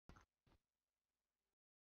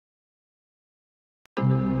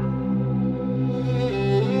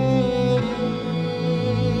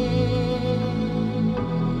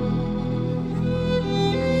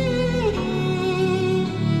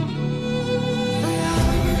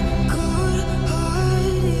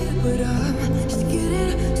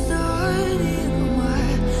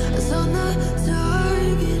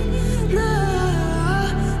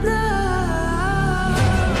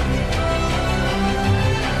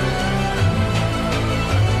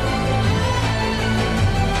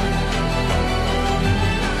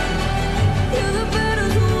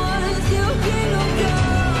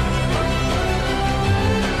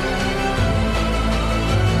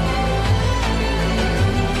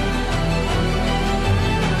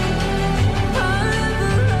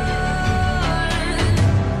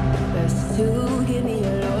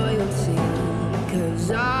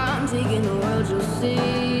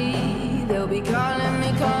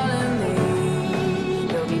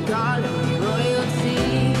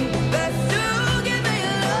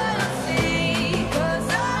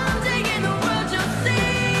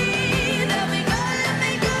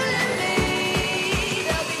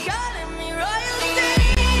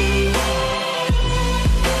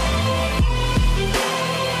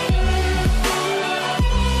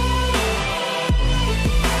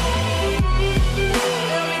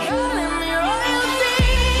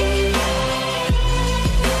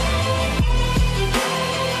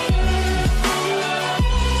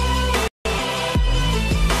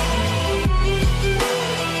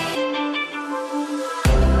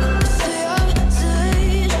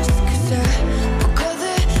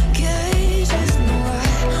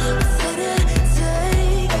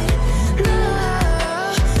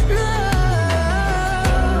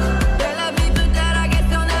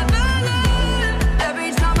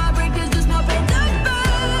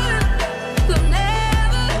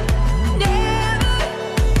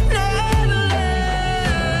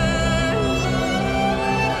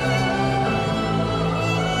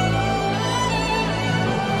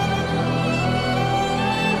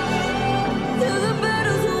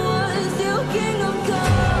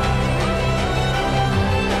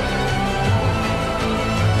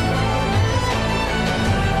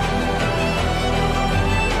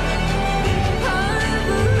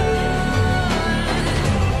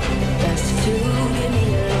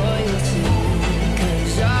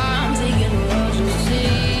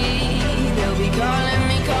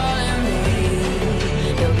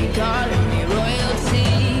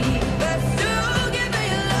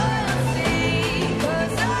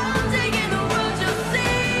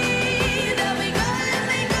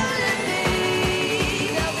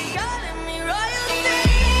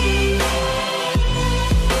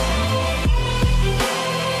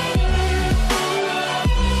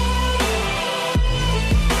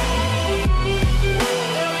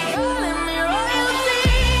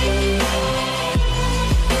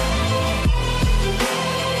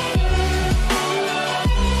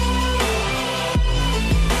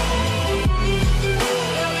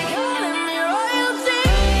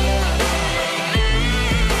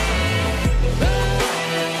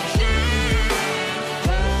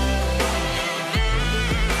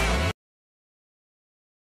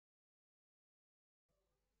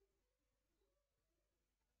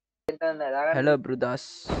Hello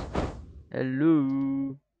brothers. Hello.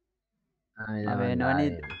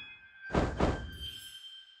 Avenani.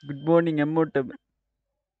 Good morning emot.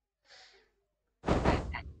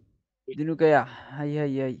 Dinu kaya. Hai.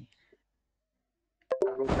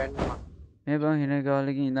 මේ බං හින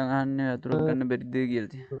කාලෙකින් ඉඳන් අහන්නේ අතුරුක් ගන්න බැරිද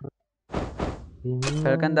කියලාද?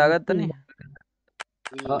 පැල්කන් දාගත්තනේ.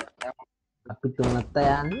 අපි තුනත්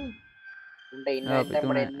යන්නේ. උන්ට ඉන්වයිට් එකක්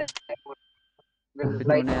මට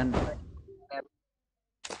එන්න.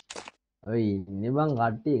 ඔය ඉන්නේ බං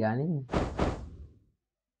කට්ටිය ගනින්.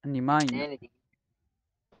 නිමා ඉන්න.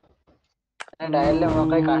 ඩයල්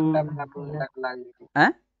මොකයි කස්ටම් එකක් ලාගියි.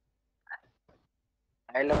 ඈ?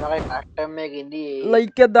 ඩයල් මොකයි කස්ටම් එකක ඉඳී.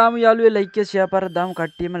 ලයික් එකක් දාමු යාළුවේ ලයික් එක ෂෙයා පාරක් දාමු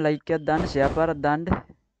කට්ටියම ලයික් එකක් දාන්න ෂෙයා පාරක් දාන්න.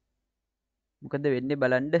 මොකද වෙන්නේ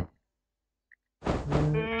බලන්න.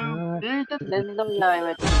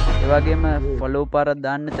 ඒ වගේම ෆලෝ පාරක්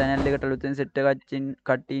දාන්න channel එකට අලුතෙන් set එකක්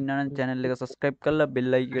කට්ටිය ඉන්නා නම් channel එක subscribe කරලා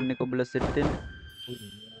bell icon එක ඔබලා set වෙන්න.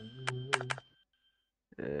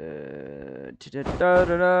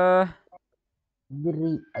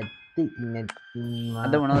 ඉදිරි ඇත්ති නැතිවා.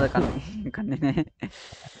 අද මොනවද කන්නේ නැහැ.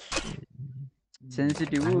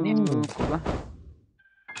 sensitive කොබ.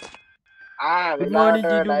 good morning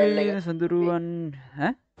ජීඩුගේ Sandaruwan.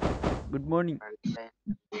 ඈ good morning.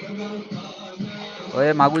 ඔය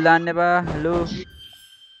මගුල් දාන්න එපා. hello.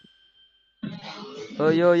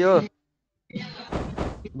 yo.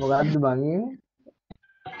 මොකද්ද බං?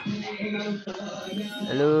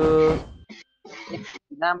 hello.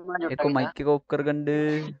 එක මයික් එක ඔෆ් කරගන්න.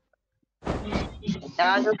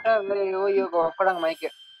 යාළුට ඔය ඔක්කොම මයික්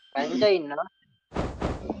පැන්ජ ඉන්නවා.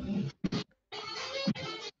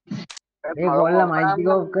 ඒ කොල්ල මයික් එක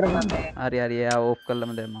ඔෆ් කරගන්න. හරි එයා ඔෆ්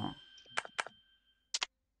කරලම දැම්මා.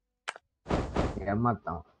 යම්මත්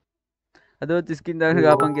තමයි. අදෝ 30 කින් දාගෙන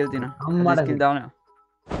ගාපන් කියලා තියෙනවා. 30 කින් දානවා.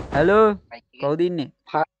 hello. කවුද ඉන්නේ?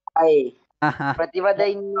 හයි. ප්‍රතිපද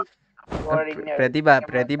ඉන්නේ.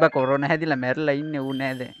 ප්‍රතිබා කොරෝනා හැදිලා මැරලා ඉන්නේ ඌ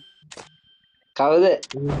නෑ දැන්. කවුද?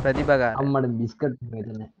 ප්‍රතිබා ගන්න. අම්මට බිස්කට්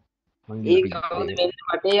මෙතන. ඒ කවුද මෙන්න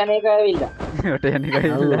මට යන එක ඇවිල්ලා. මට යන එක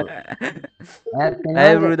ඇවිල්ලා.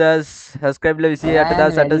 hey brothers subscribe ලා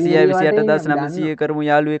 28800 28900 කරමු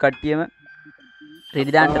යාළුවේ කට්ටියම.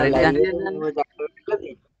 රෙඩි දාන්න.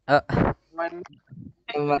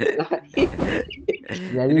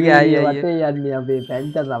 යන්නේ අපේ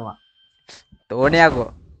පැන්ච තමයි. තෝනේ යකෝ.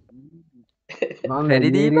 මම රෙඩි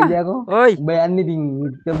දීපා. ඔයි උඹ යන්නේ ඉතින්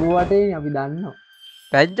මිත්ත බුවටේ අපි දන්නවා.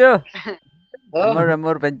 පැන්චෝ.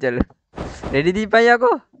 අමර පැන්චල්. රෙඩි දීපා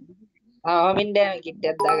යකෝ. මින් දැන්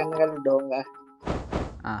කිට්ටයක් දාගන්න කලින් ඩෝංගා.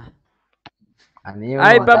 අනේ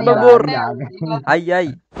අයි බබ්බෝර්.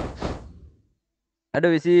 අයි. අද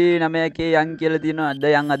 29k යන් කියලා තියෙනවා.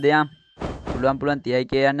 අද යන්. පුළුවන්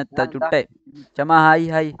 30k යන්න චුට්ටයි. චමා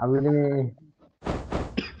හයි. අපිට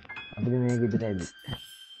මේ විතරයි.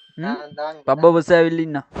 බබ්බෝ බොස් ඇවිල්ලා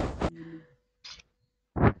ඉන්නවා.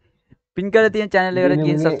 පින් කරලා තියෙන channel එකට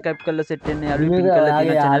ගිහින් subscribe කරලා set වෙන්න යාළුවෝ. පින් කරලා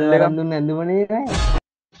තියෙන channel එක. දුන්න ඇඳුමනේ නෑ.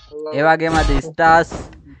 ඒ වගේම අද stars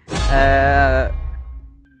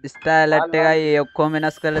star alert එකයි ඔක්කොම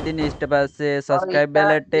වෙනස් කරලා තියෙන. ඊට පස්සේ subscribe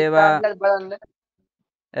alert ඒවා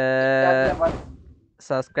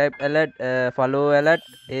subscribe alert follow alert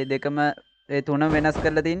ඒ දෙකම ඒ තුනම වෙනස්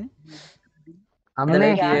කරලා තියෙන්නේ.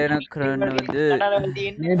 අම්මේ කියන ක්‍රනවද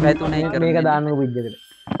පැතුනේ මේක දාන්නකො පිට්ජකට.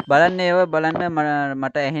 බලන්න ඒව බලන්න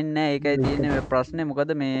මට ඇහෙන්නේ නැහැ. ඒකයි තියෙන්නේ ප්‍රශ්නේ.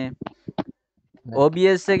 මොකද මේ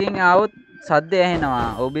OBS එකකින් ආවොත් සද්ද ඇහෙනවා.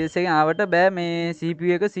 OBS එකෙන් ආවට බෑ මේ CPU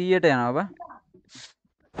එක 100ට යනවා බා.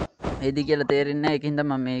 ඒදි කියලා තේරෙන්නේ නැහැ. ඒකින්ද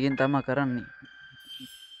මම මේකෙන් තමයි කරන්නේ.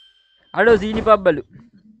 අඩෝ සීනි පබ්බලු.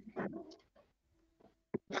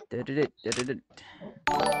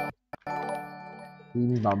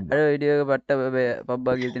 අර වීඩියෝ එක පට්ට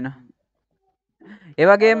පබ්බා කියලා තිනවා. ඒ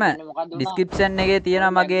වගේම ඩිස්ක්‍රිප්ෂන් එකේ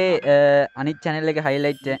තියෙනවා මගේ අනිත් channel එකේ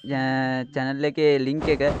highlight channel එකේ link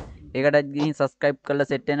එක. ඒකටත් ගිහින් subscribe කරලා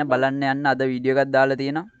set වෙන බලන්න යන්න. අද වීඩියෝ එකක් දාලා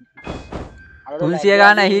තියෙනවා. 300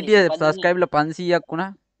 ගාන හිටිය subscribe ලා 500ක්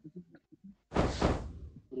වුණා.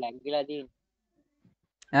 ලැග්ගිලා තියෙන්නේ.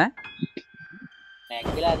 ඈ?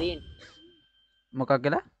 ලැග්ගිලා තියෙන්නේ. මොකක්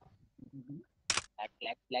කියලා?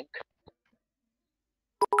 ලැග්.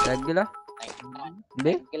 ලැග්ගිලා?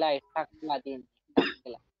 උඹේ? ලැග්ගිලා ඉස්සක්ලා තියෙන්නේ.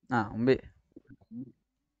 උඹේ.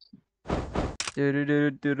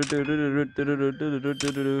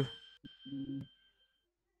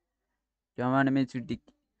 Jangan main sudik.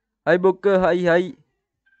 Hai bokka, hai.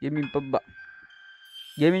 Gaming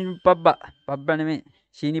pabba. Pabba නෙමෙයි.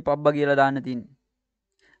 සීනි පබ්බා කියලා දාන්න තින්නේ.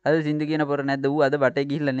 අද සින්දු කියන පොර නැද්ද? ඌ අද බටේ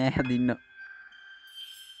ගිහිල්ලා නෑ අද ඉන්න.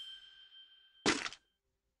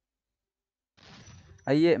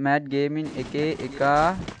 අයියේ මෑඩ් ගේමින් එකේ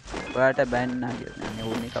එකා ඔයාට බෑන්නා කියලා අනේ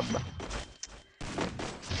ඕන එකක් බා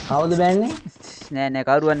කවුද බෑන්නේ නෑ නෑ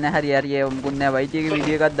කවුරුවත් නෑ හරි හරි ඒ මුකුත් නෑ වයිටි එකේ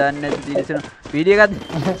වීඩියෝ එකක් දාන්න නැති දිනසන වීඩියෝ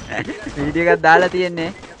එකක් දාලා තියෙන්නේ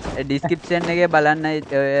ඩිස්ක්‍රිප්ෂන් එකේ බලන්න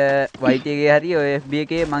වයිටි එකේ හරි ඔය FB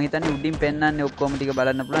එකේ මං හිතන්නේ උඩින් පෙන්නන්නේ ඔක්කොම ටික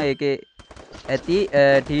බලන්න පුළුවන් ඒකේ ඇති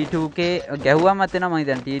T2K ගැහුවම අතේනවා මං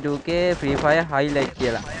හිතන්නේ T2K Free Fire highlight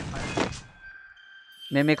කියලා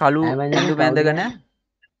මේ කළු ඉඳු බැඳගෙන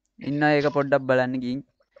ඉන්න ඒක පොඩ්ඩක් බලන්න ගිහින්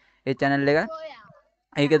ඒ channel එක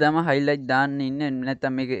ඒක තමයි highlight දාන්න ඉන්නේ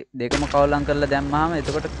නැත්නම් මේක දෙකම කවලම් කරලා දැම්මහම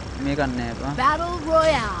එතකොට මේක නෑ බා Battle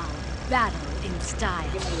Royale. Battle in style.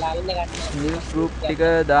 news group ටික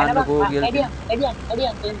දාන්නකෝ කියලා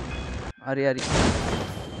හරි හරි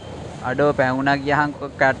අඩෝ පැවුණා ගියහන්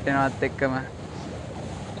කට් වෙනවත් එක්කම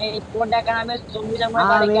මේ පොඩ්ඩක් කරා මේ සොම්බි සමුරයි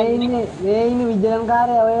මේ කාර්යයක් ඉන්නේ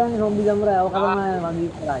විද්‍යාලංකාරය ඔය යන්නේ සොම්බි සමුරයි ඔක තමයි මගේ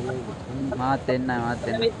ඉස්සරහා මාත් එන්නයි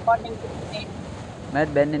මෑත්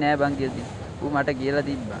බැන්නේ නෑ බං කියලා ඌ මට කියලා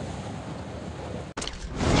තිබ්බා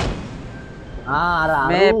අර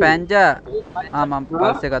මේ පැංචා මම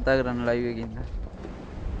පස්සේ කතා කරන්න ලයිව් එකකින්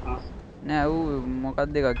නෑ ඌ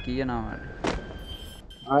මොකක්ද එකක් කියනවා මට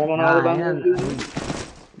ආය මොනවද බං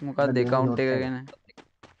මොකක්ද account එක ගැන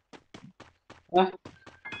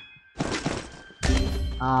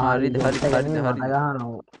හරිද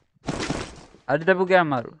අරිට පුකයා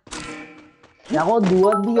අමාරු යකෝ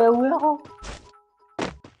දුවද්දි ගැව්වේ යකෝ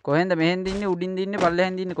කොහෙන්ද මෙහෙන් දින්නේ උඩින් දින්නේ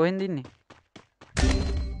පල්ලෙහෙන් දින්නේ කොහෙන් දින්නේ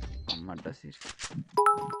මට සිරි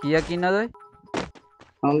කීයක් ඉන්නද ඔය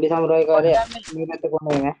සොම්බි සමුරයි කාර්යය මේ පැත්ත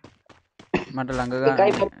කොහේ නෑ මට ළඟ ගන්න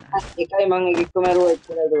එකයි මං එකෙක්ව මරුවා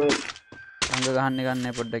එච්චරයි ඔය ළඟ ගහන්න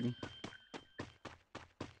ගන්නෑ පොඩ්ඩකින්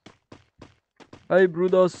අයි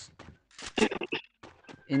බ්‍රූදෝස්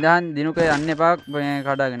ඉඳන් දිනුක යන්න එපා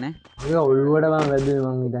කඩාගෙන ඔය ඔළුවට මම වැදුවේ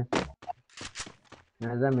මං හිතන්නේ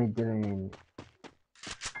නැත්නම් මෙච්චර නෙන්නේ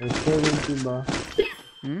එස්කේප් තිබ්බා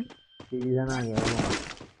සීසනාගේ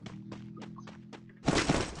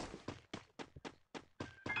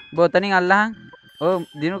බොතනින් අල්ලහන් ඔය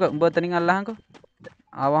දිනුක උඹ ඔතනින් අල්ලහන්කෝ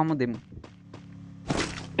ආවම දෙමු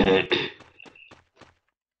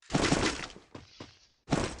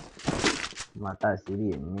මට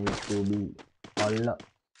සිරිය මේ සුබි ඔල්ල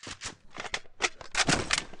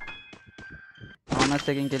ආනස්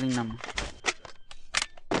එකකින් කෙලින් නම්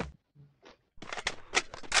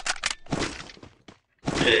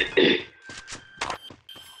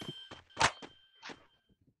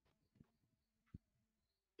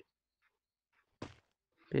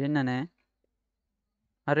පේන්න නෑ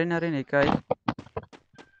හරින හරින එකයි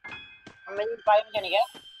මෙන්න පයින් කෙනෙක්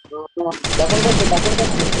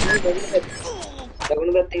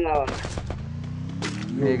දකුණු පැත්තෙන් ආවා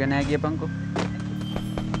මේක නෑ කියපන්කෝ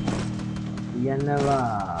කියන්නවා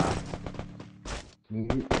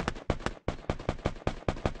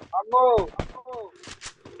අම්මෝ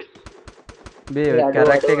බේ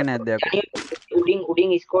කැරක්ටර් එක නැද්ද යකෝ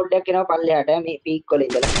උඩින් ස්කෝඩ් එකක් එනවා පල්ලෙහාට මේ පීක් වල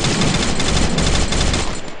ඉඳලා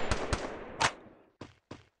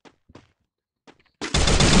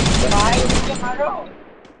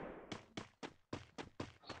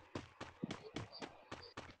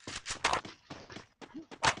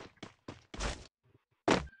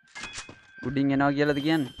උඩින් එනවා කියලාද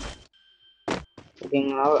කියන්නේ උඩින්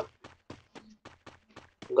ආවා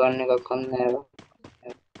ගන්න එකක් අන්න නෑ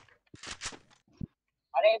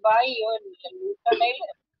අරේ බයි ඔය ලූට් කරලා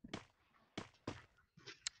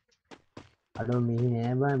අඩෝ මේ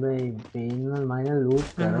නෑ බයි පේන්නල් මයින ලූට්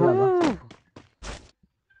කරලා බා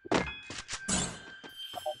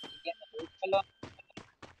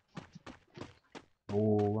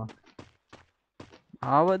ඕවා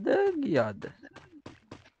ආවද ගියාද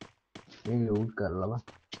මේ ලූට් කරලා බා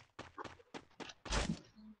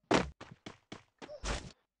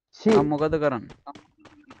මම මොකද කරන්නේ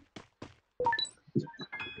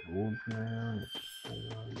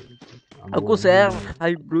aku share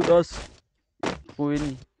hi brudos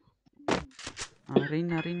ini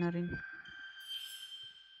arin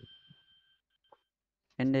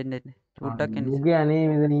එන්න චුට්ටක් එන්න දුගේ අනේ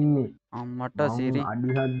මෙතන ඉන්නේ අම්මට සිරි අඩි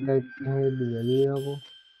හද්දක් නේද ගලියකෝ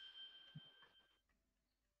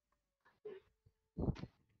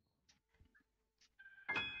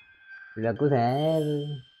ලකු සෑර්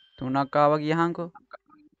තුනක් ආවා ගියහන්කෝ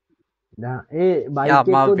ඒ බයික්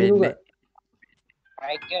එක්ක දිනුක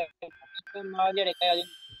බයික් එක මාදියට එකයි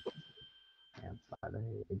අදින්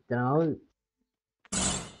එච්චනවල්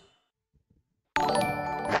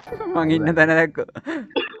මං ඉන්න තැන දැක්කෝ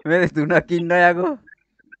මේ තුනක් ඉන්න යකෝ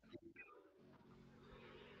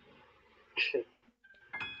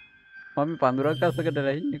මම පඳුරක් අස්සකට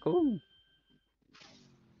රැහින්නේ කොහොමද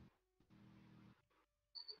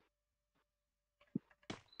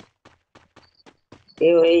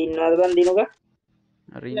ඒ ඔය ඉන්නවද බන් දිනුක?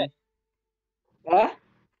 හරි ඈ?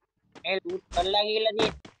 මේ ලූට් කරලා ගිහලා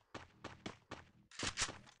තියෙන්නේ.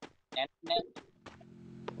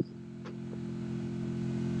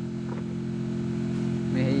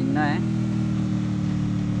 මෙහෙ ඉන්න ඈ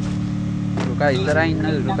දුක ඉස්සරහින්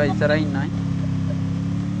ඉන්න දුක ඉස්සරහින් ඉන්නයි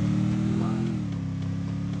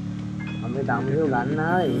අපි තමසෝ ගන්න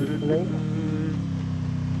ආවේ ඉන්නේ.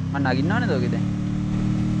 මම නගින්න ඕනේද ඔගේ දැන්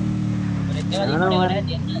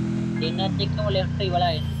දෙන්නත් එක්කම ලෙෆ්ට්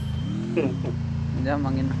ඉවලා එන්න. දැන්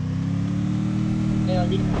මං එන්න ඒ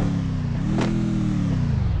වදින්න.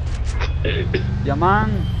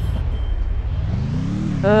 යමන්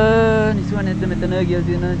නිසුව නැද්ද මෙතන කියලා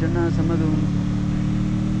තියෙන ජොන්න සමග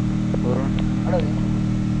කොරෝන අර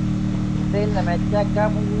දෙන්න මැච් එකක්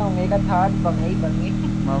ගාපු නම් මේකත් හાર્ඩ් බං එයි බං මේ.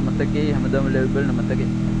 මම මතකේ හැමදාම ලෙවල් බලන මතකේ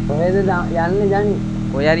කොහෙද යන්නේ ජනි?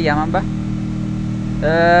 ඔය හරි යමන් බා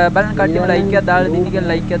බලන්න කට්ටියම ලයික් එකක් දාලා දෙන්න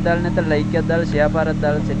කියලා ලයික් එකක් දාලා නැත්නම් ලයික් එකක් දාලා ෂෙයා පාරක්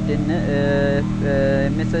දාලා සෙට් වෙන්න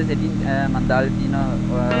MSI setting මම දාලා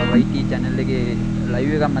තියෙනවා YT channel එකේ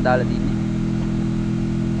live එකක් මම දාලා තියෙන්නේ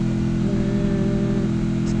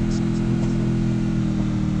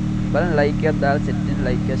බලන්න ලයික් එකක් දාලා සෙට් වෙන්න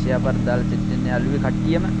ලයික් එක ෂෙයා පාරක් දාලා සෙට් වෙන්න යාළුවේ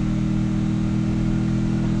කට්ටියම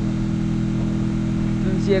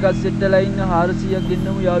 300ක් සෙට් වෙලා ඉන්න 400ක්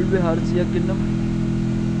ගෙන්නමු යාළුවේ 400ක් ගෙන්නමු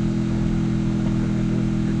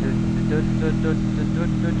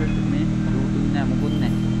මේ ලූටුන්නේ මොකුත්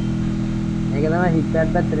නැහැ. මේක තමයි හිට්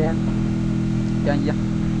පැත්තට යන්නේ. යන්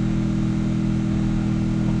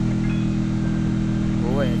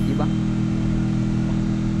ඕවා ඇති බං.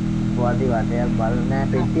 පොඩි වටයක් බල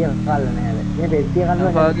නැහැ පෙට්ටිය කල්ල නැහැ. මේ පෙට්ටිය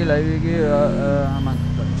කල්ලා පාගේ ලයිව් එකේ මම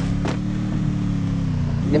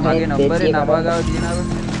ඉතින් මගේ නම්බරේ නබා ගාව තියනවා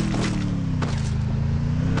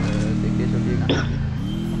දෙකේ ෂොටි ගන්න.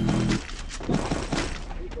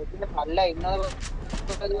 පල්ලා ඉන්නවද?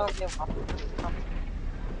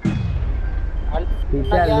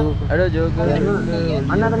 අර ජෝකර්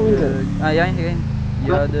අන්න අතන ඉන්න. යයින්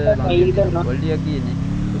යාද වල්ඩියක් කියන්නේ.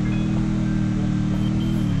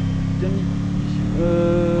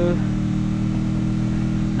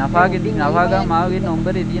 නවාගා මාගේ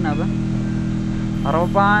නම්බරේ තියෙනවා බං.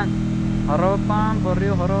 හරෝපාන්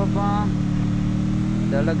පොරියෝ හරෝපාන්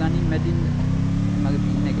දාලා ගනින් මැදින් මගේ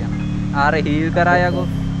පින් එක යනවා. ආර හීල් කරා යකෝ.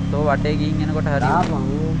 තෝ වටේ ගිහින් එනකොට හරි.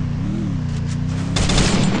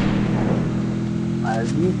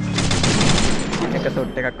 අල්දි එක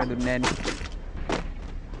ෂොට් එකක් දුන්නේ නැහැ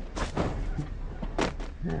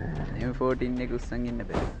නේ. M14 එක උස්සන් ඉන්න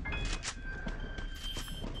බෑ.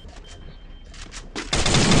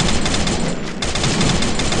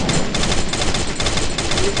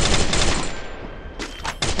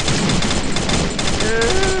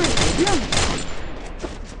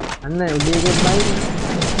 අන්න උදේකෙත් බයි.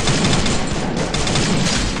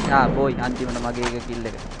 පොයි අන්තිමට මගේ එක කිල්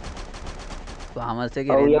එක. ෆාමස්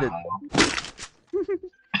එකේ රෙද්ද.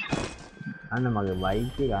 අන්න මගේ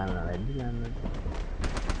බයික් එක ගන්න වැඩි ගන්න.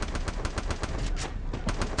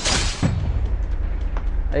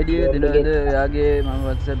 අයිඩිය දෙනවද ඔයාගේ මම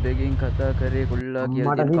WhatsApp එකකින් කතා කරේ කොල්ලා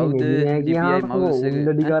කියලා තියෙන කවුද? DPI mouse එක.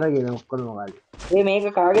 උඩඩි කරගෙන ඔක්කොම ගාලි. මේ මේක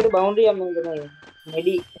කාගේද බවුන්ඩරි යන්න ඕනද මේ?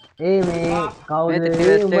 මෙඩි මේ කවුද මේ 3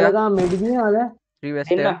 west එක. උඹලා මෙඩි දිනවද? 3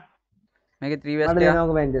 west එක. මේකේ 3 west මට එක.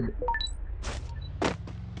 දෙනවක බැන්දද?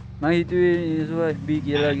 මම හිතුවේ ඉසුවා FB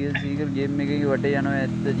කියලා ගිය සීකර් ගේම් එකේ වටේ යනවා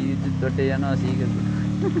ඇත්ත ජීවිතෙත් වටේ යනවා සීකර්.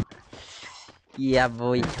 යා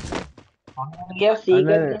බොයි. ගියා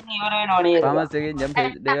සීකර් දෙන්න ඉවර වෙනව නේද? ෆාමස් එකෙන් ජම්ප්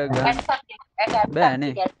හෙඩ් එකක් ගන්න.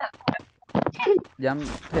 බෑනේ. ජම්ප්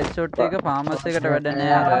හෙඩ්ෂොට් එක ෆාමස් එකට වැඩ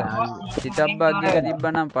නෑ අර සිටප් බග් එක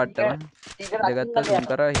තිබ්බනම් පට්ටම. ඉඳගත්ත සුම්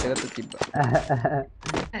කරා හිටගත්ත තිබ්බා.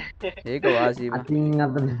 ඒක වාසි බං. අතින්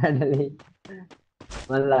අතට වැඩලේ.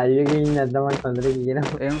 මම ලයිව් එකේ ඉන්න නැද්ද මම හොඳට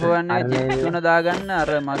කියනවා. M4 එකේ චිප් තුන දාගන්න අර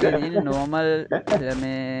මගේ තියෙන normal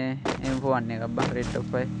මේ M4 එකක් බං red of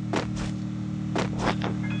 5.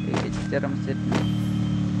 ඒක එච්චරම සෙට් නෑ.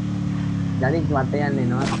 ජනික් මට යන්න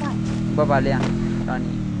එනවා. ඔබ බලයන්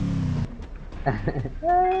තනි.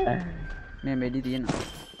 මේ මෙඩි තියෙනවා.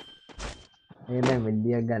 මේ දැන්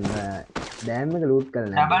මෙඩියක් ගන්න. ඩෑම් එක ලූට්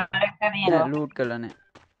කරලා ඩබල් නැහැ. එක තියෙනවා. ලූට් කළා නෑ.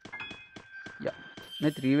 යා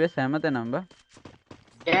මේ 3 way හැමතැනම බං.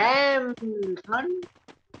 ඩෑම් සන්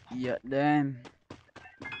යා දැන්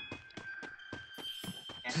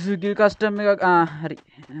ගිල් කස්ටම් එකක් හරි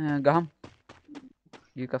ගහමු.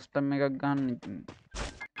 ගිල් කස්ටම් එකක් ගන්න ඉතින්.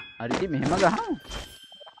 හරි ඉතින් මෙහෙම ගහමු.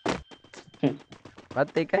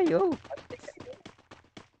 වත් එකයි යෝ.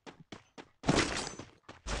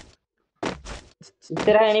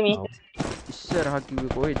 ඉස්සරහ එනිමි. ඉස්සරහ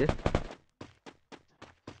කිව්වේ කොහෙද?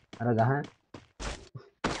 අර ගහන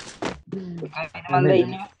මන්ද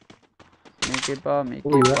ඉන්නේ මේකේ පා උනක්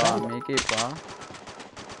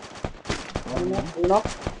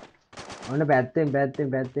ඔන්න පැත්තෙන්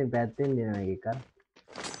දෙනවා එක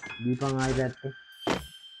දීපන් ආයි පැත්තේ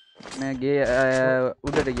මේ ගේ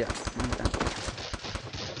උඩට ගියා මම හිතන්නේ.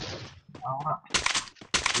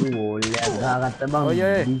 වෝල් එකක් ගහගත්ත බං ඔය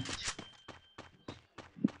ඔය. බිච්.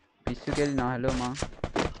 පිස්සු කෙලිනවා හැලෝ මං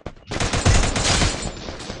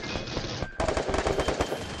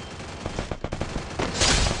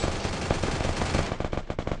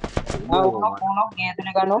උනක්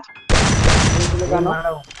ගේතුනේ ගන්නවා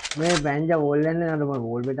මේ බැංජ වෝල් යන්නේ නේද මම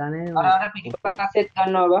වෝල් බෙටානේ අර පිටිපස්සෙත්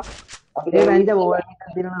ගන්නවා බා අපි ඒ බැංජ වෝල් එකක්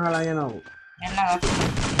දිනන හලා යනවා එන්න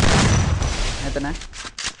මෙතන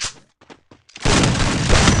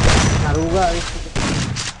අරුගා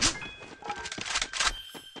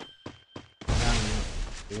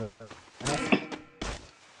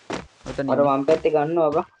ඔතන අර වම් පැත්තේ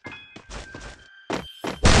ගන්නවා බා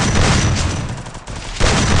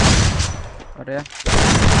අරය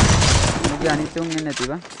මුගේ අනිත් උන් එන්නේ නැති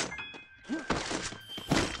බං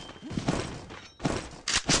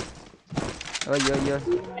ඔය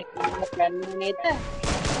නේද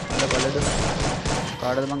බලද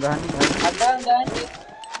කාටද මං ගහන්නේ අදාන් ගන්නේ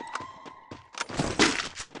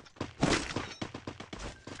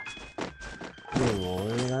මේ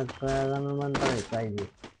වෝල් එකක් හොයාගන්න මන් තමයි එකයි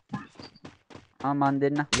මන්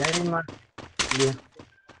දෙන්න යයින් මන්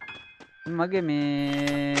මගේ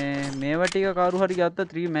මේවා ටික කවුරු හරි ගත්ත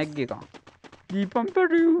 3 මැග් එක දීපම්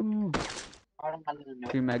පඩියු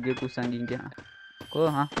 3 මැග් එක කුසංගින් කියන කො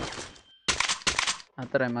හා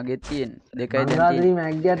හතරයි මගේ තියෙන දෙකයි දැන් තියෙන්නේ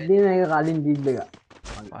මැග්ගයක් තියෙන එක කලින් තිබ්බ එක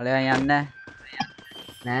ඵලයන් යන්නේ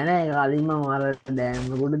නෑ නෑ ඒක කලින් මම අර ඩෑම්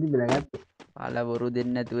කොට තිබ්බලා ගත්තේ ඵල බොරු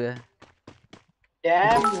දෙන්නේ නැතුව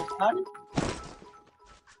ඩෑම්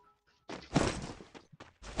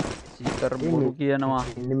සීකර් බොරු කියනවා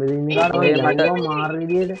මෙන්න මෙතන ඉන්න කාට ඔය මට මාර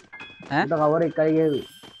විදියට ඈ මට කවර එකයි ගෑවේ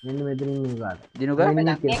මෙන්න මෙතන ඉන්න කාට දිනුක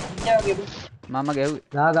මම ගැව්වේ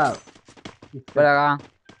ගාගාව බලගා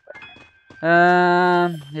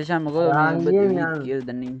හේෂා මොකද කියලා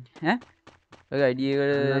දන්නේ ඈ ඔය අයිඩි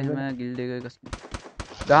එකට එහෙම ගිල්ඩ් එක එකස්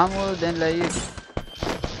ගාමු දැන් ලයි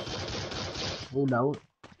ඌ ඩවුන්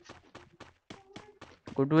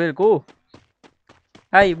කොටුවෙල් කෝ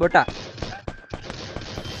හයි බොටා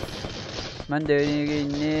මන් දෙවෙනි එකේ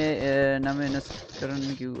ඉන්නේ නම වෙනස්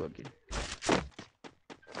කරන්න කිව්වා කියලා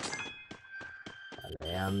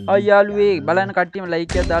අය යාළුවේ බලන්න කට්ටියම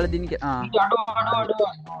ලයික් එකක් දාලා දින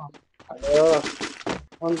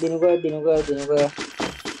ඔන් දිනුක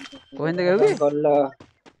කොහෙන්ද ගැව්වේ කොල්ලා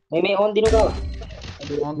මේ ඔන් දිනුක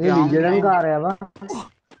මේ විජලන් කාර්යව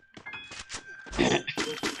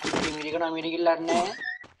මිරික ගිල්ලන්නේ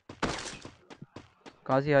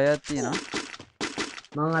කාසි 6ක් තියෙනවා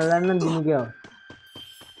මං අල්ලන්න දිනුකව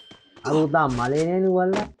අර උතා මලේ නේ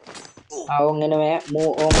නුවල්ලා ආවොන් එන මූ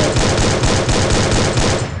ඕම්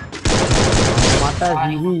මට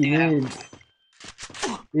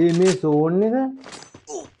හිවි මේ සෝන් එක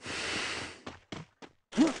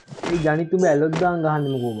ඒ ජනිත් උඹ ඇලොත් දාන්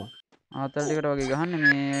ගහන්නේ මොකෝ බං ආතල් ටිකට වගේ ගහන්නේ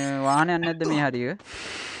මේ වාහනයක් නැද්ද මේ හරිය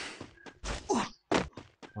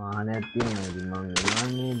වාහනයක් තියෙනවා ඉතින් මං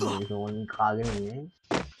එනවන්නේ මේ සෝන් කාගෙන ඉන්නේ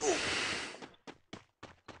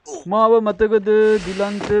මාව මතකද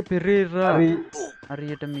දිලන්ත පෙරේරා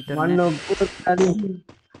හරියට මීටර මන්න ඔක්කොම කලින්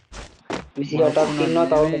 28ක් ඉන්නවා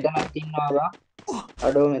තව මෙතනක් ඉන්නවා බා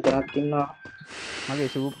අඩෝ මෙතනක් ඉන්නවා මගේ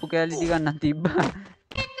සූප්පු කෑලි ටිකක් නම් තිබ්බා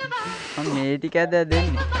මම මේ ටික ඇද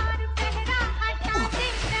දෙන්නේ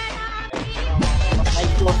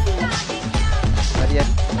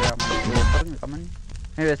හරියට කමන්නේ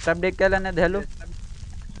මේ වෙස්ට් අප්ඩේට් කරලා නැද්ද හැලෝ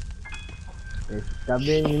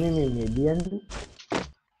ස්ටබ්බේ නෙමෙයි මේ මෙඩියන්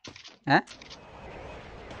ඈ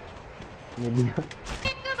මෙඩියන්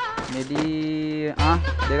මෙඩි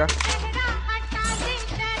දෙකක්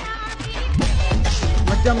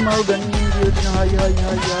මචං මව ගන්නේ කියන හයි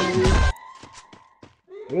යාළුවේ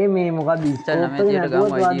ඒ මේ මොකද්ද චල් නම් ඇතියට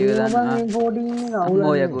ගාමු ID එක දාන්න මේ 14 එක අවුල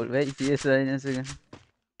ඔය ගෝල් වෙයි CS වයින්ස් එක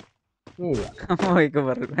මේවා ඔය එක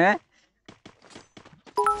බර ඈ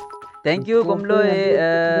thank you කොම්ලෝ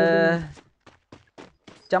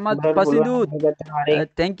Chamath Pasidu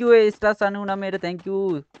thank you star 99ට thank you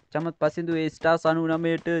Chamath Pasidu star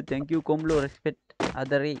 99ට thank you කොම්ලෝ respect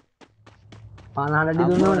ආදරේ 50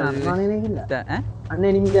 දුන්නා නෑ නේ කිල්ල ඈ අන්න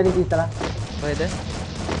එනිමි ජනිත් ඉස්සරහ කොහෙද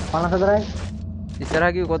 54යි ඉස්සරහ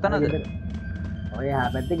කිව්ව කොතනද ඔය එහා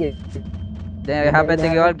පැත්තේ දැන් එහා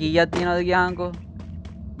පැත්තේ ගෙවල් කීයක් තියෙනවද කියහන්කෝ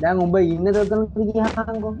දැන් උඹ ඉන්නේ තොතන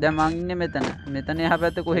කියහන්කෝ දැන් මං ඉන්නේ මෙතන එහා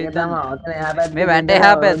පැත්තේ කොහෙද තමයි ඔතන එහා පැත්තේ මේ වැන්ට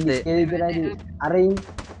එහා පැත්තේ ඒ විතරයි අර ඉන්න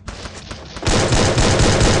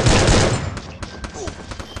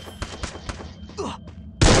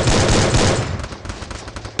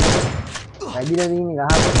ඇදිලා තියෙන්නේ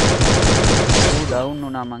ගහපො. ඌ ඩවුන්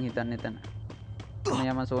වුණා මං හිතන්නේ එතන. මම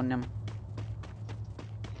යම සෝන් යම.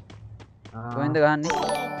 කොහෙන්ද ගහන්නේ?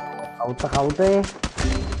 කවුතේ?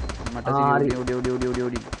 මට සිරි උඩ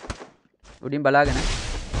උඩින් බලාගෙන.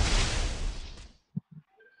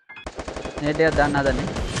 නේට් එකක් දාන්න හදන්නේ.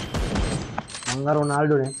 මං අර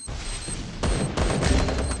රොනාල්ඩෝනේ.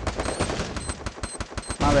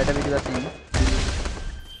 මම වැට පිටිපස්සේ ඉන්නේ.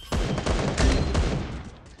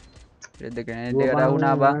 රෙද්ද කෙනෙක් එකට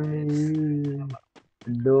වුණා බා.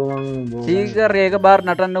 සීකර් එක බාර්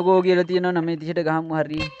නටන්නකෝ කියලා තියෙනවා 9:30ට ගහමු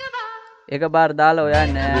හරි. එක බාර් දාලා ඔයා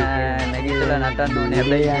නැගිටලා නටන්න ඕනේ.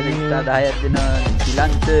 හැබැයි ඉස්ටා 10ක් දෙනවා.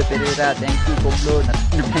 ඉලන්ත Perera thank you කොම්ලෝ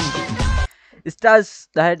stars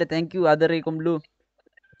 10ට thank you ආදරේ කොම්ලෝ.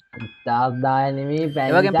 ස්ටාර්ස් 10 නෙමෙයි ඒ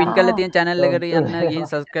වගේම පින් කරලා තියෙන channel එකට යන්න ගිහින්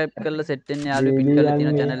subscribe කරලා set වෙන්න යාළුවෝ පින් කරලා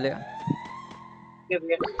තියෙන channel එක.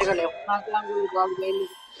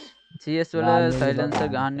 CS වල silencer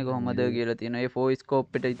ගහන්නේ කොහොමද කියලා තියෙනවා. ඒ 4 scope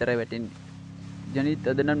එකට විතරයි වැටෙන්නේ. ජනිත්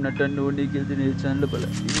අද නම් නටන්න ඕනේ කියලා තියෙන ඒ channel වල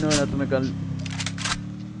ඉන්නවා නතුම කල්.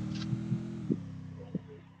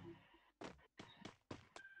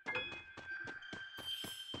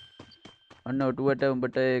 අන්න ඔටුවට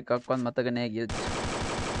උඹට එකක්වත් මතක නැහැ කියලා.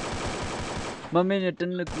 මම මේ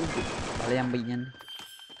නටන්න කූද බලයන් බයියන්නේ.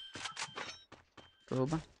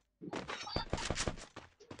 කොහොම?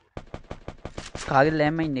 කාගේ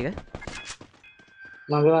ලෑම්ම ඉන්නේ එක?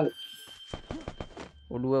 මගේ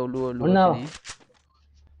ඔළුව නේ.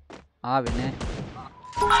 ආවේ නෑ.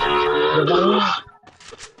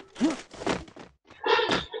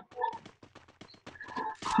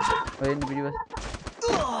 ඔය ඉන්න පිටිපස්ස.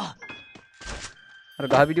 අර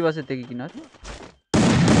ගහ පිටිපස්සෙත් එකක් ඉන්නවද?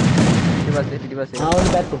 පිටිපස්සේ. ආවොත්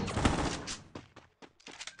පැත්තේ.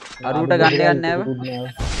 අරුට ගන්න යන්නේ නෑව.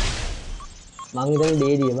 මං හිතන්නේ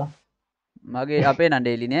ඩේඩිය බා. මගේ අපේ නම්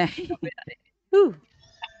ඩේලි නෑ.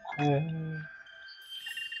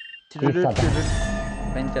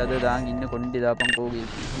 පෙන්ච අද දාන් ඉන්න කොණ්ඩේ දාපන් කෝගේ.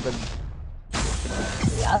 මොකද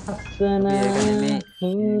යස්සන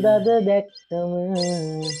හින්දද දැක්කම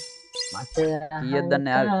මට කීයක්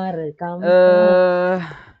දන්නේ යාළුවා.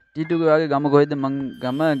 ටීටුගේ වගේ ගම කොහෙද? මං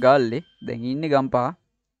ගම ගාල්ලේ. දැන් ඉන්නේ ගම්පහ.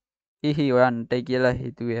 හිහි ඔයන්ටයි කියලා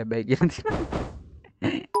හිතුවේ හැබැයි කියලා.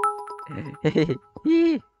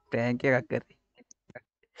 ප්‍රෑන්ක් එකක් කරේ.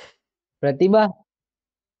 ප්‍රතිබා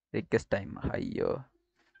රික්වෙස්ට් ටයිම් අයියෝ.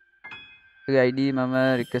 ඒ ID මම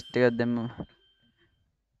රික්වෙස්ට් එකක් දැම්මම.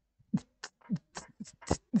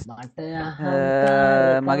 මට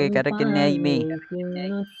මගේ කැරකෙන්නේ ඇයි මේ?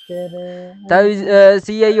 තව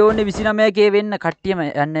 100 ඕනේ 29k වෙන්න කට්ටියම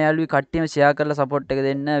යන්න යාළුවෝ කට්ටියම ෂෙයා කරලා සපෝට් එක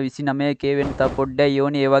දෙන්න. 29k වෙන්න තව පොඩ්ඩයි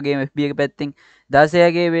ඕනේ. ඒ වගේම FB එක පැත්තෙන්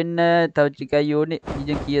 16k වෙන්න තව ටිකයි ඕනේ.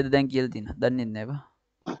 ඊජන් කීයද දැන් කියලා තියෙනවා. දන්නේ නැහැ බා.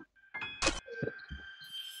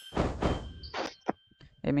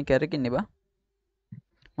 එමේ කැරකින්නේ බා.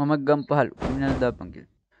 මම ගම් පහළු මිනල් දාපන් කියලා.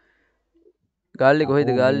 ගාල්ලේ කොහෙද?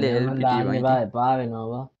 ගාල්ලේ LPT වගේ. එපා වෙනවා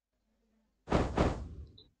බා.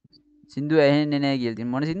 සින්දුව ඇහෙන්නේ නැහැ කියලා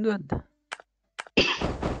තියෙන. මොන සින්දුවක්ද?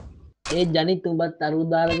 ඒ ජනිත් උඹත් අරු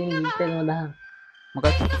දාලා තියෙන ගීත එකම දහන්.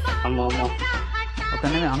 මොකක්ද? අම්මා ඔක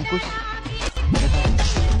නෙමෙයි අංකුෂ්.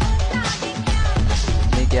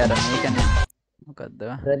 මේක යාර මේක නේ. මොකද්ද?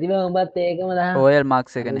 ප්‍රතිබා උඹත් ඒකම දහන්. රොයල්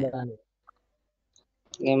මාක්ස් එක නේ.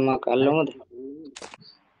 එම්ම කල්ලමුද?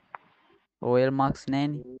 රොයල් මාක්ස්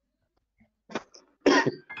නෑනේ.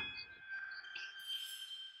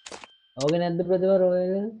 ඕක නැද්ද ප්‍රතිබා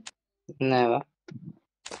රොයල්? නෑ බා.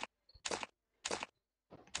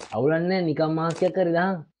 අවුලන්නේ නිකම් මාක්යක් හරි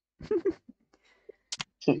දහන්.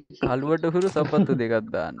 කළුවට හුරු සපත්තු දෙකක්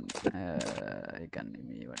දාන්න. ඒකන්නේ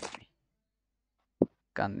මේ වගේ.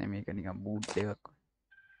 කන්නේ මේක නිකන් බූට් එකක්.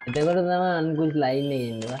 එතකොට තමයි අන්කුස් ලයින් එකේ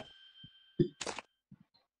ඉන්නවා.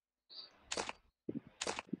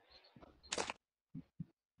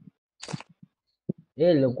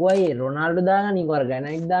 ඒ ලොකු අය රොනාල්ඩෝ දාගෙන ඉවර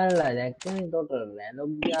ගණයිට් දානලා දැක්කනේ ටෝටල්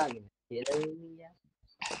ලොග් ගාගෙන කියලා ගියා.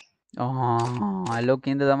 අලෝක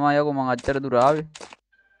ඉඳ තමයි යකෝ මං අච්චර දුර ආවේ.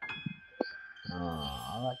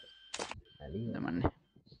 ආවත්. මන්නේ.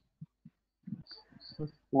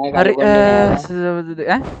 නෑ හරි කලුගොන්නේ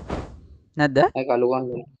ඈ නැද්ද? නෑ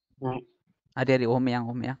කලුගොන්නේ. හරි ඔහොම යන්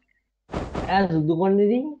ඔහොම යන්. ඈ සුදු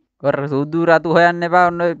කොණ්ඩේදී ඔර සුදු රතු හොයන්න එපා.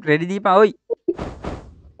 ඔන්න රෙඩි දීපන් ඔයි.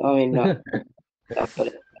 ඔව් ඉන්නවා. අපල.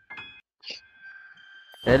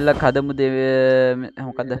 එල්ලක් හදමු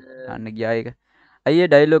මොකද? අන්න ගියා ඒක. අයියේ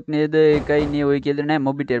ඩයලොග් නේද? ඒකයි නේ ඔය කියලා නෑ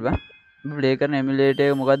මොබිටෙල් බා. ප්ලේ කරන එමුලේටර්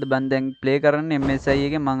එක මොකද්ද බන් දැන් ප්ලේ කරන්නේ MSI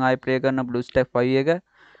එකෙන් මම ආයෙ ප්ලේ කරන BlueStack 5 එක.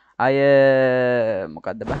 ආයෙ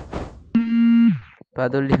මොකද්ද බා?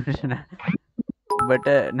 පදොල්ලි ප්‍රශ්න. ඔබ ඔබට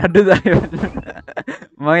නඩු දායි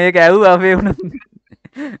මම ඒක ඇහුවා අපේ වුණත්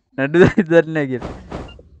නඩු දායි දන්නේ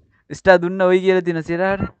කියලා ස්ටා දුන්න ඔයි කියලා තියෙන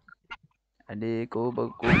සිරාට අඩේ කෝ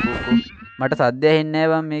මට සද්ද ඇහෙන්නේ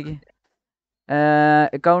නැහැ බං මේකේ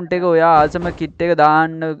account එක ඔයා ආසම kit එක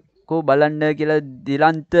දාන්නකෝ බලන්න කියලා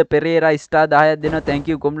දිලන්ත පෙරේරා ස්ටා 10ක් දෙනවා thank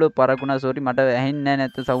you කොම්ලෝ පරකුණා sorry මට ඇහෙන්නේ නැහැ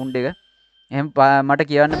නැත්නම් sound එක එහෙනම් මට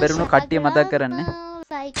කියවන්න බැරිුණු කට්ටිය මතක් කරන්න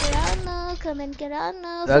like කරන්න comment කරන්න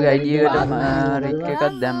ඔයාගේ ID එකට රික් එකක්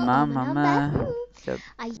දැම්මා මම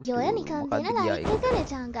අයියෝ ඔය නිකන් දෙන like එකනේ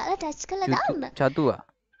චංගාලා ටච් කරලා දාන්න චතුවා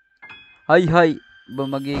හයි ඔබ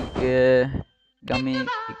මගේ ගමේ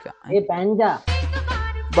එක ඒ පැංජා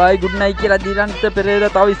බයි good night කියලා දිලන්ත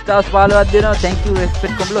පෙරේරා තව ස්ටාර්ස් 15ක් දෙනවා thank you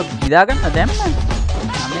respect කොම්ලෝ ඉදා ගන්න දැම්ම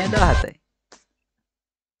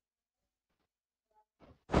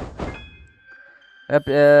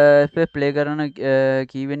 917යි ප්ලේ කරන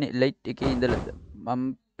කීවෙන ලයිට් එකේ ඉඳලද මම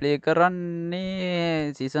ප්ලේ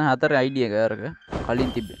කරන්නේ සීසන් 4 අයිඩිය එකක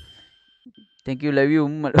කලින් තිබ්බේ thank you love you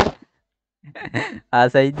උම්මල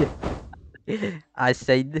ආසයිද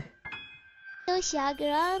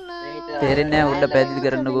තේරෙන්නේ උඩ පැදිලි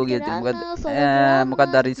කරන්නකෝ කියලා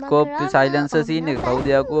මොකක්ද අර ස්කෝප් සයිලන්සර් සීන් එක කවුද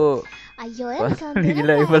යකෝ අයියෝ ඔය නිකන්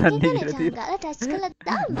දෙන like එකනේ චංගාලා ටච් කරලා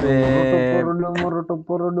දාන්න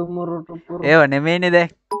ඒව නෙමෙයිනේ දැන්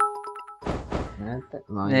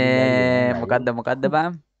මොකද්ද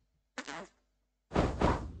බං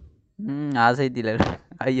ආසයිදිල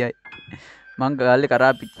අයියයි මං ගාලේ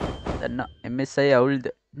කරා පිට දන්න MSI අවුල්ද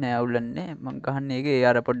නෑ අවුලන්නේ මං කහන්නේ ඒකේ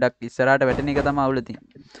අර පොඩ්ඩක් ඉස්සරහට වැටෙන එක තමයි අවුල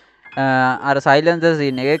තියෙන්නේ අර සයිලන්සර්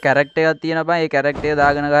සීන් එකේ කැරක්ටර් එකක් තියෙනවා බං ඒ කැරක්ටර් එක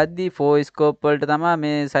දාගෙන ගද්දි 4 ස්කෝප් වලට තමයි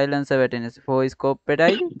මේ සයිලන්සර් වැටෙන්නේ 4 ස්කෝප්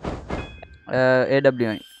එකටයි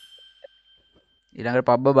AWI ඊළඟට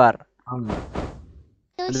පබ්බ බාර්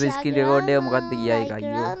අද ස්ක්‍රීන් රෙකෝඩ් එක මොකද්ද කියයි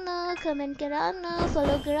අයියෝ කමෙන්ට් කරන්න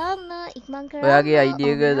ෆලෝ කරන්න ඉක්මන් කරන්න ඔයාගේ ID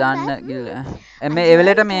එක දාන්න ගිහලා මේ ඒ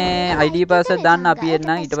වෙලේට මේ ID password දාන්න අපි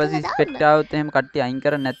එන්නම් ඊට පස්සේ ස්පෙක්ට් આવුත් එහෙම කට්ටිය අයින්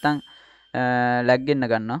කරන්න නැත්නම් ලැග් එන්න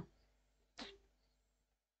ගන්නවා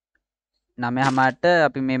 9:00ට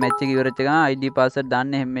අපි මේ මැච් එක ඉවරච්ච ගමන් ID password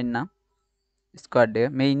දාන්න එහෙම එන්නම් ස්ක්වැඩ්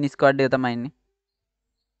එක මේ ඉන්නේ ස්ක්වැඩ් එක තමයි ඉන්නේ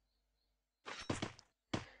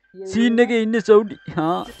සීන් එකේ ඉන්නේ සෞඩි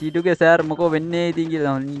ටීටුගේ සර් මොකෝ වෙන්නේ ඉතින්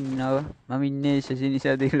කියලා ඉන්නවා මම ඉන්නේ ශෂි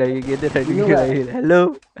නිෂාද කියලා ඒකේද රෙඩි කියලා හෙලෝ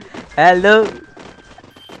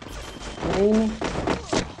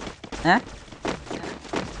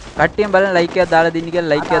කට්ටියම බලන්න ලයික් එකක් දාලා දෙන්න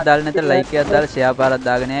කියලා ලයික් එකක් දාලා නැත්නම් ලයික් එකක් දාලා ෂෙයා පාරක්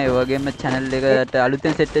දාගෙන ඒ වගේම channel එකට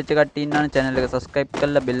අලුතෙන් set වෙච්ච කට්ටිය ඉන්නවනේ channel එක subscribe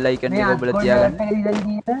කරලා bell icon එක ඔබලා තියාගන්න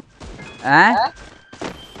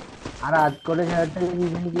අර අත්කොට ෂර්ට් එක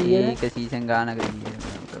සීසන් කීයද ඒක සීසන් ගානක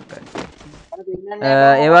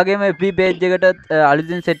ඒ වගේම FB page එකට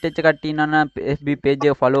අලුතෙන් set වෙච්ච කට්ටිය ඉන්නවනම් FB page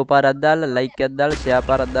එක follow පාරක් දාලා like එකක් දාලා share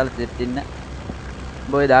පාරක් දාලා set වෙන්න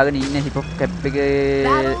බොය දාගෙන ඉන්නේ hip hop cap එකේ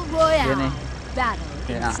යන්නේ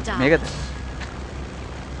මේකද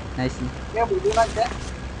nice මේ බුදුනක්ද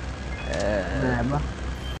නෑ බා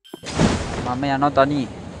මම යනවා තනියි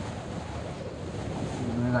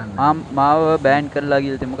මාව බෑන් කරලා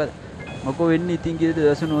ගිහලා තියෙ මොකද මොකෝ වෙන්නේ ඉතින්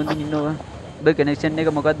කියලා දසුන හොඳින් ඉන්නවා ඔබ කනෙක්ෂන් එක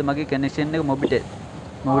මොකද්ද මගේ කනෙක්ෂන් එක මොබිටෙල්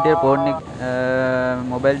ෆෝන් එක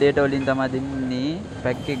මොබයිල් ඩේටා වලින් තමයි දෙන්නේ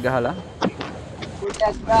පැක් එක ගහලා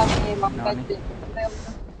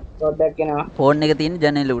පොඩ්ඩක් එනවා ෆෝන් එක තියෙන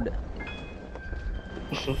ජනේල උඩ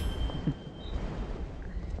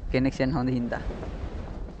කනෙක්ෂන් හොඳ හින්දා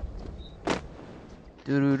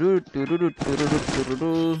තුරුරු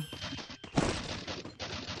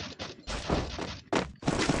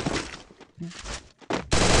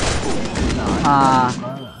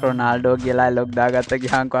රොනාල්ඩෝ කියලා ලොග් දාගත්ත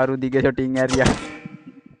ගියාන් කරු දිගේ ෂොටින් ඇරියා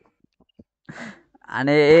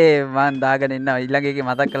අනේ ඒ මං දාගෙන ඉන්නවා ඊළඟ එකේ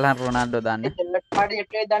මතක් කළා රොනාල්ඩෝ දාන්න සෙල්ලට් පාටි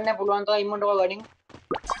එප්ලේ දාන්න පුළුවන් තරම් ඉන්නකොට ගඩින්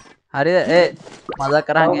හරිද ඒ මතක්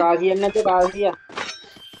කරන්නේ කාසියෙන් නැත්නම් කාසිය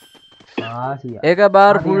ඒක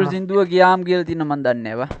බාර් ෆුල් සින්දුව ගියාම් කියලා තින්න මන් දන්නේ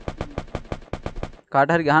නැහැ බා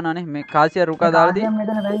කාට හරි ගහනවනේ මේ කාසිය රුකා දාලා තියෙන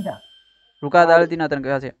මෙතන බැංචා රුකා දාලා තියෙන අතන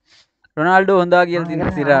කාසිය රොනාල්ඩෝ හොඳා කියලා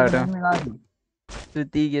තියෙන සිරාවට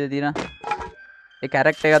සුති කියලා තියෙන ඒ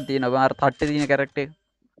කැරක්ටර් එකක් තියෙනවා අර තට්ටේ තියෙන කැරක්ටර් එක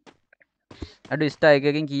අඩු ස්ටා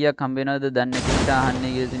එකකින් කීයක් හම්බ වෙනවද දන්නේ නැති නිසා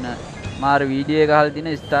අහන්නේ කියලා තියෙන මාර වීඩියෝ එක අහලා තියෙන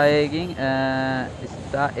ස්ටා එකකින්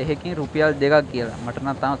ස්ටා එකකින් රුපියල් 2ක් කියලා මට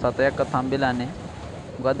නම් තාම 7ක්වත් හම්බෙලා නැහැ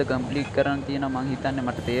මොකද්ද කම්ප්ලීට් කරන්න තියෙනවා මං හිතන්නේ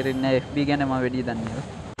මට තේරෙන්නේ නැහැ FB ගැන මම වැඩි දන්නේ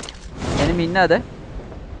නැහැ එනිම ඉන්නවද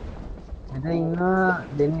මෙතන ඉන්නවා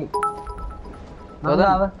දෙන්නේ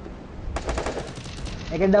කොහොමද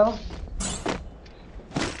එකෙන් දාව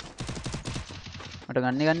මට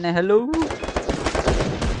ගන්න හැලෝ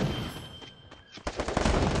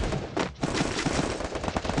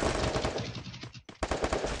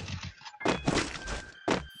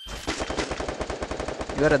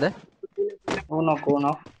ඉවරද?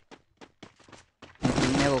 ඕනෝ. මේ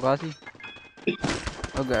සීන් එක ඔකාසි.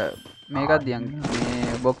 ඔක මේකක් දියන්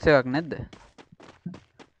මේ බොක්ස් එකක් නැද්ද?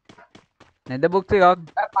 නැද්ද බොක්ස් එකක්?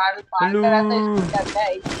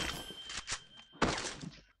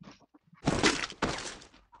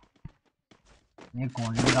 මේ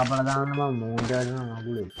කොණ්ඩේ කපලා දාන්න මම මූඩ් එකට නම්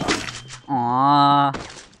අකුලේ.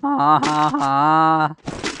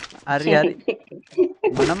 හරි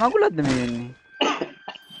මොන මගුලක්ද මේ වෙන්නේ?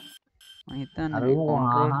 මම හිතන්නේ අර මේ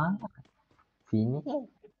කන්ට්‍රෝල් සීන් එක.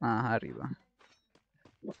 හරි බං.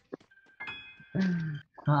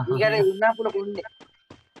 ඊකට උන්නා පුළ කොණ්ඩේ.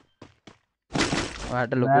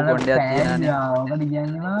 ඔයාට ලොකු කොණ්ඩයක් තියෙනවානේ. ඔකට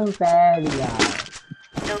කියන්නේ මම පෑලිලා.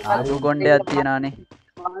 ලොකු කොණ්ඩයක් තියෙනවානේ.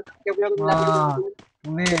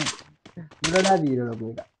 මේ උඩලා දීර ලොකු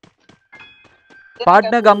එක.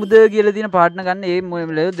 පාර්ට්නර් ගමුද කියලා තියෙන පාර්ට්නර් ගන්න ඒ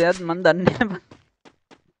මොලේ දෙයක් මම දන්නේ නැහැ බං.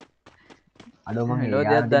 අඩෝ මම මෙලෝ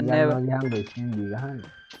දෙයක් දන්නේ නැහැ. ගියාම බෙස්ටින් දී ගහන්නේ.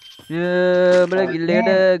 බල ගිල්ල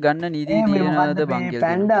එකට ගන්න නීතිය තියෙනවද බං කියලා.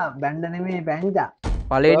 පැන්ඩා බැන්ඩ නෙමෙයි පැන්ඩා.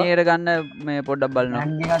 පළවෙනි එකට ගන්න මේ පොඩ්ඩක් බලනවා.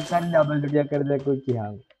 පැන් එකක් ගන්න ඩබල් ඩියක් කර දැක්කොත්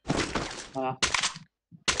කියාව.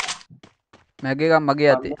 මැග් එකක්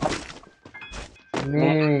මගේ අතේ.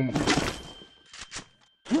 මේ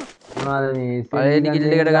මොනවද මේ පළවෙනි ගිල්ල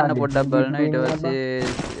එකට ගන්න පොඩ්ඩක් බලනවා. ඊට පස්සේ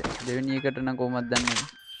දෙවෙනි එකට නම් කොහොමද දන්නේ?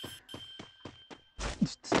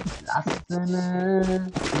 ලස්සන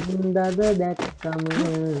ඉඳද දැක්කම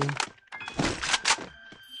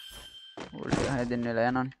ඔල්ලේ හැදෙන්න වෙලා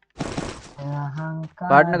යනවනේ.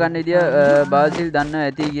 පාර්ට්නර් ගන්න විදිය බාසිල් දන්න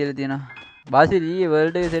ඇති කියලා තියෙනවා. බාසිල් ඊයේ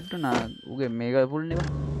වර්ල්ඩ් එකේ සෙට් වුණා. උගේ මේක ෆුල් නේ.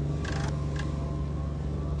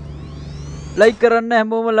 ලයික් කරන්න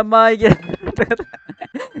හැමෝම ළමයි කියලා.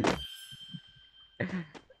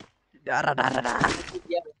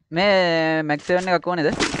 මේ මැක්ස් 7 එකක් ඕනේද?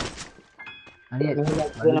 හරියට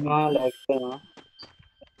දෙනවා ලයික් කරනවා.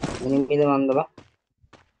 මිනිමිද මන්දලා.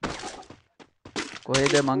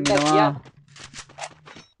 කොහෙද මං ඉනවා?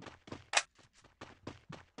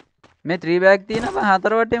 මේ 3 බෑග් තියෙනවා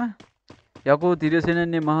හතර වටේම. යකෝ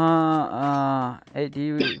තිරසෙනන්නේ මහා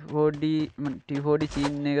T40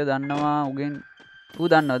 සීන් එක දන්නවා උගෙන්. ඌ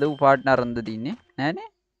දන්නවද? ඌ පාර්ට්නර් අරන්ද තින්නේ? නෑනේ.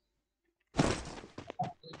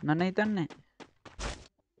 මම හිතන්නේ.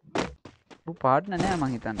 ඌ පාර්ට්නර් නෑ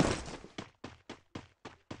මං හිතන්නේ.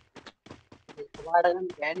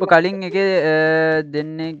 කලින් එකේ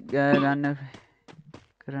දෙන්නේ ගන්න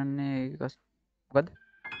කරන්නේ මොකද?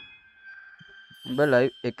 උඹ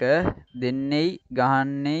ලයිව් එක දෙන්නේ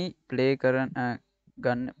ගහන්නේ ප්ලේ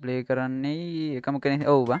කරන්නේ එකම කෙනෙක්.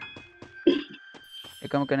 ඔව් බං.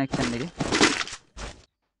 එකම කනෙක්ෂන් එකේ.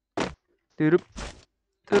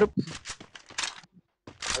 තුරුප්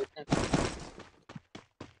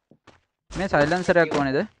මේ සයිලන්සර් එකක්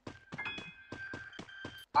ඕනේද?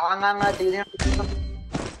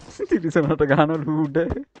 තිරිසනට ගහනවලු උඩ.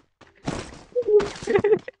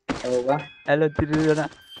 ඔව් බං. ඇල තිරිසන.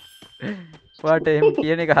 වාට එහෙම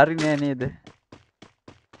කියන එක හරි නෑ නේද?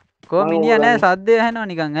 කො මිනිහා නෑ සද්දය ඇහෙනවා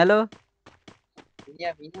නිකන්. හැලෝ.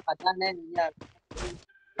 මිනිහා කතා නෑ මිනිහා.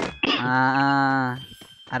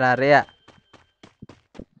 අර අරයා.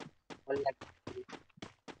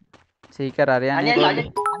 සීකර් අරයන්නේ කොහොමද?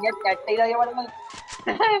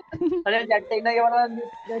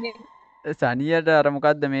 සනියට අර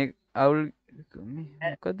මොකද්ද මේ අවුල්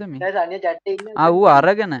මොකද්ද මේ? ඌ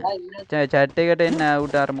අරගෙන chat එකට එන්න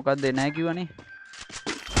ඌට අර මොකද්ද නැහැ කිව්වනේ.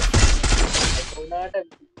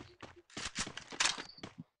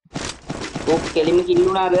 ඔක් කෙලිම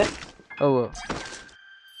කිල්ලුණාද? ඔව්.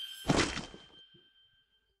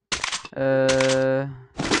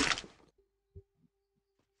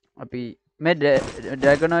 අපි මේ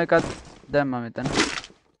ඩ්‍රැගනෝ එකක් දැම්මා මෙතන.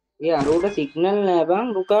 ඒ අරූට සිග්නල් නෑ බං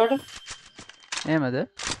රුකාට. එහෙමද?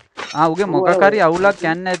 උගේ මොකක් හරි අවුලක්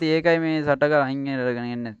යන්නේ නැති. ඒකයි මේ සටක අයින් කරගෙන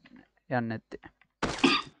යන්නේ නැත්තේ.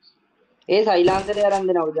 ඒ සයිලන්සරේ අරන්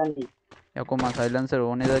දෙනවද දන්නේ? යකෝ මම සයිලන්සර්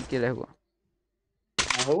ඕනේද කියලා ඇහුවා.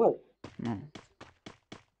 අහුවද?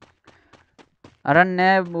 අරන්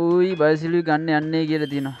නෑ ඌයි බයිසිලුයි ගන්න යන්නේ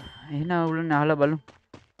කියලා තියෙනවා. එහෙනම් අවුලන්නේ අහලා බලමු.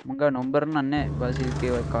 මංගා නම්බර් නෑ බයිසිල්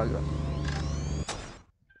කේවල් කාගේවා.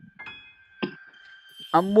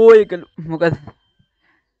 අම්මෝ ඒකලු මොකද?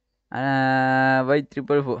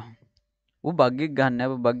 Y444 ඌ බග් එක ගන්න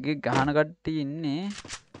නෑ. බග් එක ගහන කට්ටිය ඉන්නේ.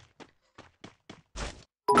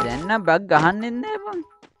 දැන් නම් බග් ගහන්නේ නෑ බං.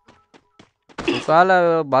 උකාලා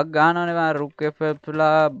බග් ගහනවනේ බං. රුක් FF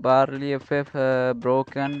ලා බාර්ලි FF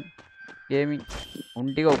බ්‍රෝකන් ගේමින් උන්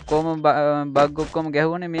ටික ඔක්කොම බග් ඔක්කොම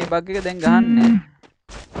ගැහුවනේ. මේ බග් එක දැන් ගහන්නේ නෑ.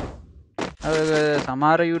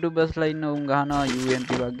 සමහර YouTubers ලා ඉන්න උන් ගහනවා UMP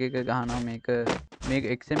බග් එක ගහනවා. මේක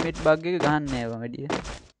XMH බග් එක ගහන්නේ නෑ වැඩිය.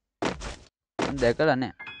 දැකලා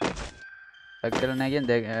නැහැ. දැකලා නැහැ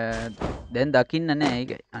කියන්නේ දැන් දකින්න නැහැ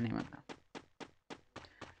ඒක අනේ මම.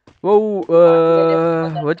 ඔව්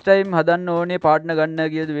what time හදන්න ඕනේ පාර්ට්නර් ගන්න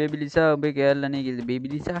කියලාද බේබි ලිසා ඔබේ කෑල්ලනේ කියලාද බේබි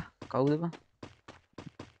ලිසා කවුද බං?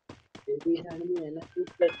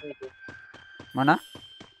 මොනා?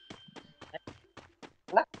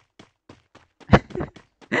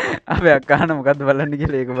 අපේ අක්කාන මොකද්ද බලන්න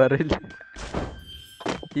කියලා ඒක බරෙල්ල.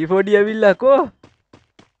 T4D ඇවිල්ලා කෝ?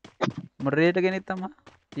 මොඩරේටර් කෙනෙක් තමයි.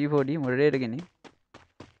 T4D මොඩරේටර් කෙනෙක්.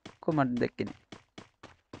 කොහමද දැක්කේ?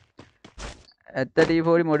 ඇත්ත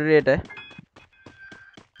T4D මොඩරේටර්.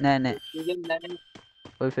 නෑ.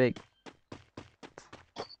 ඔය ෆේක්.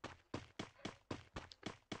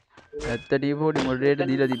 ඇත්ත T4D මොඩරේටර්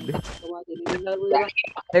දීලා තිබ්බේ.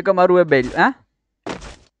 ඒක මරු වෙබ්බෙල් ඈ?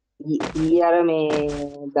 ඊ අර මේ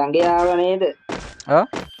දඟේ ආව නේද? ඔව්.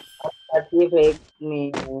 ඇත්තේ ෆේක් මේ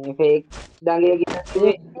ෆේක් දඟේ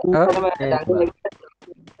කියන්නේ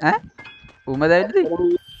ඈ? උමදයිද?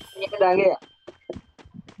 මේක දඟේ.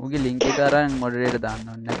 උගේ ලින්ක් එක අරන් මොඩරේටර් දාන්න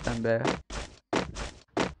ඕනේ නැත්තම් බෑ.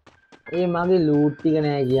 ඒ මගේ ලූට් ටික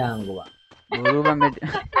නෑ ගියාංකෝ බං. බොරු මම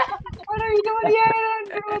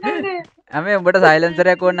අමේ උඹට සයිලන්සර්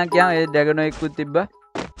එකක් ඕන නම් කියන් ඒ ඩ්‍රැගනෝ එක්කුත් තිබ්බා.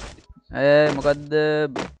 මොකද්ද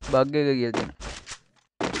බග් එක කියලා තියෙනවා.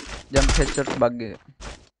 ජම්ප් හෙඩ්ෂොට් බග් එක.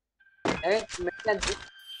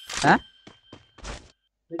 ඈ?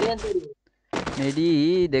 මෙඩි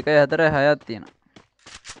 2 4 6ක් තියෙනවා.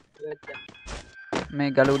 මේ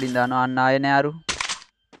ගල උඩින් දානවා අන්න ආයෙ නෑ අරු.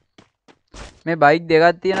 මේ බයික් දෙකක්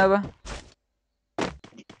තියෙනවා බං.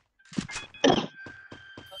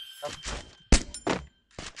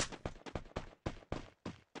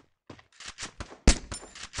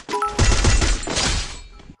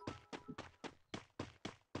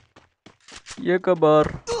 ये कबार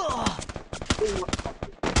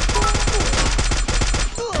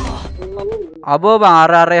අබෝ බං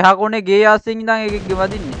අර එහා කොනේ ගේ ආස්සෙන් ඉඳන් එකෙක්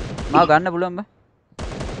ගෙවදින්නේ. මාව ගන්න පුළුවන් බං.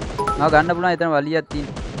 මාව ගන්න පුළුවන් එතන වලියක්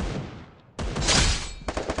තියෙනවා.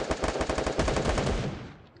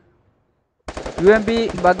 UMP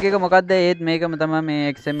බග් එක මොකද්ද? ඒත් මේකම තමයි මේ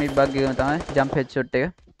XMP බග් එකම තමයි ජම්ප් හෙඩ්ෂොට් එක.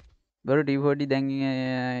 බරු T4D දැන්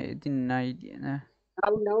ඉතින් නයි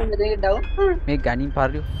ඩවුන් මෙතන ඩවුන් මේ ගණින්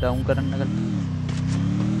පාරියෝ ඩවුන් කරන්න ගන්න.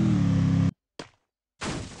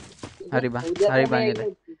 හරි බං හරි බං එල.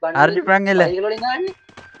 හරි බං එල.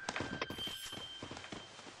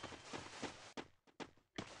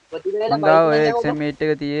 මං ගාව ඔය XM8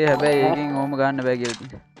 එක තියේ හැබැයි ඒකෙන් ඕම ගන්න බෑ කියලා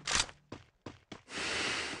තියෙනවා.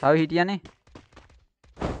 තව හිටියානේ.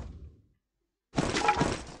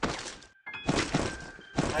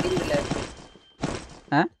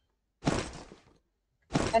 ඈ?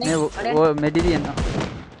 මේ ඔය මෙඩි තියෙනවා.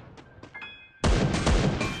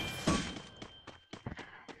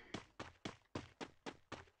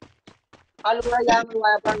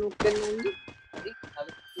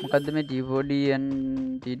 මොකද්ද මේ T4D and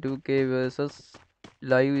T2K versus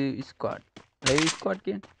live squad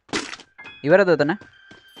කියන්නේ ඉවරද උතන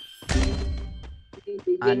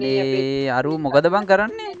අනේ අරු මොකද බං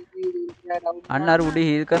කරන්නේ අන්න අර උඩ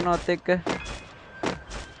හීල් කරනවත් එක්ක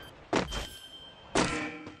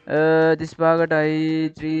this packet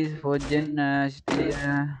I3 4 gen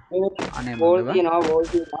අනේ වෝල්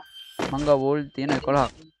තියෙනවා මංගා වෝල් තියෙන 11ක්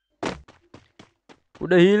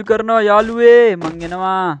උඩ හීල් කරනවා යාළුවේ මං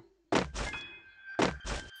එනවා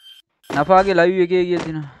නෆාගේ ලයිව් එකේ කියලා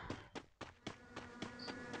තිනවා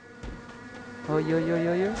ඔය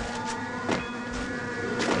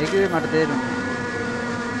ඒකේ මට තේරුණා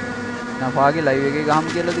නෆාගේ ලයිව් එකේ ගහමු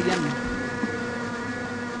කියලාද කියන්නේ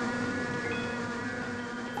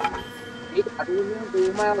ඒක අරුණිය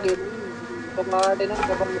දුමා වගේ කොමාඩ එන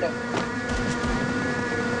කොපම්බුට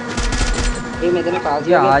ඒ මෙතන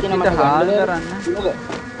පාසියක් තියෙනවා මට හාල් කරන්න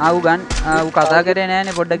ආ ඌ ගන්න ඌ කතා කරේ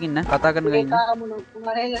නෑනේ පොඩ්ඩක් ඉන්න කතා කරන්න ගින්න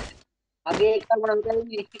අගේ එක මොන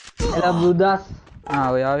විතරයි එලා බුදාස්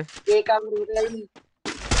ඔය ආවේ ඒක විතරයි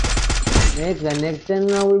මේ කනෙක්ෂන්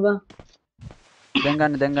නවුල් බං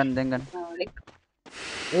දැන් ගන්න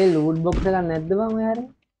ඒ ලූට් බොක්ස් එක නැද්ද බං ඔය හැරේ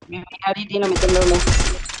මේ හරි තියෙන මෙතන මේ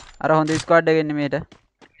අර හොඳ ස්ක්වොඩ් එක එන්නේ මේට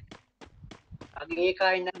අගේ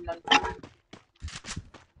එකයි නම්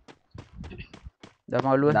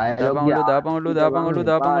දාපමලු ඒ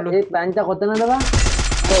පැන්ච කොතනද බං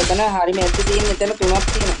එතන හරි මැද්ද තියෙන මෙතන තුනක්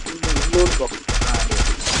තියෙනවා ලෝඩ් බොක්ස්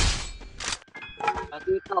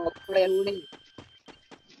අගේ එක ඔක්කොම එන්නේ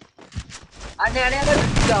අනේ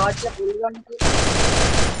චාර්ජ් පුළුවන්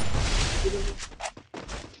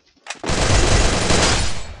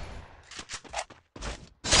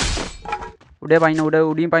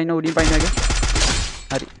උඩින් පයින්න වගේ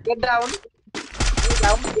හරි get down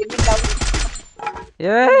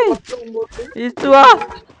Ei istua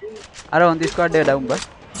අර හොඳ ස්ක්වොඩ් එක ඩවුන් බා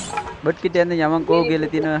බොට් කිට යන්න යමන් කෝ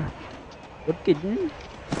කියලා තියෙනවා බොට් කිට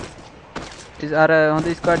ඉස් අර හොඳ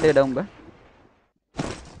ස්ක්වොඩ් එක ඩවුන් බා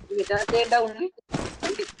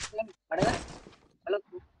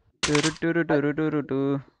ටුරු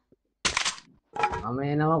මම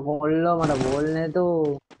එනවා කොල්ලෝ මට බෝල් නැතු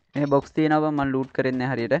මේ බොක්ස් තියෙනවා මම ලූට් කරන්නේ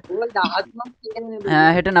හරියට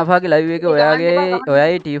හෙට නෆාගේ ලයිව් එකේ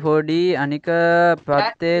ඔයයි T4D අනික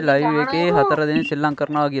පත්තේ ලයිව් එකේ 4 දෙනෙක් සෙල්ලම්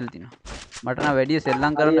කරනවා කියලා තිනවා මට නම් වැඩි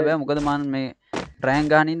සෙල්ලම් කරන්න බෑ මොකද මම මේ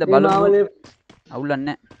රෑන්ක් ගහන ඉඳ බලමු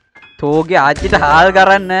අවුලන්නේ තෝගේ ආච්චිට හාල්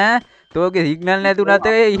කරන්න තෝගේ සිග්නල් නැතුණත්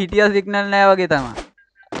හිටියා සිග්නල් නැහැ වගේ තමයි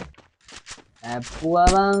ඇප්පුවා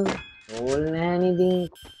බං ඕල් නැහැ නේ ඉතින්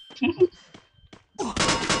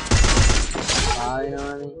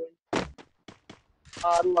ආයෙනවනේ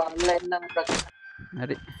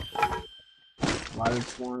හරි වල්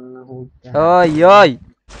ෆෝන් හුත් ඔයි ඔයි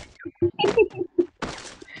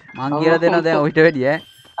මං කියලා දෙනවා දැන් ඔයිට වැඩි ඈ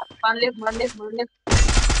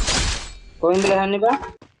කොහෙන්ද ගහන්නේ බා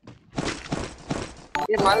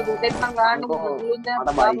මට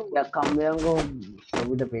බයික් එකක් හම්බෙන්නකෝ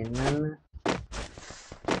ඔබට පෙන්නන්න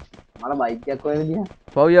මට බයික් එකක් ඔය විදිහ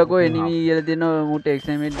පව්යකෝ එනිමි කියලා දෙනවා මූට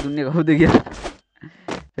එක්සයිට්මන්ට් දුන්නේ කවුද කියලා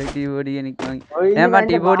T4D කෙනෙක් මං නෑ මම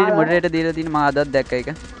T4D මොඩරේටර් දීලා තියෙන මම අදත් දැක්ක එක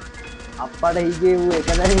අප්පට හිගේ ඌ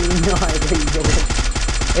එකදැන ඉන්නවා ඒක හිගේ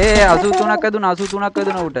 83ක් ඇදුණා 83ක්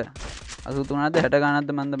ඇදුණා උට 83ක්ද 60 ගානක්ද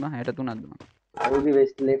මන්ද මම 63ක්ද මම අරුගේ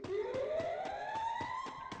වෙස්ට් ලෙෆ්ට්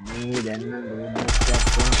මේ දැන් නම් රෝබෝට්ස් එකක්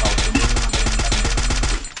කරන කවුද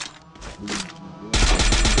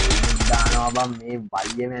දානවා බං මේ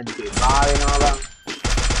බල්ලේ මැද්දේ බා වෙනවා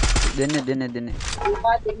බං දෙන්නේ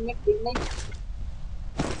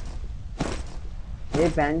ඒ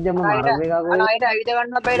පැන්ජම මරව එකක් ඔය ආයෙත් ඇවිද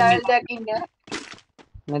ගන්න අපේ ඩයල් දෙයක් ඉන්නේ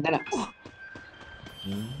මෙතන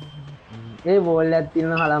ඒ බෝල් එකක්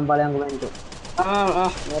තියෙන හලම් බලයන් කොහෙන්ද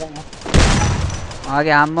මෙරම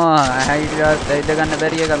ආගේ අම්මා හයිඩ් ගන්න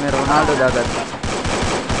බැරි එක මේ රොනාල්ඩෝ දාගත්තා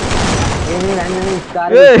ඒ මේ රැන්නේ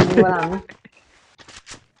ස්කාරේ බලන්න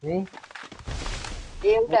මේ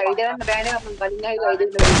ඒ උට ඇවිද ගන්න බෑනේ මම කලින් ආයෙත්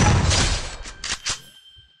ඇවිද ගන්න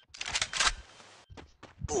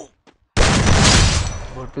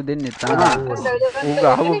බොට්ටු දෙන්නේ තමයි ඌ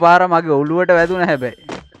ගහපු පාර මගේ ඔළුවට වැදුණා හැබැයි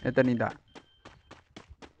එතන ඉඳන්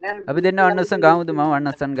අපි දෙන්න වන්නස්සන් ගාමුද මම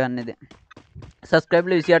වන්නස්සන් ගන්නෙ දැන් subscribe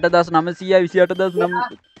ල 28900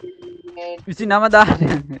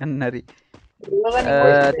 29000 යන්න හරි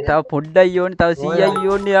තව පොඩ්ඩයි ඕනේ තව 100යි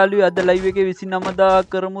ඕනේ යාළුවෝ අද live එකේ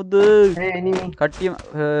 29000 කරමුද කට්ටිය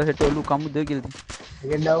හෙට ඔලු කමුද කියලා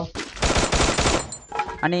එකෙන් ඩව්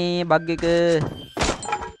අනේ බග් එක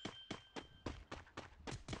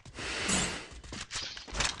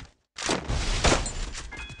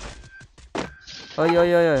ඔය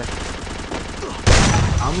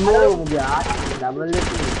අම්මෝ මුගේ ආ ඩබල් එක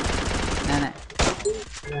නෑ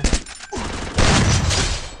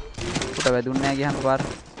උට වැදුන්නේ නැහැ ගියාම පාර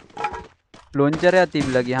ලොන්චරයක්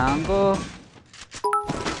තිබිලා ගියාම්කෝ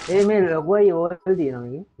ඒ මේ ලොගෝයි ඕල් තියෙනවා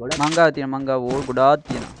මේකේ ගොඩක් මංගාව තියෙන මංගාව ඕල් ගොඩාක්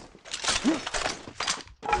තියෙනවා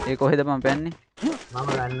ඒ කොහෙද මම පැන්නේ මම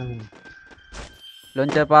ගන්න මේ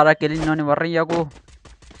ලොන්චර් පාරක් කෙලින්න ඕනේ වරින් යකෝ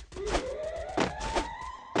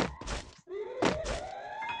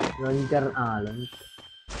ලොන්චර්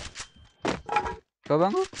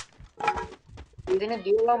කොබං ඉතින්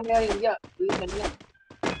දියුලම් මෙයා ඉන්දියා ඉන්නේ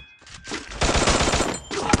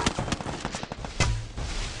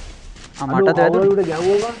මට වැදුනේ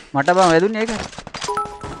ගැව්වෝ මට බං වැදුනේ ඒක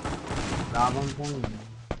රාබම් ෆෝන්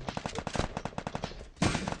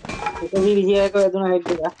එක 21ක වැදුනා හෙඩ්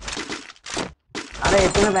එක අර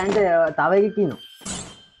එතන බෑන්ඩ් තව එකක් ඉන්නවා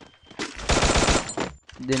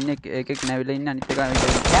දෙන්නේ එකෙක් නැවිලා ඉන්න අනිත් එක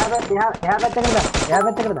එහා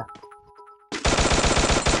පැත්තකට දා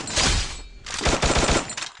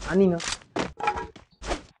අනින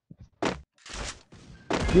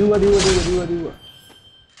දිව්වා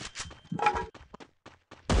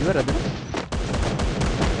ඉවරද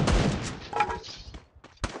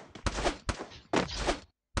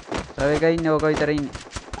තව එකයි ඉන්නේ ඕක විතර ඉන්නේ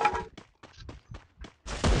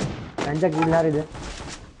පැන්ජ කිල් හරිද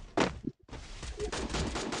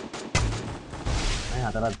මම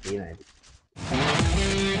හතරක් තියෙනවා ඒක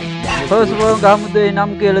ෆස්ට් වෝන් ගමුද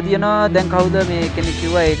නම් කියලා තියෙනවා දැන් කවුද මේ කෙනෙක්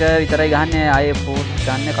කිව්වා ඒක විතරයි ගහන්නේ ආයේ පෝස්ට්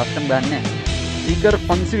ගන්න කස්ටම් ගන්න ටිගර්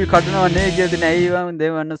පන්සිල් කඩනවා නේ කියද නෑ ඒවා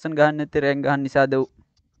දෙවන්නසන් ගහන්න නැත්තේ රෑන්ක් ගහන්න නිසා දව්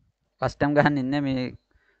කස්ටම් ගහන්න ඉන්නේ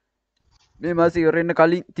මේ මාසෙ ඉවර වෙන්න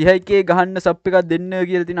කලින් 30k ගහන්න සබ් එකක් දෙන්න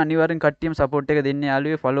කියලා තියෙන අනිවාර්යෙන් කට්ටියම සපෝට් එක දෙන්න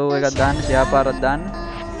යාළුවෝ ෆලෝ එකක් දාන්න ෂෙයා පාරක් දාන්න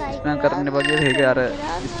ස්පෑම් කරන්න වගේ ඒක අර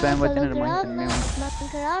ස්පෑම් වචනෙට මම හිතන්නේ මේ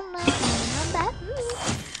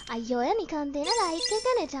අයියෝ ඔය නිකන් දෙන ලයික්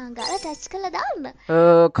එකනේ චාංගාලා ටච් කරලා දාන්න.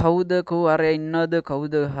 කවුද කෝ අර ඉන්නවද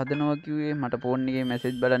කවුද හදනවා කිව්වේ මට ෆෝන් එකේ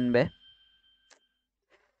මැසේජ් බලන්න බෑ.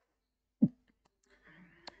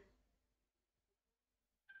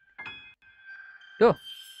 යෝ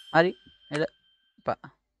හරි එල පා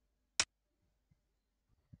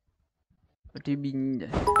ටිබින්ජ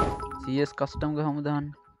CS කස්ටම් ගහමු දාන්න.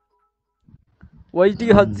 YT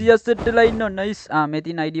 700 සෙට් වෙලා ඉන්නවා නයිස්. මේ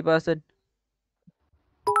තියෙන ID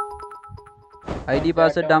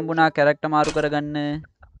password හම්බුණා කැරක්ටර් මාරු කරගන්න.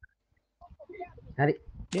 හරි.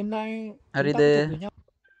 හරිද?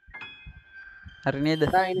 හරි නේද?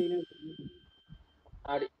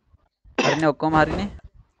 හරිනේ ඔක්කොම හරිනේ.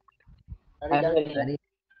 හරි.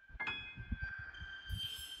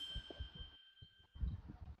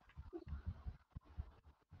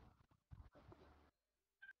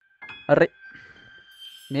 හරි.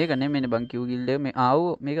 මේක නෙමෙයිනේ බං කිව් ගිල්ඩ් එක මේ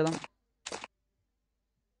ආවෝ මේක තමයි.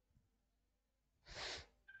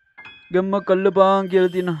 ගම්ම කල්ලපාන්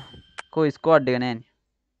කියලා තියෙනවා. කොයි ස්ක්වොඩ් එක නෑනේ.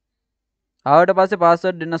 ආවට පස්සේ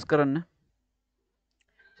පාස්වර්ඩ් වෙනස් කරන්න.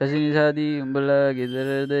 සසි නිසාදී උඹලා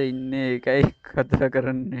ගෙදරද ඉන්නේ එකයි කතා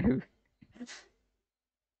කරන්නේ.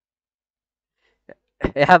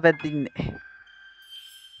 එහා පැත්තේ ඉන්නේ.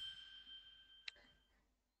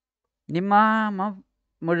 නිමා මම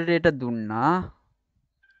මොඩරේටර් දුන්නා.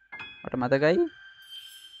 මට මතකයි.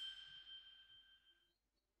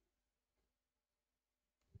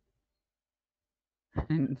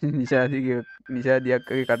 නිෂාදී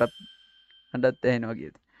අක්කගේ කටත් හඬත් ඇහෙනවා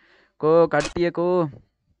කියද. කෝ කට්ටිය කෝ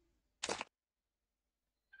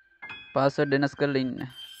පාස්වර්ඩ් වෙනස් කරලා ඉන්න.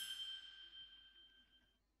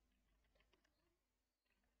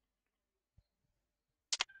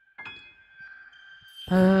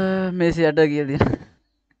 මේසි අට කියලා තියෙනවා.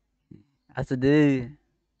 අසද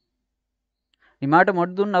නිමාට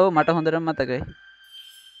මොඩ් දුන්නව මට හොඳටම මතකයි.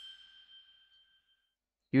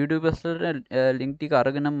 YouTubers වලට ලින්ක් ටික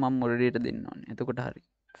අරගෙන මම මොඩරේටර් දෙන්න ඕනේ. එතකොට හරි.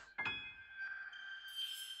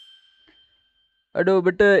 අඩෝ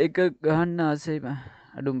ඔබට එක ගහන්න ආසයි බං.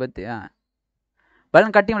 අඩෝ උඹත්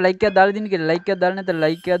බලන්න කට්ටියම ලයික් එකක් දාලා දින්න කියලා. ලයික් එකක් දාලා නැත්නම්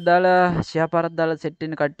ලයික් එකක් දාලා ෂෙයා පාරක් දාලා සෙට්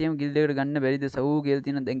වෙන කට්ටියම ගිල්ඩ් එකට ගන්න බැරිද? සව් කියලා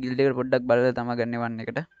තියෙන දැන් ගිල්ඩ් එකට පොඩ්ඩක් බලලා තමයි ගන්න වන්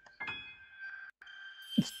එකට.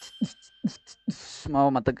 මාව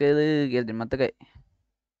මතකද කියලා මතකයි.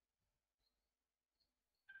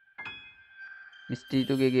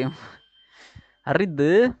 මිස්ටීතුගේ ගේම් හරිද?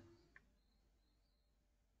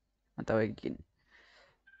 මතව කියන්නේ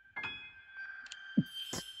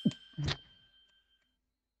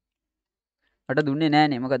මට දුන්නේ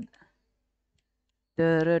නෑනේ මොකද්ද?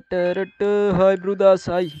 ටරටරට හයි බ්‍රදර්ස්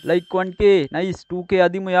හයි ලයික් 1k නයිස් 2k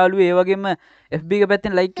අදිමු යාළුවෝ. ඒ වගේම FB එක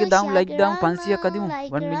පැත්තෙන් ලයික් එක දාමු 500ක් අදිමු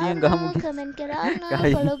 1 මිලියන් ගහමු. කමෙන්ට් කරන්න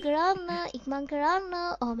ෆලෝ කරන්න ඉක්මන් කරන්න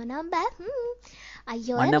ඔහම නම් බෑ.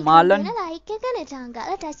 අයියෝ ඔය නිකන් දෙන ලයික් එකනේ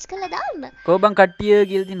චාංගාලා ටච් කරලා දාන්න. කෝ බං කට්ටිය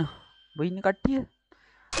කියලා දිනවා. ඔබ ඉන්නේ කට්ටිය.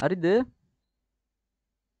 හරිද?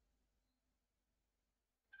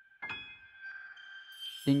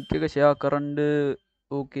 ලින්ක් එක ෂෙයා කරන්න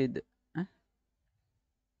ඕකේද?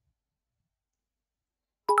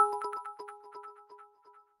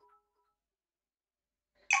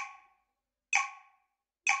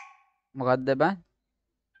 මොකක්ද බං?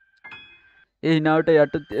 ඒ හිනාවට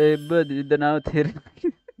යට එබ්බ දිදනාව තේරෙන්නේ.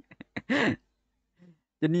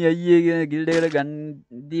 ජනි අයියේ කියන ගිල්ඩ් එකට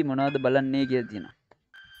ගන්නදී මොනවද බලන්නේ කියලා තියෙනවා.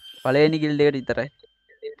 පළවෙනි ගිල්ඩ් එකට විතරයි.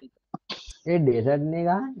 ඒ ඩෙසර්ට් නේ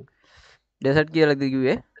ගහන්නේ. ඩෙසර්ට් කියලාද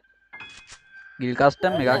කිව්වේ? ගිල්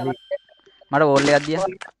කස්ටම් එකක්. මට වෝල් එකක් දියා.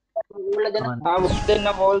 වෝල් දෙන්න. වෝල් දෙන්න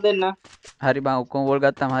වෝල් දෙන්න. හරි බං ඔක්කොම වෝල්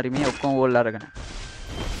ගත්තාම හරි මේ ඔක්කොම වෝල් අරගෙන.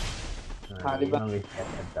 හරි බං.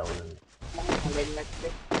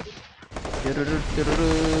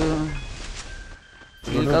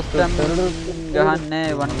 ගිල් කස්ටම් ගහන්නේ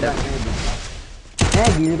වන්ට. නෑ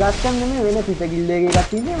ගිල් කස්ටම් නෙමෙයි වෙන පිට ගිල්ඩ් එකක්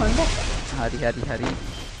තියෙන්නේ වන්ට. හරි.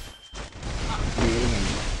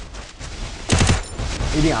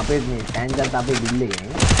 ඉතින් අපේ මේ ටැන්ජන්ට් අපේ ගිල්ඩ් එකේ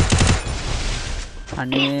නේ.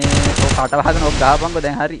 අනේ ඔය කට වහගෙන ඔක් ගහපන්කෝ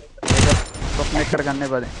දැන් හරි. ඒක කොක්නෙක් කරගන්න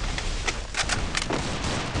එපා දැන්.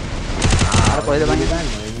 අර කොහෙද බං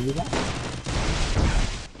ගන්නේ?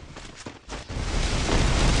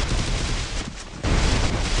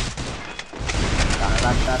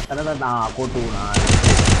 කොටුනා.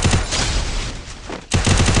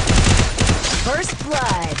 First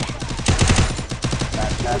blood.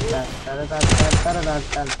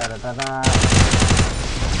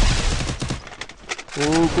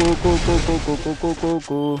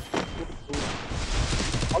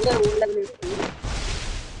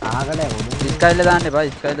 ආකට ස්කයිල දාන්න එපා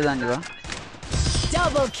ස්කයිල දාන්න එපා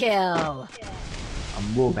Double kill.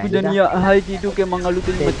 අම්බෝ පුජනිය හයි ටීටුකේ මං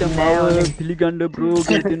අලුතින් මචං මාව පිළිගන්න බ්‍රෝ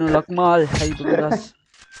කියලා තියෙන ලක්මාල් හයි බ්‍රෝස්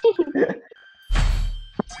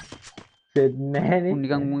සෙට් නැහැනේ උන්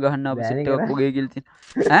නිකන් මුන් ගහන්න අප බෑනේ සෙට් එකක් කරන්නේ. වගේ කියලා තියෙන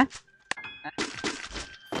ඈ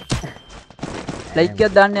ලයික්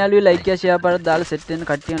එකක් දාන්න යාළුවෝ ලයික් එක ෂෙයා පාරක් දාලා සෙට් වෙන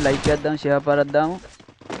කට්ටියම ලයික් එකක් දාමු ෂෙයා පාරක් දාමු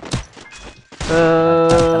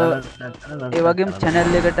ඒ වගේම channel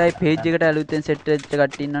එකටයි page එකට අලුතෙන් set වෙච්ච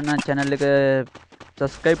කට්ටිය ඉන්නවා නම් channel එක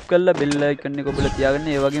subscribe කරලා bell icon එක ඔබලා තියාගන්න.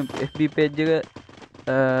 ඒ වගේම FB page එක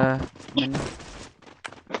මෙන්න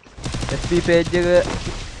FB page එක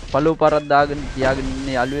follow පාරක් දාගෙන තියාගෙන ඉන්න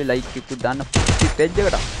යාළුවේ like එකක් දාන්න FB page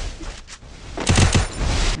එකට.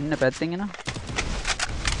 ඉන්න පැත්තෙන් එනවා.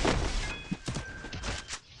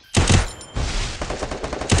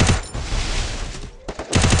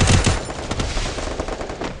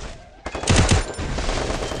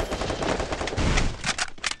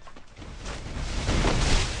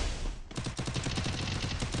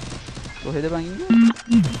 කොහෙද බං ඉන්නේ?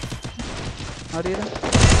 හරියට.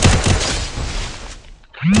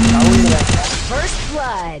 First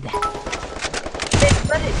blood.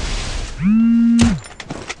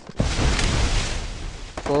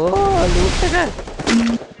 ලූට් එක.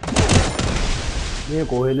 මේ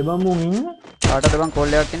කොහෙද බං මුන් ඉන්නේ? කාටද බං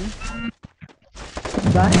කෝල් එකක් එන්නේ?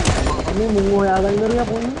 දැන් මේ මුන් හොයාගන්න ඉවරලා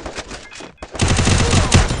පොන්නේ.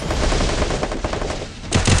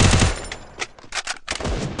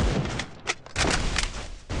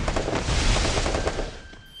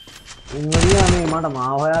 ඉංග්‍රීසියා මේ මට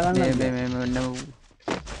මාව හොයාගන්න මේ මෙන්න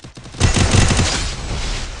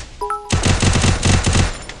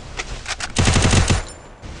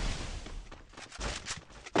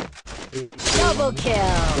Double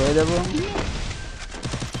kill. කොහෙද බං?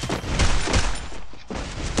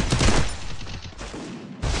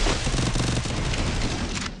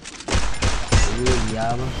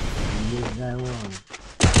 ගියාම ඉන්නේ ගානවා.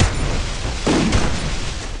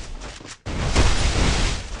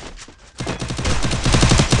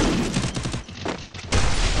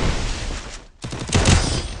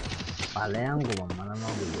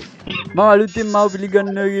 මම අලුතින් මාව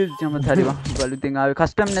පිළිගන්නවා කියලා තමයි හරි බං. අලුතින් ආවේ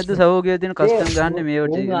කස්ටම් නැද්ද සවෝ කියලා තියෙන කස්ටම් ගහන්නේ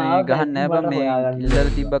මේවට මේ ගහන්න නෑ බං මේ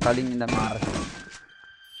ඉල්ලලා තිබ්බ කලින් ඉඳන් මාර.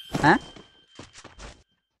 ඈ?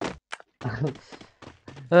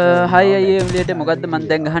 හයි අයියේ එමුලේට මොකද්ද මන්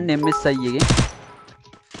දැන් ගහන්නේ MSI එකේ.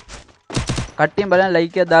 කට්ටියම බලන්න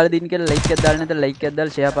ලයික් එකක් දාලා දින්න කියලා ලයික් එකක් දාලා නැත්නම් ලයික් එකක්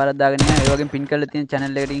දාලා ෂෙයා පාරක් දාගෙන යන්න. ඒ වගේම පින් කරලා තියෙන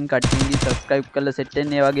channel එකට ගිහින් කට්ටියන්ගේ subscribe කරලා set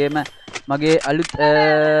වෙන්න. ඒ වගේම මගේ අලුත්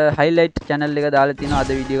highlight channel එක දාලා තියෙනවා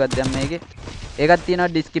අද වීඩියෝ එකක් දැම්ම මේකේ. ඒකත්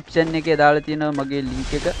තියෙනවා description එකේ දාලා තියෙනවා මගේ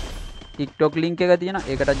link එක. TikTok link එක තියෙනවා.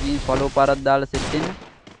 ඒකට ගිහින් follow පාරක් දාලා set වෙන්න.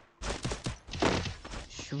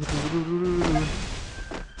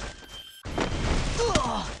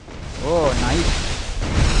 Oh nice.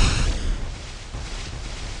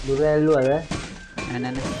 දුරැල්ලු අද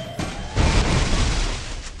නෑ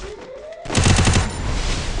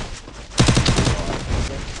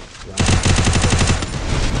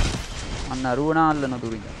අන්න අරුවනා අල්ලන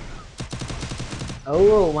තුරින් ඔව්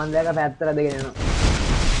මන් දැක පැත්තට දෙගෙන යනවා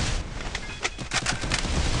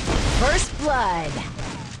First blood.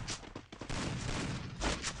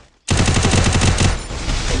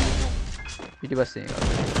 පිටිපස්සේ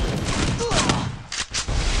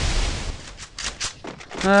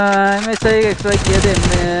MSI XY කියද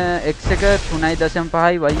X එක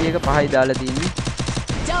 3.5යි Y එක 5යි දාලා තියෙන්නේ.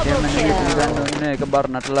 Double kill. එක බර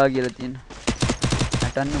නටලා කියලා තියෙන.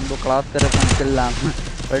 නටන්න උඹ ක්ලාස් කරපන් ඉස්සෙල්ලාම.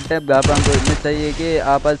 වලට ටැප් ගාපන්කෝ MSI එකේ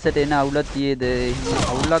ආපස්සට එන අවුලක් තියේද?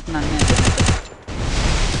 අවුලක් නන්නේ දැන්.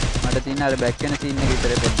 මට තියෙන අර බෑක් වෙන සීන් එක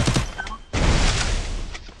විතර පෙන්න.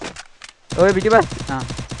 ඔය පිටිපස්ස. මම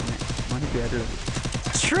පියරලා.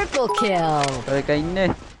 Triple kill. ඔය එක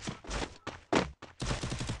ඉන්නේ.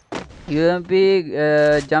 UMP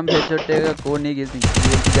jump headshot එක කෝනේ ගිහින්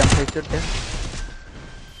UMP jump headshot එක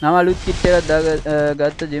නම අලුත් කිට් එකක්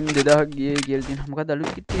ගත්ත ජෙම් 2000ක් ගියේ කියලා තියෙනවා. මොකද අලුත්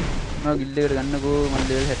කිට් එක? මම ගිල්ඩ් එකට ගන්නකෝ මම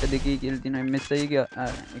level 62 කියලා තියෙනවා MSI එක.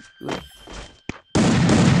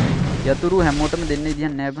 යතුරු හැමෝටම දෙන්න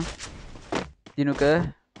විදියක් නෑ බං. දිනුක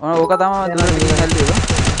ඕක තමයි දුර ටිකක් හල්ලි එක.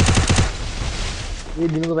 මේ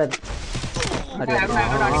දිනුක පැත්ත හරි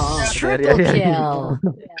Triple kill.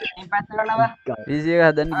 PC එක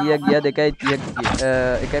හදන්න ගියා 2.30ක්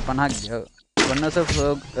 1.50ක් ගියා.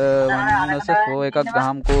 1/4 එකක්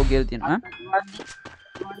ගහම්කෝ කියලා තියෙනවා.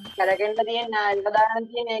 කැරකෙන්න තියෙන එක දාන්න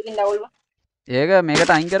තියෙන ඒකෙන් ඩවුල් ඒක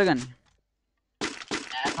මේකට අයින් කරගන්න.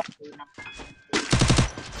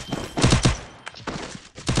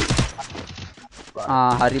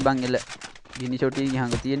 හරි බං එල ගිනි ෂොටි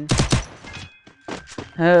ගහංග තියෙන්නේ.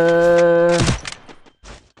 මම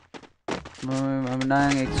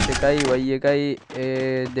නම් x එකයි y එකයි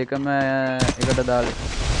ඒ දෙකම එකට දාලා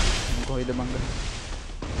කොහෙද මංග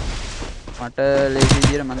මට ලේසි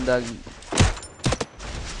විදියට මන් දාගෙන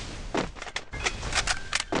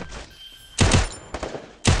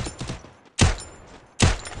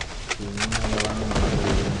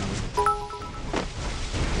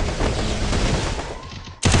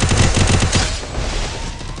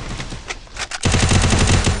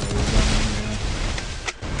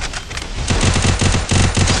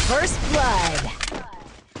First blood.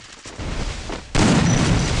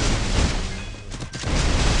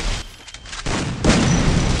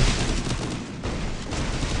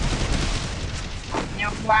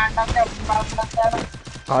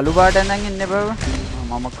 කළු පාට නම් ඉන්න බව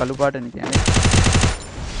මම කළු පාටනේ කියන්නේ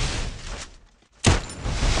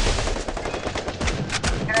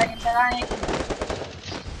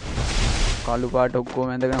කළු පාට ඔක්කොම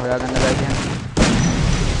ඇඳගෙන හොයාගන්න බෑ කියන්නේ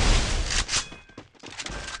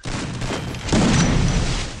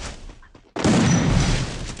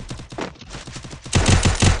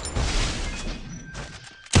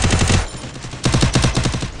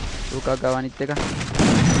දුකක් අනිත් එක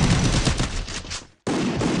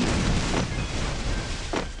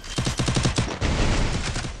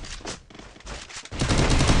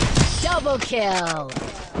Double kill.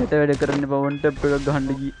 හිත වැඩ කරන්න පවන් ටැප් එකක් ගහන්න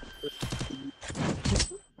ගියේ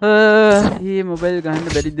මේ මොබයිල් ගහන්න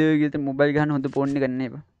බැරිද කියලා මොබයිල් ගහන්න හොඳ ෆෝන් එකක් නේ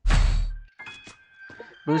බා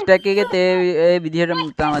බූස්ට් එකේ ඒ විදිහටම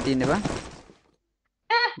තාම තියෙන්නේ බා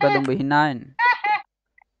මොකද උඹ hinaen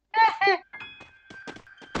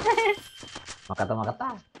Makata.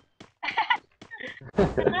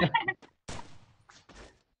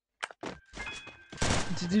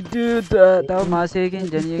 තව මාසයකින්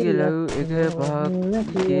ජනියගේ ලව් එක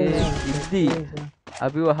පහක් ඉද්දී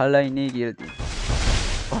අපිව අහලා ඉන්නේ කියලා තියෙනවා.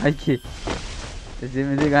 පහයි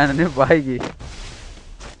එසෙමෙසේ ගන්නනේ පහයි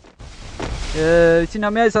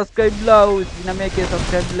 29 subscribe ලා 29 කේ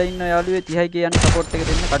subscribe ලා ඉන්න යාළුවේ 30 කේ යන support එක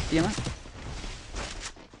දෙන්න කට්ටියම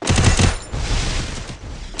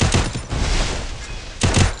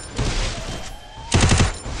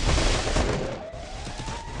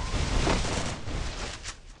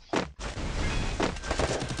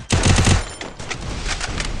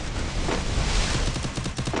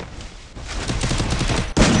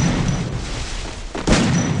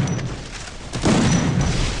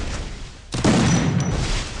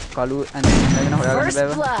කළු ඇඳගෙන හොයාගන්න First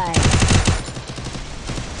බෑව blood.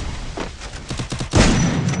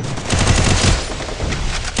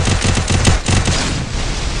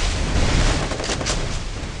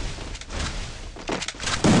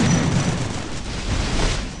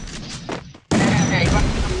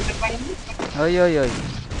 ඔයි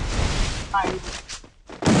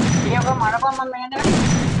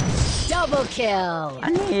Double kill.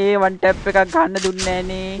 අනේ වන් ටැප් එකක් ගන්න දුන්නේ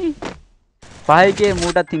නෑනේ 5K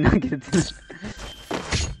මූටත් ඉන්නවා කියලා තියෙනවා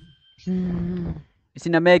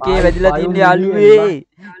 29K වැදිලා තින්නේ යාළුවේ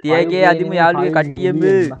 30K අදිමු යාළුවේ කට්ටියම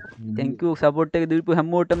thank you support එක දීපු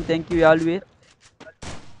හැමෝටම thank you යාළුවේ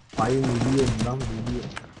 5 million නම් video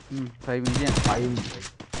 5 million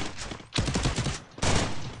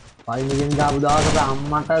 5 million ගාපු දවසට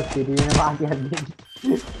අම්මට සිරි වෙන පාටියක් දෙන්න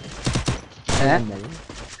ඈ 1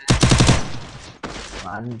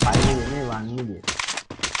 million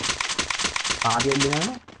පාටියක්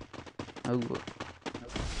දෙනවා ඔව්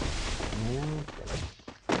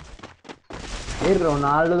ඒ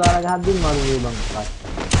රොනාල්ඩෝ දාලා ගහද්දි මරු මේ බං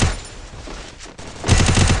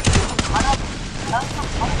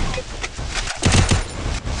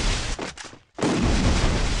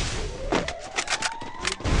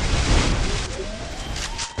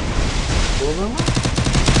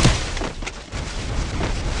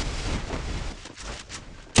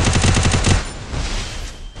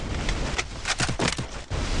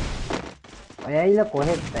අයයිලා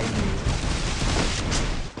කොහෙද ඉන්නේ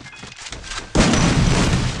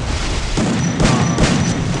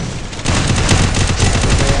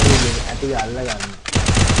ඇටි අල්ල ගන්න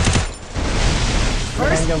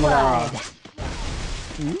First blood.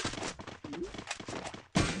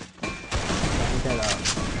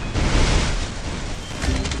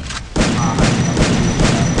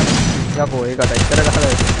 යකෝ ඒකට ඉතර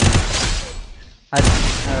ගහලා හරි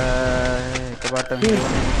එකපාරට නේද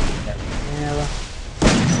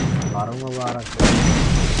වරුම වාරක්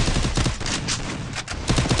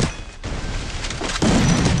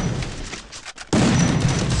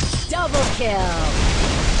Double kill.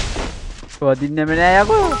 වදින්නෙම නෑ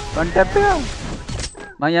යකෝ කොන්ටැප් එක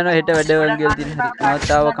මම යනවා හෙට වැඩ වල කියලා තියෙන හරි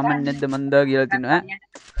නවතාව කමෙන්ට් නැද්ද මන්දා කියලා තිනවා ඈ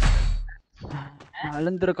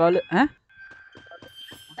ආලන්තර කාලේ ඈ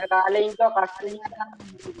කාලේ ඉන්න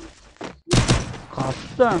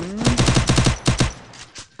කස්ටම්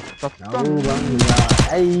කස්ටම් නෝ බං ඉලා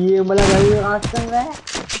ඇයි උඹලා ගල්ලේ කස්ටම් නෑ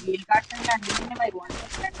ගිල් කස්ටම් ගන්න ඉන්නේ බයි වොන්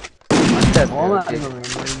ඕම හරි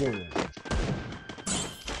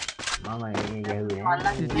මම මේ ගැහුවේ මම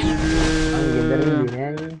ගෙදර ඉන්නේ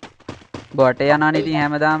නෑනේ බොට යනානේ ඉතින්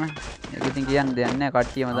හැමදාම ඒක ඉතින් කියන්න දෙයක් නෑ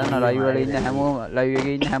කට්ටියම දන්නවා ලයිව් වල ඉන්න හැමෝම ලයිව්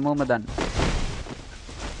එකේ ඉන්න හැමෝම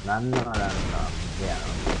දන්නවා දන්නවා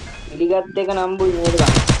පිළිගත් එක නම්බුයි නේද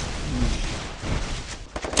ගන්න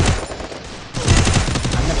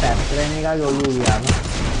අන්න පැත්තරෙන එකගේ ඔළුව ගියාම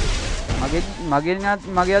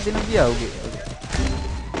මගේ අතින් ගියා උගේ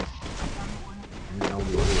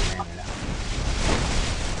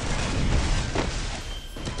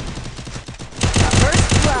First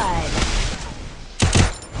blood.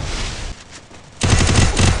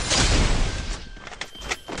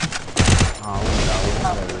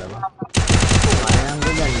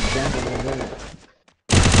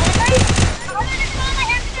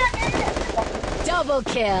 Double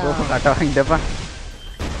kill. කටවහින් ඉඳපන්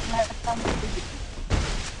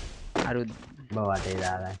අරු බවටේ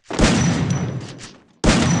දාලා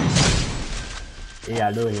ඒ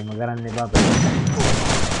අඩෝ එහෙම කරන්න එපා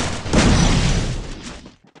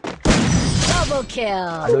Double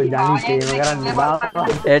kill. අඩෝ ජානිස් එහෙම කරන්න එපා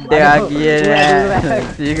හෙඩ් එකා ගියේ නෑ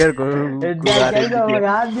සීකර්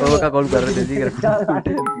ඕක කෝල් කරලා සීකර්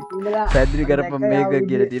පැද්දි කරපම් මේක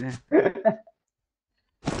කියලා තියෙන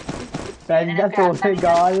පැන්ඩා සෝසේ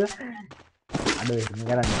ගාල් අඩෝ එහෙම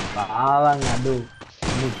කරන්න එපා ආවන් අඩෝ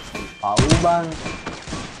පව් බං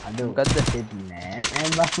අඩෝ මොකද්ද නෑ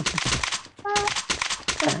බං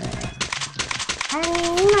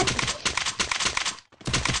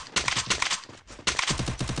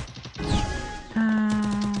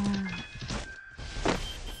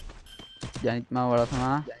ජනිත් මාව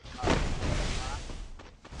වලසනවා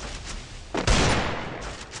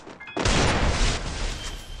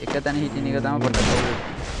එක තැන හිටින එක තමයි පොඩ්ඩක්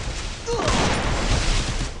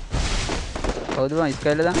කවුද බං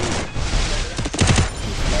ස්කයිල දාන්න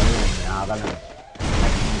ආගල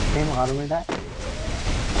එහෙම කරුමෙට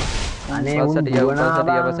අනේ උන් පස්සට දුවනවා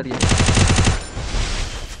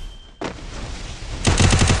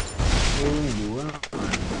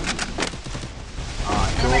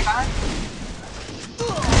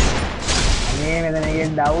අනේ මෙතන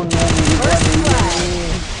එකෙන් ඩවුන්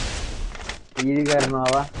ඊරි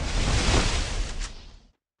කරනවා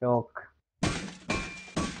ෂොක්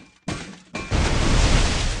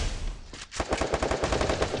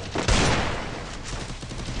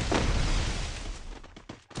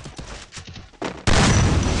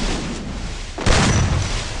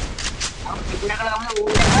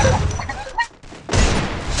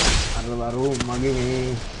අර බරු මගේ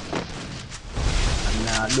මේ අන්න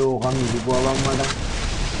අඩෝ කමි දිපුවා බං මට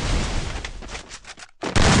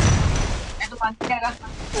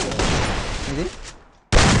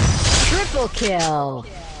Triple kill.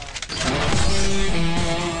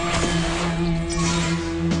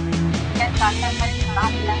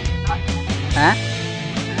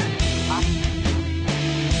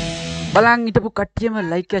 බලන් හිටපු කට්ටියම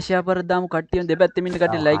ලයික් එක ෂෙයා කරලා දාමු කට්ටියම දෙපැත්තෙම ඉන්න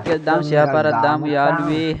කට්ටිය ලයික් එකක් දාමු ෂෙයා කරලා දාමු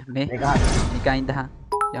යාළුවේ මේ නිකන් ඉඳහන්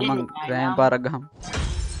යමන් රෑම් පාරක් ගහමු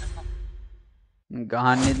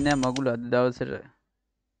ගහන්නෙත් නෑ මගුල අද දවසට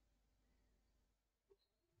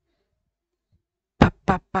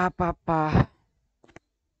පප්පා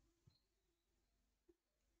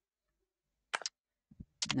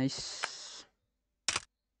නයිස්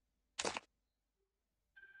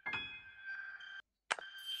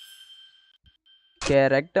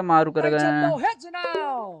character මාරු කරගෙන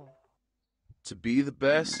To be the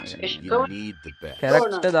best, you need the best.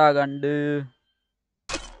 character දාගන්න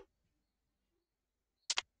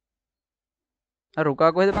අර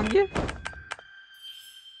රුකා කොහෙද බං ගියේ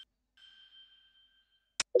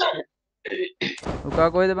රුකා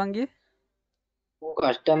කොහෙද බං ගියේ ඌ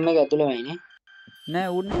කස්ටම් එක ඇතුළේමයිනේ නෑ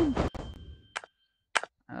උන්නේ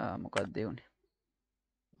මොකක්ද ඒ උනේ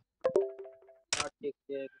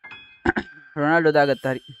රොනාල්ඩෝ දාගත්ත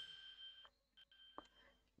හරි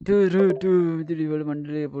ඉදිරි වල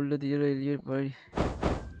මණ්ඩලයේ පොල්ල තියලා එළියට පරි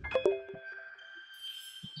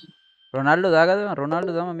රොනාල්ඩෝ දාගත්තම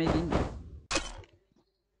රොනාල්ඩෝ තමයි මේක ඉන්නේ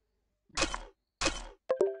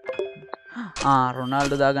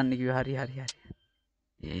රොනාල්ඩෝ දාගන්න කිව්වා හරි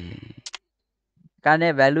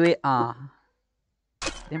කනේ වැලුවේ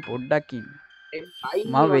දැන් පොඩ්ඩක් ඉන්න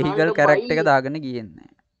මම වෙහිකල් කැරක්ටර් එක දාගෙන ගියේ නැහැ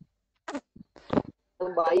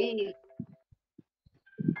බයි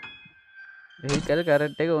වෙහිකල්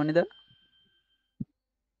කැරක්ටර් එක ඕනේද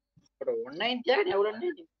ඔන්ලයින් තියාගෙන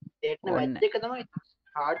ඇවුලන්නේ දෙන්න මැච් එක තමයි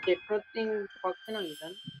හાඩ් එක්කත් පක්ක නම්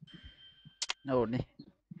ඉතින් ඕනේ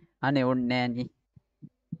අනේ ඕනේ නෑනේ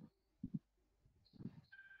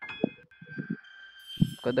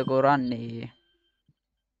මොකද කරන්නේ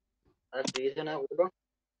අර දේශනා උඩ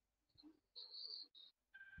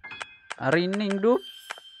අර ඉන්න ඉංග්‍රු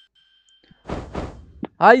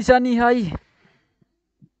හයි සනි හයි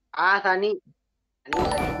සනි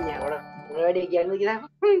වැඩේ කියන්න කියලා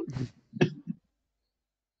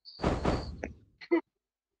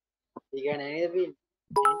ඒක නේද පින්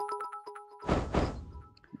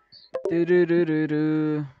තුරුරුරුරු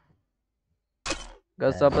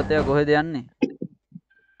ගස් අපතය කොහෙද යන්නේ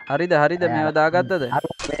හරිද හරිද මේවා දාගත්තද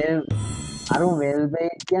අරු වෙල්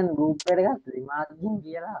බේට් කියන ගෲප් එකට ගත්තද මාර්ගින්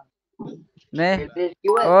කියලා මේ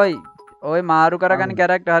ඔයි ඔය මාරු කරගන්න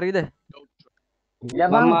කැරක්ටර් හරිද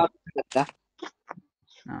මම ගත්තා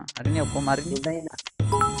හරිනේ ඔක්කොම හරිනේ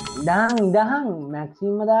ඉදහන්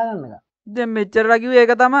මැක්සිම්ම දාගන්නක දැන් මෙච්චර කිව්වේ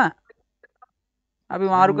ඒක තමයි අපි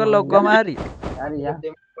මාරු කරලා ඔක්කොම හරි හරි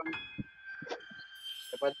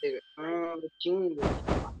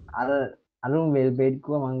අර අරුන් වෙල් බේට්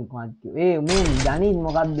කිව්ව මං කොහොමද කිව්වේ මේ ජනිත්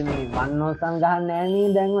මොකද්ද මේ වන්නෝසන් ගහන්න නෑ නේ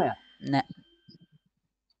දැන් ඔය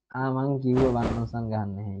නෑ මං කිව්ව වන්නෝසන් ගහන්න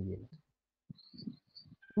නැහැ කියලා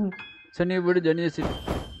සනී බඩ ජනිය සෙට්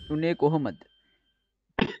උනේ කොහොමද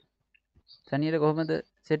සනියට කොහොමද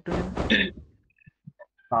සෙට් උනේ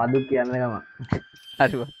සාදු කියන්න ගම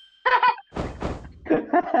හරිව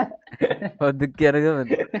පොදු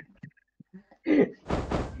කියනගමද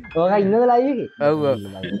ඕක ඉන්නද ලයිව් එකේ ඔව්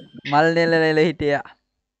මල් නෙලල හිටියා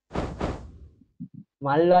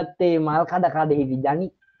මල්වත්තේ මල් කඩ හිටි ජනි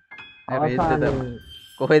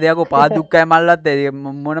කොහෙද යකෝ පාදුක්කයි මල්වත්තේ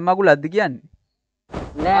මොන මගුලක්ද කියන්නේ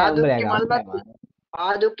නෑ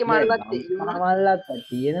පාදුක්කේ මල්වත්තේ මල්ලත්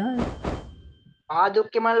තියෙනවා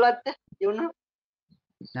පාදුක්කේ මල්වත්තේ යුණා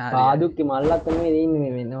පාදුක්කේ මල්ලත් මේ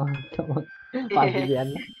ඉන්නේ වෙනවා පාදු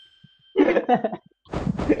කියන්න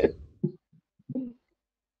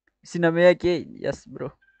 29 යස්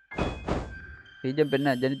බ්‍රෝ පේජම් පෙන්න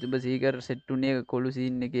ජනිත් උඹ සීකර් සෙට් උනේ කොළු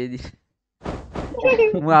සීන් එකේදී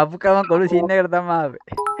මම අපුකම කොළු සීන් එකට තමයි ආවේ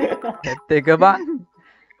 71 බං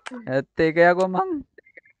 71 යකෝ මං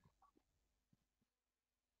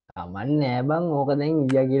අමන් නෑ බං ඕක දැන්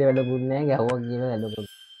ඉදියා කියලා වැඩකුත් නෑ ගැහුවා කියලා වැඩකුත්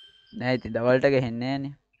නෑ ඉතින් දවල්ට ගහන්නේ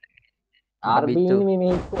නෑනේ ආර්බී ඉන්නේ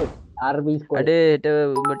මේ ස්කෝඩ් ආර්බී ස්කෝඩ් අඩේ හෙට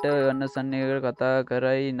උඹට වන්නසන් එකකට කතා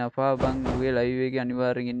කරයි නෆා බං ඌගේ ලයිව් එකේ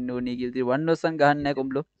අනිවාර්යෙන් ඉන්න ඕනේ කියලා ඉතින් වන්නසන් ගහන්නේ නෑ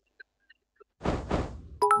කොම්බලෝ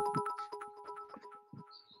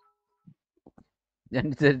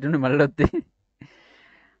ජනිත් දුන්න මල්ලොත්තේ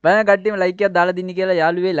බලන්න කට්ටියම ලයික් එකක් දාලා දින්න කියලා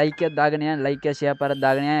යාළුවේ ලයික් එකක් දාගෙන යන්න ලයික් එක ෂෙයා පාරක්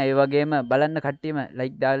දාගෙන යන්න ඒ වගේම බලන්න කට්ටියම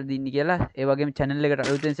ලයික් දාලා දින්න කියලා ඒ වගේම channel එකට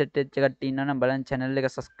අලුතෙන් සෙට් වෙච්ච කට්ටිය ඉන්නවා නම් බලන්න channel එක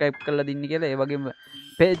subscribe කරලා දින්න කියලා ඒ වගේම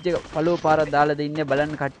page එක follow පාරක් දාලා දින්න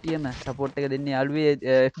බලන්න කට්ටියම support එක දෙන්න යාළුවේ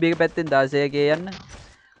FB එක පැත්තෙන් 16k යන්න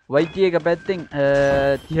YT එක පැත්තෙන්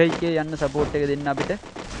 30k යන්න support එක දෙන්න අපිට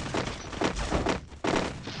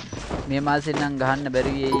මේ මාසෙන් නම් ගහන්න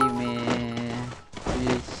බැරි වෙයි මේ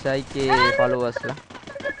 20k followers ලා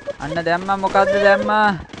අන්න දැම්මා මොකද්ද දැම්මා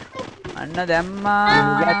අන්න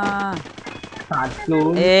දැම්මා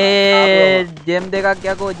ජෙම් දෙකක්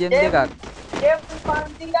යකෝ ජෙම් දෙකක්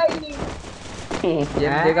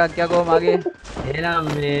ජෙම් දෙකක් යකෝ මගේ එහෙනම්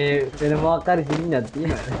මේ වෙන මොකක් හරි සින්නක්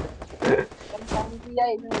තියෙනවා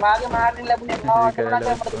මාගේ මාර්ගයෙන් ලැබුණේ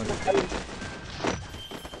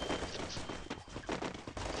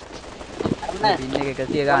පින් එක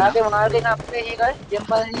 100 ගන්න මාර්ගයෙන් අපේ ඒක ජෙම්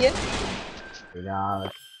පන්තියේ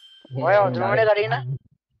ඔය හොඳුනනේ කරින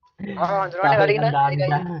හොඳුනනේ කරින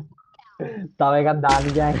තව එකක් දාන්න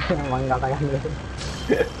ගියා මං කතා කරන්නේ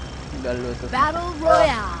ගල්ලෝස Battle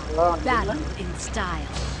Royale. Battle in style.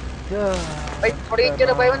 ඔය පොඩි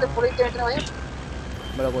ඉච්චර බය වන්ද පොඩි ඉච්චර හිටනවා අය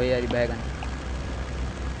බල කොයි හරි බය ගන්න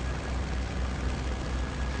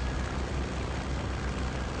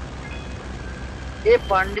ඒ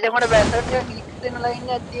පණ්ඩිතකට බැසට කිලික් දෙන ලයින්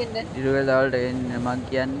එකක් තියෙන්නේ ඉරුවල් දවල්ට එන්න මං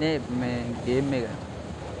කියන්නේ මේ ගේම් එක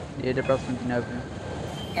ඊට ප්‍රශ්න තියෙනවා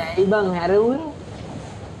ඇයි බං හැරෙවුනේ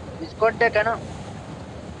ඩිස්කෝඩ් එක යනවා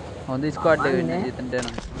හොඳ ස්ක්වාඩ් එක වෙන්නේ එතනට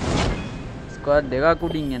යනවා ස්ක්වාඩ් දෙකක්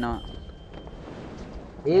උඩින් එනවා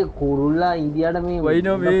ඒ කුරුල්ලා ඉන්දියාට මේ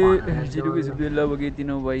වයිනෝ මේ සිටුගේ සුපියල්ලා වගේ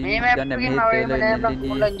තිනෝ වයි දන්න මේ තේල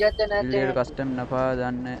එල්ලෙඩි කස්ටම් නපා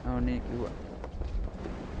දන්න ඕනේ කිව්වා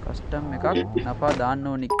කස්ටම් එකක් නපා දාන්න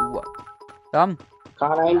ඕනේ කිව්වා තම්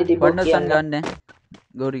කානයින්ඩි තිබ්බ වන්නසන් ගන්න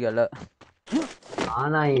ගෝරි ගල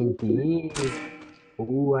ආනයින්ටි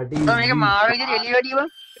ඌ වටි මේක මාර විදිහට එළිය වැඩි බං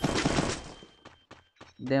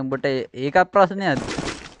දැන් උඹට ඒක ප්‍රශ්නයක්ද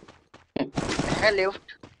ඈ ලෙෆ්ට්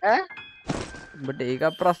ඈ උඹට ඒක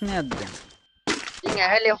ප්‍රශ්නයක්ද දැන් ඉතින්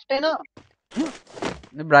ඇහැ left එනවා.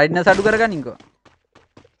 බ්‍රයිට්නස් අඩු කරගනින්කෝ.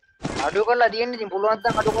 අඩු කරලා තියෙන්නේ ඉතින් පුළුවන්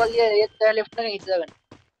තරම් අඩු කරලා ඒත් ඇහැ left එකෙන් හිටදාගන්න.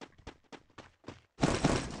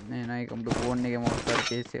 නේ නයි කම්ප්ලීට් ෆෝන් එකේ මොකක් හරි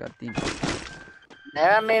කේස් එකක් තියෙනවා.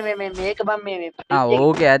 නෑ මේක බම් මේ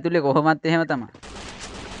ඕකේ ඇතුලේ කොහොමත් එහෙම තමයි.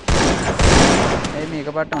 ඒ මේක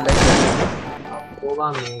පාටම දැක්කා.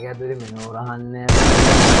 ඕවා මේක ඇතුලේ මෙනෝ රහන්නේ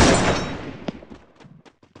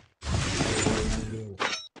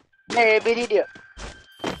නේ බිරිඩිය.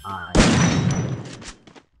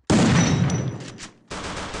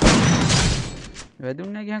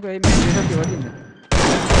 වැදුන්නේ කියන්කෝ ඒ මේක වදින්න.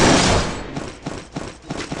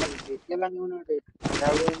 කියලා නුනට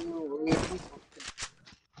දාවෙන්නේ ඔන්නේ.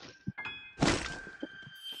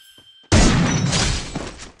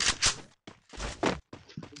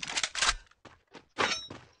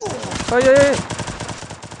 ඔය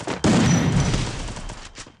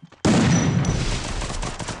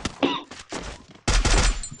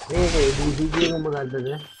DCG මොකද්ද?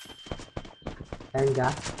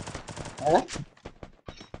 එන්ජා ඈ?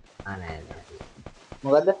 අනේ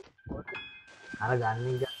මොකද්ද? අර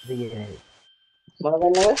ගන්න ගත්තේ කියන්නේ. මොන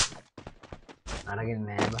ගන්නවද? අරගෙන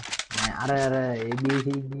නෑ බා. නෑ අර ABCD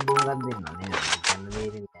මොකක්ද දෙන්නා නේද? ගන්න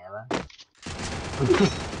දෙන්නේ නෑ බා.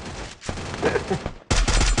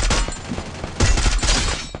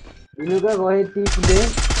 ඉනුක කොහෙද තිබ්බේ?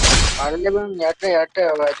 අරලෙ බං යට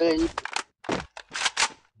ඇතුලේ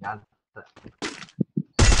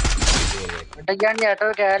මට කියන්නේ යට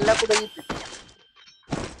කෑල්ලක් උඩ ඉන්නේ.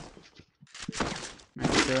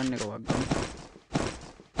 මම සෙවන් එක වග්ගම.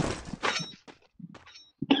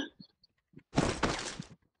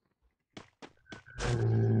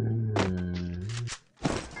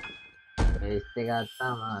 වෙස්ට් එක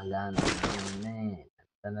ගත්තාම ගන්න ඕනේ.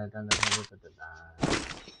 තන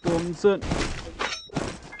ටොම්සන්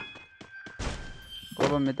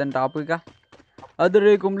කොහොම මෙතනට ආපු එක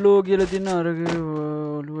අදරේ කුම්ලෝ කියලා තියෙන අරගේ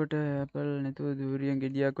ඔළුවට ඇපල් නැතුව දූරියෙන්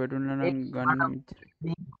ගෙඩියක් වැටුණා නම් ගන්න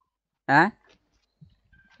ඈ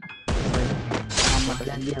අම්මට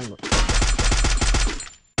දැන්දියන්කො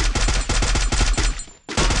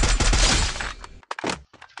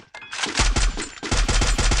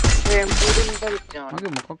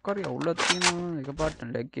මගේ මොකක් හරි අවුලක් තියෙනවා එකපාරට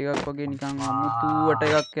ලැග් එකක් වගේ නිකන් අමුතුවට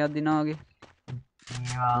එකක් යද්දිනා වගේ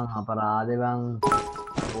මේවා අපරාධේ බං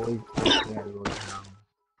වොයිස්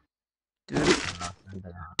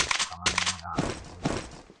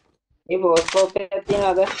මේ බෝස්කෝප් එකක්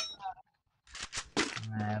තියනවාද?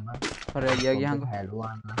 නෑ බං හරි අයියා ගියන්කො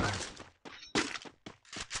හැලුවන්න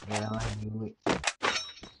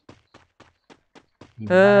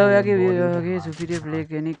ඔයාගේ සුපිරිය ප්ලේ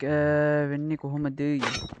කෙනෙක් වෙන්නේ කොහොමද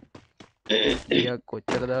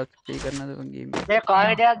කොච්චර දවස් ප්ලේ කරනවද ගේම් මේ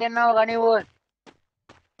කායිඩයක් දෙන්නව ගනි ඕන්.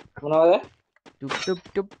 මොනවද?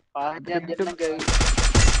 ටුප් කායිඩයක් දෙන්න ගයි.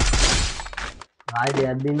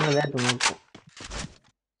 කායිඩයක් දෙන්නව දැන් තුනක්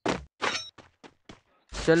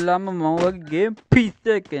ඉස්සල්ලාම මම වගේ ගේම් පිස්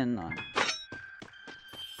එකක් එන්නවා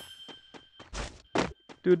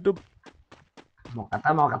ටුප්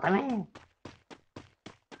මොකත මේ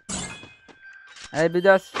ඇයි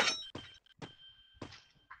බිදස්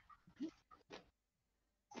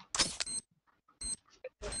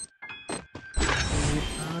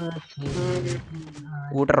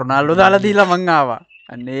ඌට රොනාල්ඩෝ දාලා දීලා මං ආවා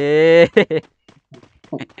අනේ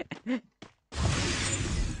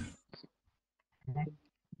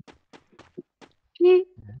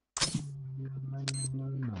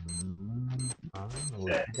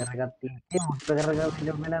කරගත්තේ මුත්ත කරගන්න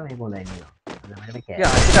ඉන්න මේ කොලයි නිකන්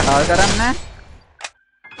ආච්චිට හාල්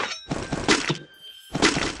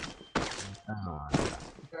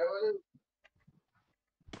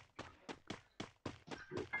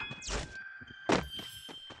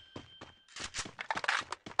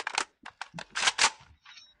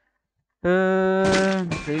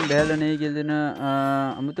බැහල නේ කියල්දෙන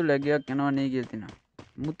අමුතු ලැගයක් යනවා නේ කියල්තින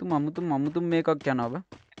මුතුම් මේකක් යනව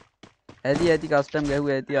ඇති ඇති කස්ටම් ගැහුව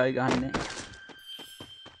ඇති අයි ගන්න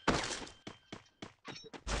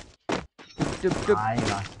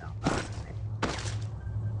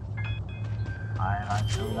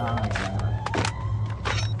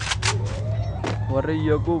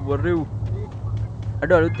වරයකු වරව්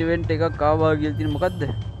අඩ අලුත් ඉවෙන්ට් එකක් කාවා කියල්තින මොකක්ද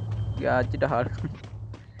ආච්චිට හාල්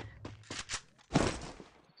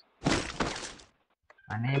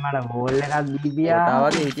අනේ මට බෝල් එකක් දීපියා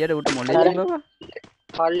තාවගේ හිටියට උට මොලේ බබා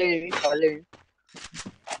පල්ලේ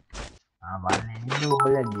බලන්න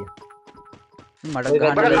බෝල් ඇදිය මට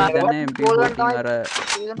ගන්න දන්නේ අර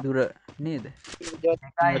දුර නේද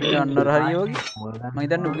අන්නර හරියෝගේ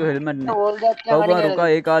මහිතන්න උක හෙල්මට්න පවවා රුකා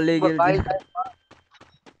ඒ කාලේ කියල්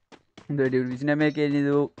විසින මේ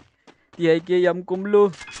කියනිදූ TIK යම්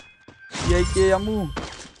කුම්ලෝ TIK යමු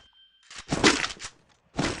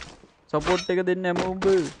සපෝට් එක දෙන්න හැම උඹ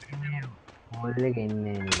හෝල් එක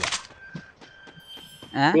එන්නේ නෑ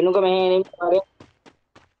ඈ පිනුක මෙහෙ එනින් පාරේ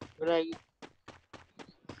බරයි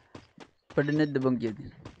පඩ නැද්ද බං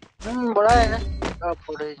කියදී බොඩා එන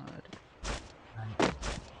පොඩේ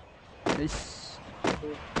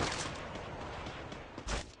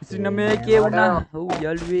ඉසිනමයකේ වුණා ඔව්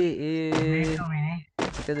යාළුවේ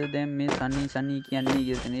එකද දැන් මේ සනී කියන්නේ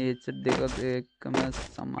ගෙතනේ හෙඩ්සෙට් දෙකක් එකම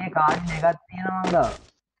සමාන මේ කාඩ් එකක් තියෙනවා මං ගාව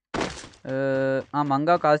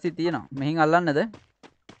මංගා කාසි තියෙනවා මෙහින් අල්ලන්නද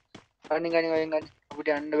ගනි වයින් ගනි අපිට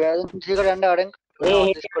යන්න බෑ සීකට යන්න අරන්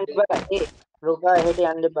ඒ රෝගා හෙට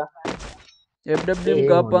යන්න එපා FWM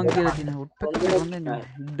ගාපන් කියලා තියෙන උට්පක් කරන්නේ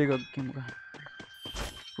හෙඩ් එකක් කිමුක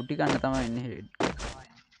පුටි කන්න තමයි ඉන්නේ හෙඩ්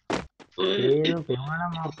පේන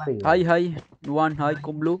පෙවනම් අපරි හයි නුවන් හයි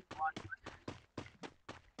කොම්ලු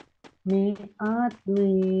මේ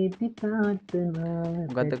ආත්මයේ පිතාටනා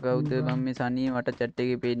ගත කවුද මම මේ සනී මට chat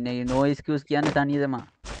එකේ පේන්නේ no excuse කියන්නේ සනී තමා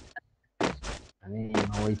අනේ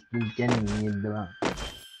නොයිස් කියන්නේ නේදවා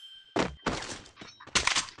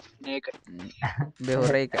මේක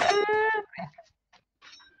බෙහොරේක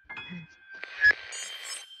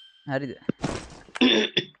හරිද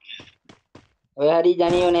ඔය හරි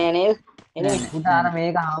ජනියෝ නෑ නේද එනේ පුතාර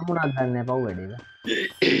මේක හාමුණක් ගන්න පව් වැඩේක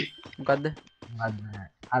මොකද්ද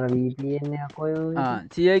අර VPN එකක් ඔය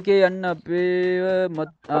CIK යන්න අපේ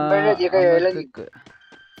මත්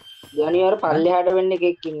ජනියෝ පල්ලෙහාට වෙන්න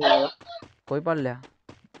එකෙක් ඉන්නවා කොයි පල්ලෙහා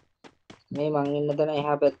මේ මං ඉන්න තැන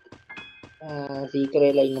එහා පැත්ත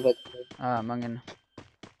සීකරේලා ඉන්න පැත්ත මං එන්න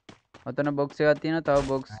ඔතන බොක්ස් එකක් තියෙනවා තව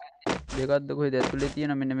බොක්ස් දෙකක්ද කොහෙද ඇතුලේ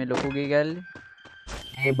තියෙන මෙන්න මේ ලොකු ගේ කැල්ලේ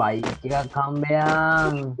ඒ බයික් එකක්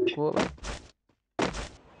හම්බයන් කොහොම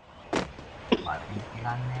බයික් එකක්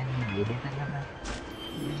නෑ දෙහෙතකට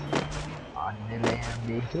අන්නලේ දෙහෙත්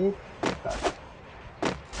නෑ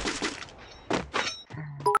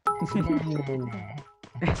මං නෑ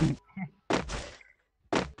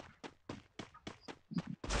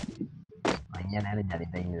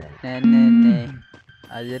ජනිත ඉන්න නෑ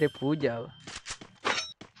අදර පූජාව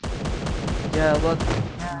ජාවක්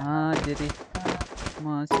ආදරි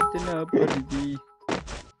මාසිතන පරිදි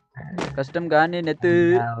කස්ටම් ගානේ නැත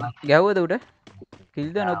ගැව්වද උඩ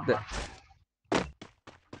කිල්ද නොක්ද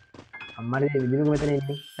අම්මට විදිරුක මෙතන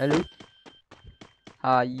එන්නේ හැලු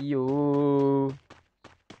අයියෝ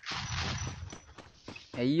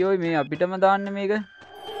ඇයියෝ මේ අපිටම දාන්න මේක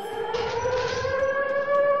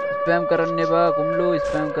ස්පෑම් කරන්න එපා කුම්ලෝ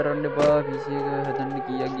ස්පෑම් කරන්න එපා PC එක හදන්න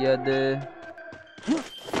කීයක් ගියාද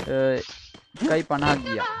 1.50ක්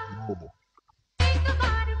ගියා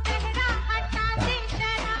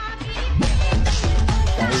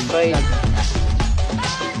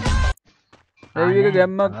රවි එක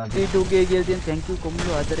ගැම්මක් 32k කියලා තියෙන thank you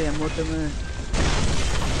කොම්ලෝ අතර හැමෝටම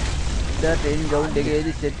දා ට්‍රේනින් ග්‍රවුන්ඩ්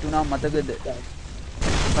එකේදී සෙට් වුණා මතකද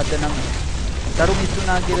පතනම් තරු මිස්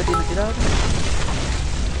වුණා කියලා තියෙන සිරාවට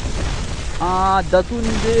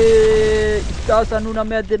දසුන්ගේ ස්ටාර්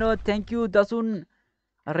 99ක් දෙනවා thank you Dasun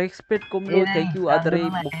respect කොම්ලෝ thank you ආදරේ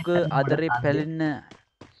මුක්ක ආදරේ පැලෙන්න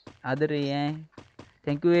ආදරේ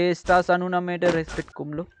thank you A star 99ට respect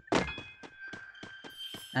කොම්ලෝ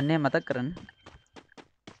අනේ මතක් කරන්න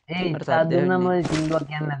ඒ සාදුනම සින්දුවක්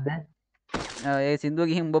කියන්න නැද්ද ඒ සින්දුව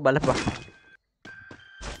ගිහින් උඹ බලපන්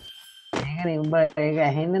ඒකනේ උඹ ඒක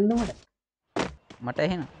ඇහෙන්නේ නැද්ද මට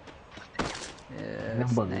ඇහෙනවා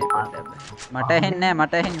මට ඇහෙන්නේ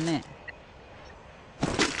මට ඇහෙන්නේ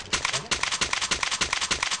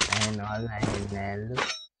ඇහෙනවලු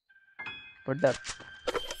පොඩ්ඩක්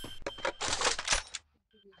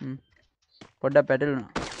පොඩ්ඩක් පැටලුණා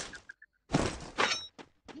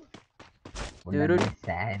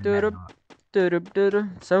තුරුප්තුරු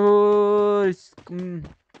සහෝ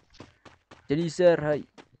ජෙනිසර් හයි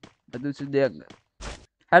මදුසු දෙයක්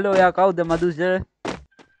හලෝ යා කවුද මදුසර්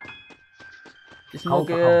ස්මෝක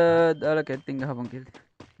දාලා කැට්ටින් ගහපන්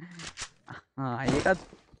කියලා ඒකත්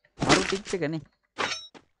මරු ටික්ස් එකනේ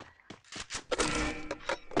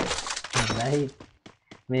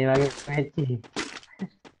මේ වගේ පැච්චි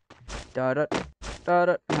ටර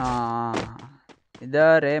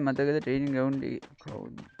එදාරේ මතකද ට්‍රේනින් ග්‍රවුන්ඩ්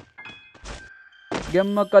කවුද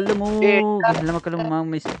ගම්ම කල්ලමු ගල්ලම කළමු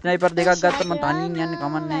මම ස්නයිපර් දෙකක් ගත්තා මම තනියෙන් යන්නේ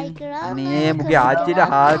කමන්නේ අනේ මුගේ ආච්චිට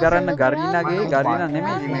හාල් කරන්න ගරිනාගේ ගරිනා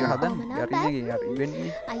නෙමෙයි මේක හදන්නේ ගරිනාගේ හරි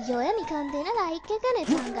ඉවෙන්නේ අයියෝ ඔය නිකන් දෙන ලයික් එක නේ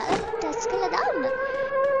සංගල් ටච් කරලා දාන්න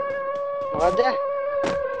මොකද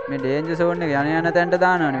මේ ඩේන්ජර් සෝන් එක යන තැනට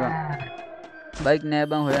දානවනේ බං බයික් නෑ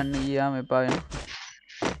බං හොයන්න ගියාම එපා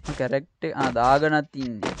වෙනවා කැරක්ටර් දාගෙනත්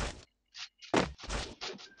ඉන්නේ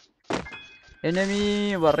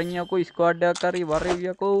enemy වරෙන් යකෝ ස්ක්වාඩ් එකක් හරි වරෙව්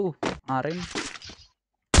යකෝ ආරෙන්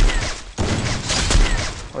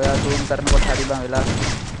ඔයා zoom කරනකොට හරි බං වෙලා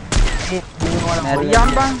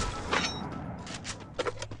මැරියම් බං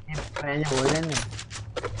ප්‍රේම හොල්ලන්නේ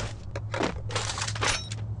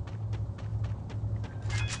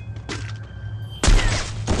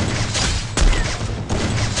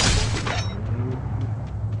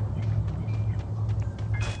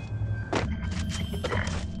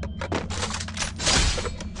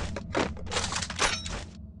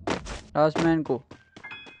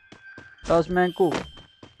last man को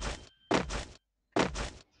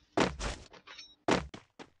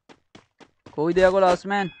कोई दिया को last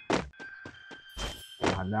man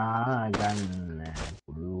හදාගන්න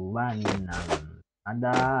පුළුවන් නම්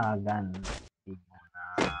හදාගන්න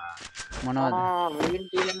මොනවද මුලින්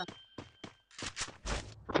තියෙන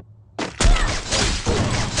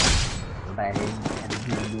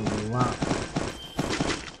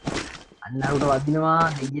අන්නරුට වදිනවා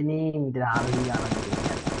දෙයනේ මිට ආවි ගන්න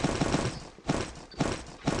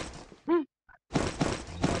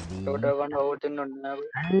ඩොඩ ගන්න ඕතෙන් ඔන්න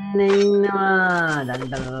අන්න ඉන්නවා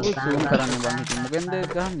දන්තල zoom කරන්න බං ඉතින් මොකෙන්ද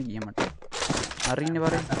ගහන්නේ ගිය මට හරිනේ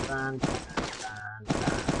වරෙන්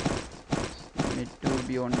මෙට්ටු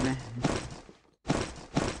බියොන්නේ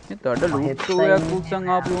මේ තඩ ලූට් එකක්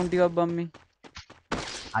කුක්සන් ආපු උන් ටිකක් බම් මේ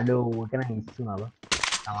අඩෝ ඔතන ඉස්සුනව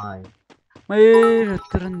තමයි මේ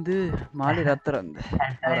රත්තරන්ද මාලි රත්තරන්ද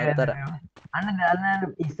රත්තර අන්න දාන්න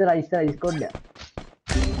ඉස්සර ස්කොඩ්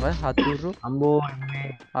ඔය හතුරු අම්බෝ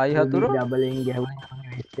ආයි හතුරු ඩබලෙන් ගැහුවා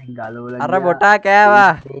වෙස්ට් එක ගලවලා අර බොටා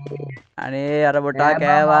කෑවා අනේ අර බොටා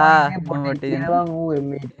කෑවා මොටි ගලවන් ඌ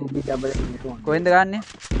මේ ටුබි ඩබලෙන් කොහෙන්ද ගන්නෙ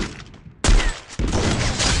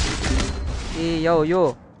ඒ යෝ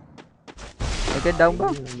එකේ ඩවුන්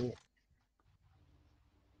බා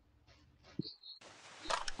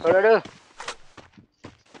ඩොඩ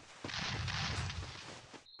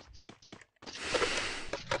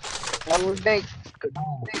නමුත් ඒක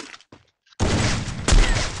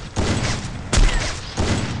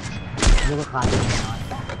කාටද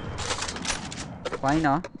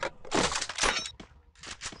වයිනා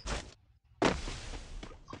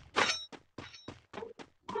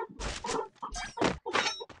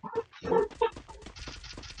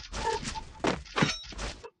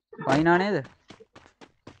වයිනා නේද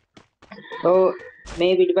ඔව්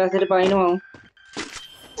මේ පිටිපස්සට පයින්නවා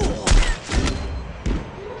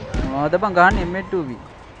මොනවද බං ගන්න M2B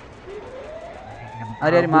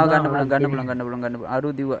හරි මාව ගන්න පුළුවන් අරු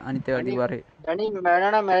දිව අනිත් ඒවා දිවරේ අනි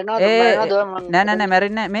මැරෙනවා නෑ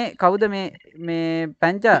මැරෙන්නේ මේ කවුද මේ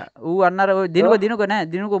පැංචා ඌ අන්නර ඔය දිනුක නෑ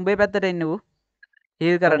දිනුක උඹේ පැත්තට එන්නේ ඌ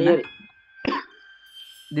හීල් කරන්න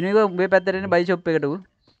දිනුක උඹේ පැත්තට එන්නේ බයි ෂොප් එකට ඌ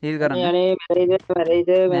හීල් කරන්න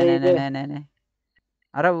මැරෙයිද නෑ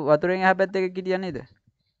අර වතුරෙන් එහා පැත්තේ එක කිටියා නේද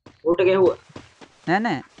ඌට ගැහුවා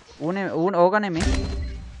නෑ ඌන් ඕක නෙමෙයි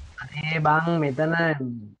ඒ බං මෙතන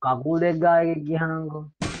කකුල් දෙක ගායක ගියනම්කෝ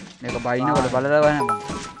මේක බයිනකොට බලලා ගන්න බං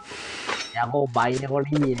යකෝ බයිනකොට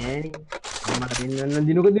ඉන්නේ නෑනේ අම්මට දෙන්න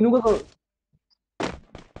දිනුක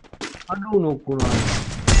අඩු නොක්කුණා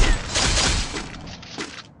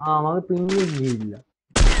මගේ පින්නේ ගිහිල්ලා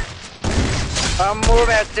අම්මෝ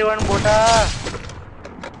මැක්ටිවන් බොටා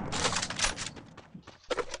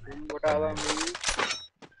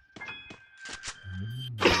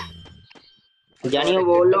ජනියෝ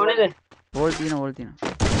බෝල් ඕනේද බෝල් තියෙනවා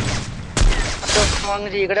මං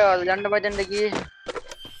සීකට යන්න මචන්ද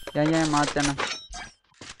කියේ යන් මාත් යන්න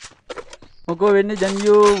මොකෝ වෙන්නේ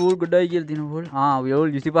ජනියෝ බෝල් ගොඩයි කියලා තියෙනවා බෝල් බෝල්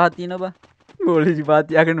 25ක් තියෙනවා බා බෝල් 25ක්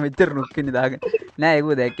තියාගෙන මෙච්චර නුක්කනේ දාගෙන නෑ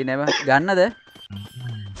ඒක දැක්කේ නෑ බා ගන්නද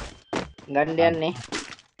ගන්න යන්නේ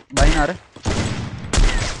බයින අර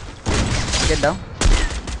get down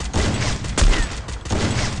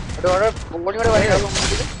ඩොර මොකද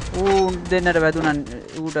වරේ ඌ දෙන්නට වැදුනන්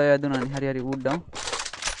ඌට වැදුනන් හරි ඌ down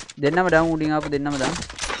දෙන්නම down උඩින් ආපු දෙන්නම down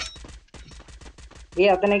ඒ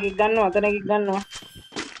අතන එකක් ගන්නවා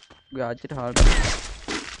ගාච්චට හාල් කරා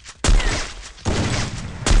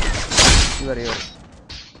ඉවරයි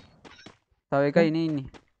තව එකයි ඉන්නේ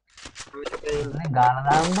ගාන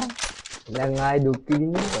දාන්න දැන් ආයි දුක්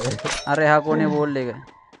විඳින්නේ අර එහා කොනේ බෝල් එක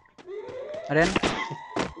හරි යන්න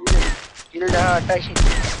කිල්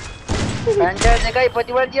 18යි පංචායත් එකයි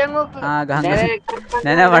ප්‍රතිවර්තියන් ඔක්කො ගහන්න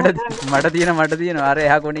නෑ මට තියෙනවා අර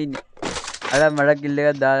එහා කොනේ ඉන්නේ අර මට කිල්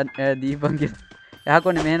එකක් දීපන් කියලා එහා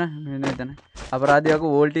කොනේ මෙහෙන එතන අපරාධයක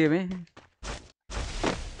වෝල් ටික මේ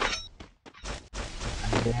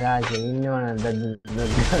අන්තිරාජේ ඉන්නවනම්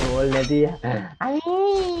වෝල් නැතිය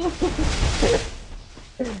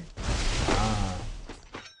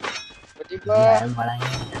ප්‍රතිපා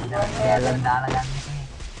බලන්න දාලා ගන්න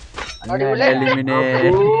eliminate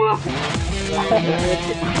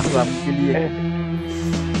වම්පිලිය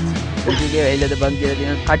ඔකගේ වෙයිලද බං කියලා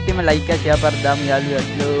තියෙන කට්ටියම ලයික් එක ෂෙයා කරදාම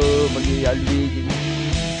යාළුවෝ මගේ යාළුවේ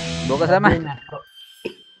බොක තමයි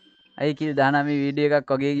අයි කිල් දානා මේ වීඩියෝ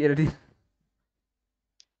එකක් වගේ කියලා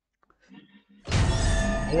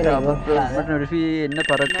තියෙන මට නොටිෆි එන්න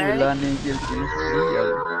පරක්කු වෙලානේ කියලා තියෙන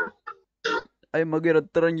යාළුවෝ අයි මගේ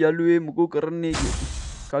රත්තරන් යාළුවේ මොකෝ කරන්නේ කියලා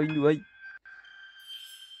කවිඳුයි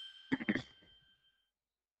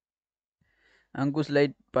अंकुश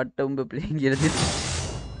लाइट पट्टा उम्बे प्लेइंग गिरती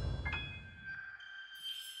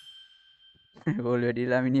ऑलरेडी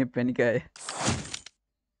लामिनी पेन का है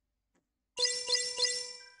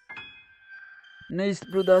नाइस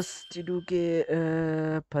ब्रदर्स चिडू के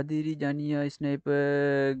फदीरी जानिया स्नाइपर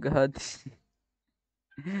गाती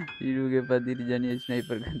चिडू के फदीरी जानिया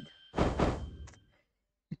स्नाइपर गाती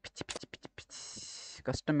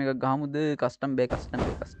कस्टम में गामुद कस्टम बे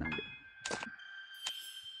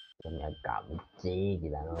BrxkenBxy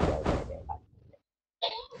gila no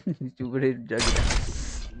coba deh jaga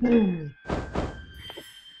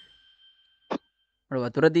ada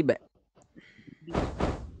watura tiba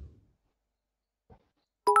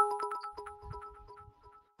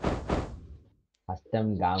custom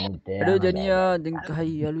gamute aduh jadinya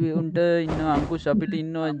dengkai yaluwe unta inno angkus apit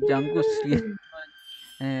inno jangkus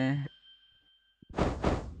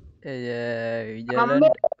විජලන්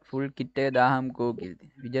full කිට් එක දාහම්කෝ කියලා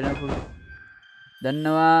තියෙනවා. විජලන් ෆුල්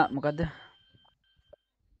දන්නවා මොකද්ද?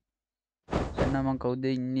 දන්නවා මං කවුද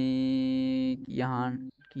ඉන්නේ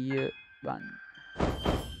කිය බන්.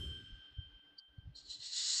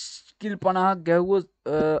 ස්කිල් 50ක් ගැහුවොත්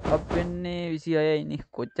අප් වෙන්නේ 26යි නේ.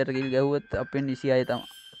 කොච්චර කිල් ගැහුවොත් අප් වෙන්නේ 26යි තමයි.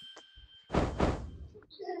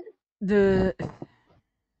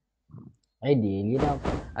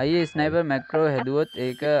 අයියේ ස්නයිපර් මැක්‍රෝ හැදුවොත්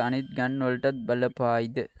ඒක අනිත් ගන් වලටත්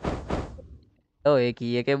බලපායිද? ඔව් ඒ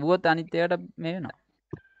කී එක බුවොත් අනිත් ඒකට මේ වෙනවා.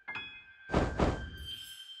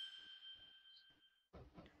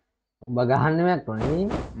 ඔබ ගහන්නේ මැක්‍රෝ නේ?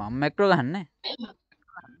 මම මැක්‍රෝ ගහන්නේ.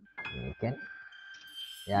 ඒකෙන්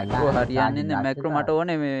හරියන්නේ නැහැ මැක්‍රෝ මට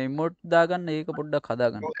ඕනේ මේ ඉමෝට් දාගන්න ඒක පොඩ්ඩක්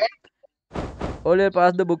හදාගන්න. ඔලේ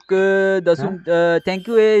pass the book Dasun thank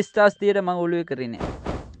you A stars තියට මම ඔලුවේ කරන්නේ.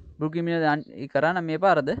 බුකිමින කරන්න මේ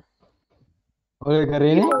පාරද ඔය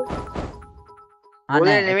කරේනේ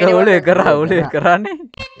අනේ ඔලේ කරා ඔලේ කරන්නේ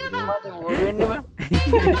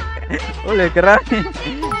ඔලේ කරන්නේ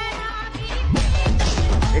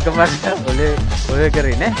එකපාරට ඔලේ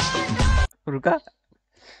කරේ නේ රුකා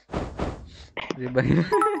රිබයි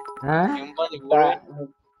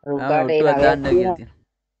ඔට්ටුවක් දාන්න කියලා තියෙනවා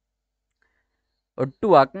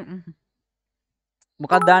ඔට්ටුවක්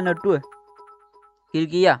මොකක්ද දාන්න ඔට්ටුව කිල්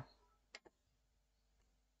කීයා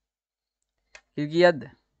කිල් කීයක්ද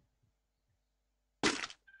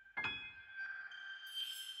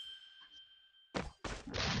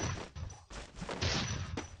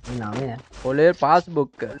නමය ඔලේ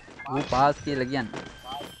පාස්බුක් ඌ පාස් කියලා කියන්නේ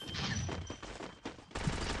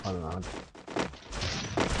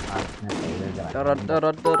තරතර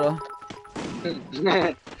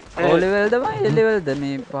ඔලෙවල්ද මම එලෙවල්ද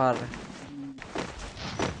මේ පාර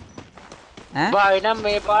බා එනම්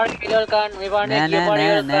මේ පාර කිලල් ගන්න මේ පාරේ කිය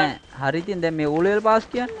පාරේ නෑ හරි ඉතින් දැන් මේ ඕලෙවල් පාස්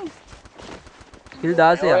කියන්නේ කිල්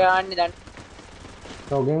 16ක් ඔය යන්නේ දැන්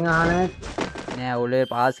තෝගෙන් අහන්නේ නෑ ඕලෙවල්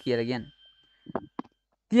පාස් කියලා කියන්නේ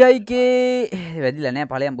 30k වැඩිලා නෑ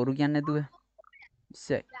ඵලයන් බොරු කියන්නේ නැතුව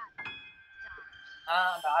ඉස්සයි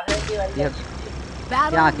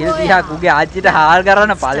 16 යා කිල් 30ක් උගේ ආච්චිට හාල්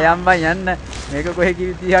කරන්න ඵලයන් බං යන්න මේක කොහෙ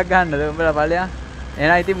කිල් 30ක් ගන්නද උඹලා ඵලයන්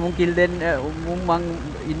එහෙනම් ඉතින් මුන් කිල් දෙන්න මුන් මුන්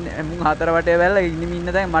හතර වටේ වැල්ලා ඉනිම ඉන්න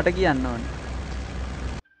දැන් මට කියන්න ඕනේ.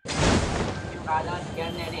 කාදාස්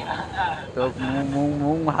කියන්නේ නේ. તો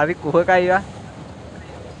මුන් හරි කුහකයි වා.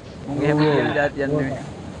 මුන් එහෙම කියන જાතියක් නෙමෙයි.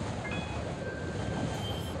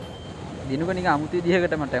 දිනුක නික අමුතු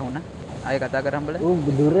විදිහකට මට ඇහුණා. ආයෙ කතා කරන් බල. ඌ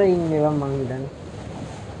දුර ඉන්නේවා මං හිතන්නේ.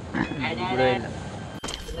 දුර එන්න.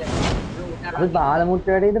 අපි පාලමුට්ට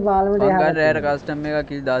වැඩේද පාලමුට්ට එහා. මං ගන්න කස්ටම් එක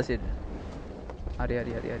කිල් 16ට. හරි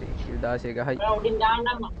කිල් 16 ගහයි. උඩින්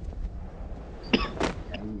දාන්නම්.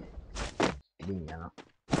 ඉතින් යනවා.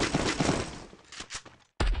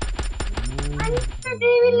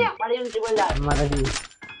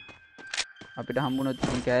 අපිට හම්බුනොත්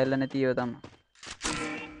කෑල්ල නැති ඒවා තමයි.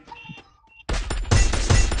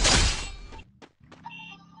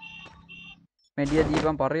 මෙඩිය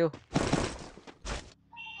දීපන් පරයෝ.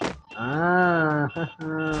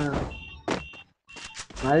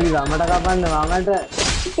 මල්ලි වමට කපන්න වමට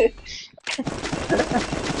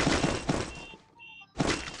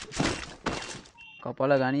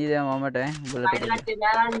කපල ගනී දැන් මමට උඹලට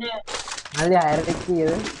මල්ලි අයරෙක්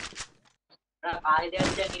කීයද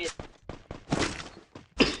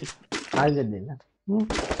කාගෙද දෙන්න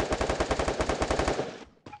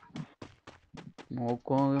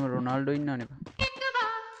මොකෝගේම රොනාල්ඩෝ ඉන්නවනේ බං.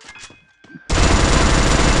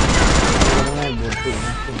 තමයි බොට්ටු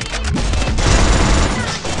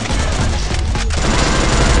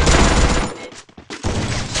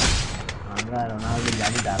අංගා රොනාල්ඩෝ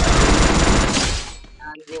ජඩි දාලා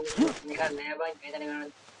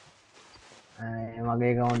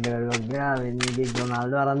මගේ කවුන්ට් එකට ලොග් වෙලා වෙන්නේ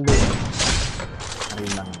රොනාල්ඩෝ අරන් දෙන්න හරි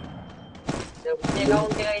බං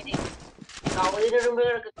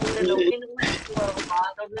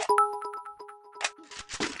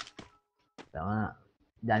තමා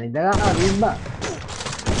ජනිත ගන්නවා තිබ්බා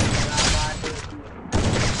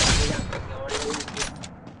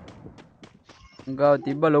ගාව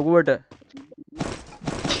තිබ්බ ලොකුවට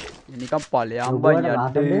නිකම් ඵලයන් බයි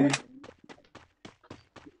යද්දේ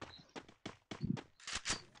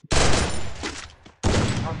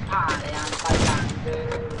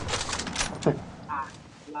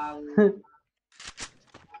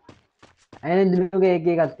ඇයි දිනුගේ එක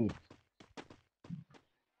එකක් තියෙන්නේ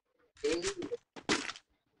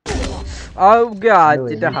ආව්ගේ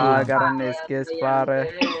ආච්චිට හා කරන්න ස්කේස් පාර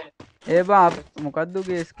ඒ බා මොකද්ද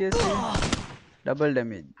උගේ ස්කේස් ඩබල්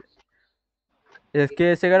ඩැමේජ්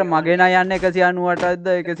ස්කේස් එකට මගේ නා යන්නේ 198ක්ද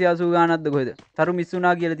 180 ගානක්ද කොහෙද තරු මිස්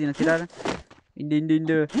වුණා කියලා තියෙන සිරාර ඉන්න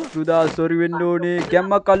රුදා සෝරි වෙන්න ඕනේ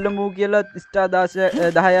ගැම්මක් අල්ලමු කියලා ස්ටාර්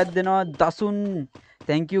 10ක් දෙනවා දසුන්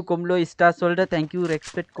thank you කොම්ලෝ ස්ටාර්ස් වලට thank you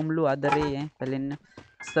respect කොම්ලෝ ආදරේ පැලෙන්න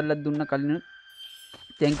ඉස්සල්ලා දුන්න කලින්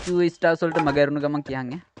thank you ස්ටාර්ස් වලට මගේ අරුණ ගමන් කියන්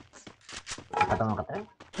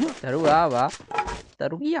තරු ආවා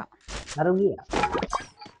තරු ගියා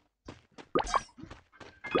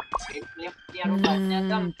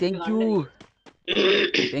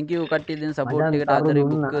thank you කට්ටිය දැන් සපෝට් එකට ආදරේ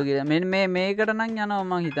බුක් කියලා මෙන්න මේකට නම් යනවා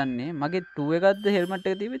මං හිතන්නේ මගේ 2 එකක්ද හෙල්මට්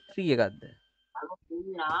එක තිබ්බේ 3 එකක්ද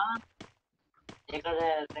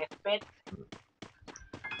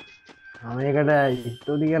මම ඒකට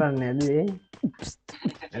ස්තුති කරන්න ඇදුවේ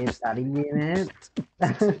ඒ තරගියේ නෑ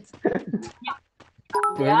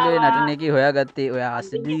කොහෙන්ද නටන එක හොයාගත්තේ ඔය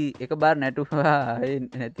ආසදී එක බාර නැටුවා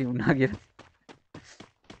නැති වුණා කියලා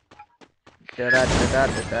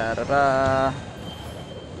ටරටරටරා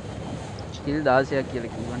කිල් 16ක්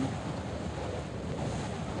කියලා කිව්වනේ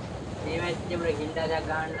මේ මැච් එකේ කිල් 16ක්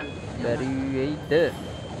ගන්න බැරි වෙයිද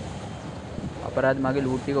අපරාධ මගේ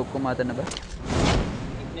ලූට් ටික ඔක්කොම අතන්න බෑ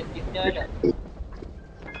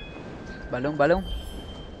බලමු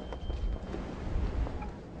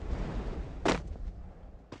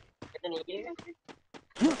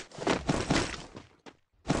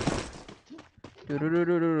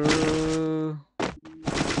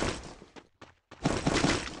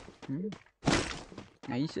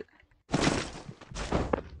nice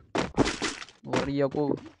warrior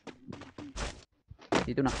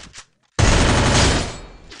itu nak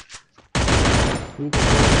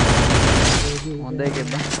හොඳයි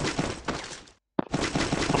ගෙබ්බා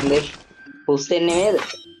හොඳයි පුස් වෙන්නේ නේද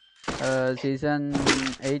සීසන්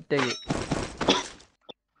 8 එකේ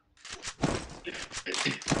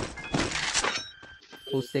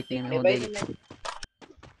පුස් එක නෙමෙයි හොඳයි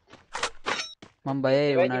මම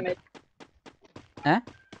බයයි වුණාට ඈ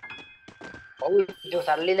ඔව් ඒ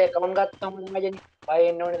සල්ලිල account ගත්තම මජනි බය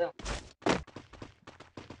වෙන්න ඕනේ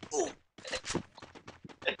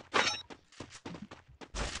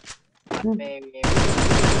තමයි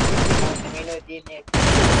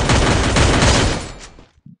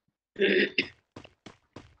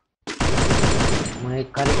මේ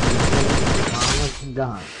කරේ මාමස්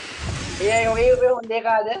ගහන ඒ හොඳ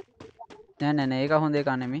එකද නෑ ඒක හොඳ එක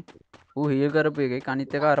නෙමෙයි ඌ හීල් කරපු එකේ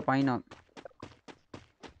අනිත් එක අර පයින්නවා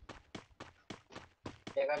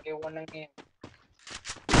ඒක කිව්වනම්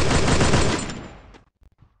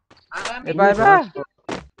එපා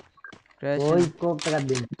ඔයි ස්කෝප් එකක්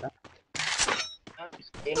දෙන්න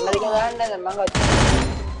එන්නද කියලා දාන්න දැන් මම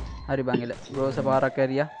හරි බංගල රෝස පාරක්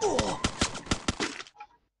ඇරියා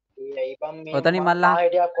ඒ බම් මේ ඔතනින් මල්ලා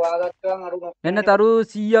ආයිඩියක් හොයාගත්තා අර මෙන්න තරු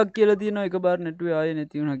 100ක් කියලා තියෙනවා එකපාර නෙටුවේ ආයේ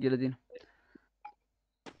නැති වුණා කියලා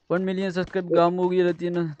තියෙනවා 1 million subscribe ගාමු කියලා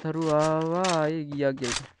තියෙන තරු ආවා ආයේ ගියා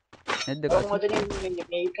කියලා නැද්ද කොහොමදනේ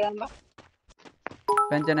මේ කරන්න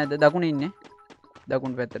පෙන්ච නැද්ද දකුණේ ඉන්නේ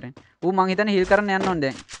දකුණු පැත්තට ඌ මං හිතන්නේ හීල් කරන්න යන්න ඕනේ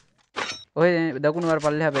දැන් ඔය දකුණු වර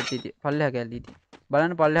පල්ලෙහා පැත්තේ ඉතින් පල්ලෙහා කැල්ලී ඉතින්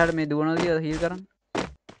බලන්න පල්ලෙහාට මේ දුවනවද කියලා හීල් කරන්න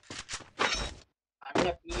අන්න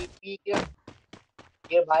පීපී කිය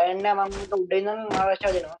ඒ බය නැහැ මම උඩ ඉඳන්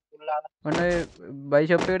ආරක්ෂා දෙනවා උල්ලා ඔන්න ඔය බයි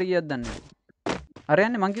ෂොප් එකට ගියත් දන්නේ අර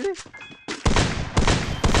යන්නේ මං කිව්වේ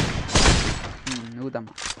ඌ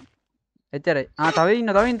තමයි එච්චරයි තව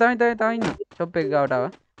ඉන්න ෂොප් එක ගාවට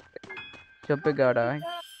ආවා shop එක ගාට ආයි.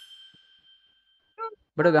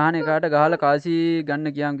 බඩ ගහන එකාට ගහලා කාසි ගන්න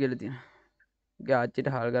කියාම් කියලා තියෙනවා. ගේ ආච්චිට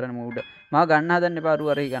හාල් කරන්න මූඩ. මාව ගන්න හදන්න එපා අරු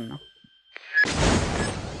අරයි ගන්නවා.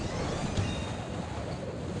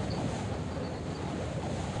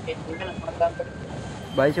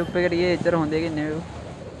 බයි shop එකට ගියේ එච්චර හොඳ එකක් නෙවෙයි.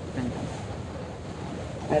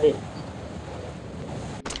 හරි.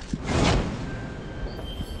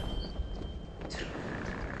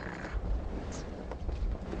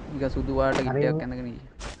 නික සුදු වාට ගිට්ටයක් ඇඳගෙන ගියේ.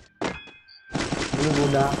 ini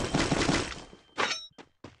budak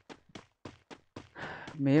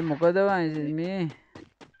මේ මොකද මේ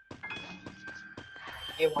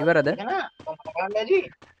ඉවරද?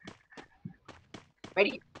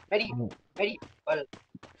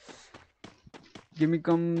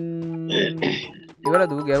 ගිමිකම්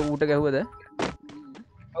ඉවරද? ඌට ගැහුවද?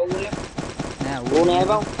 නෑ ඌ නෑ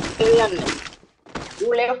බං යන්නේ.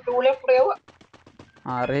 ඌ ලෙෆ්ට් ගැව්වා.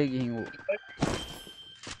 ආරේ ගිහින් ඌ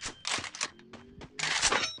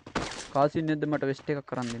කාසි නෙද්ද මට වෙස්ට් එකක්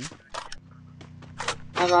කරන් දෙන්න.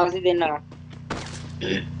 කාසි දෙන්නා.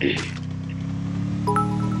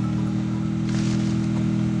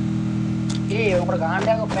 උඹට ගහන්න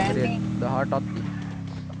යක ප්ලෑන් නේ 18ක්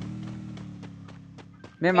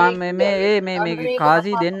තියෙනවා. මේ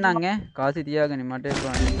කාසි දෙන්නම් ඈ. කාසි තියාගනි මට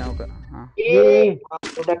නෝක.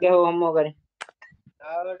 උඩට ගහුව අම්මෝ කරේ.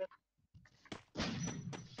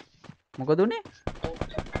 මොකද උනේ?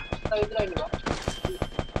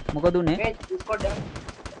 මොකද උනේ?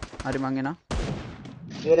 හරි මං එනවා.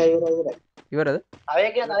 ඉවරද? තව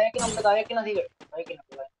එක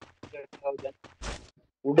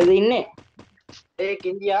උඩද ඉන්නේ? ඒ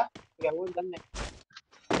කින්දියා ගැහුවද දන්නේ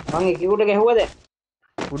මං එකෙකුට ගැහුවද?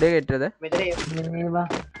 උඩේ ගෙට්ටද? මෙතන මේවා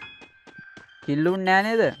කිල්ලුන් නෑ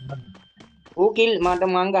නේද? ඌ කිල් මට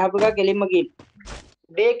මං ගහපු එක කෙලින්ම කිල්.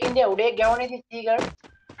 උඩේ කින්දියා උඩේ ගැවුනේ ස්ටිකර්.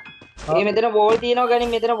 මේ මෙතන වෝල් තියෙනවා ගනි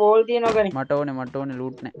මෙතන වෝල් තියෙනවා ගනි. මට ඕනේ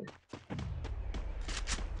ලූට් නෑ.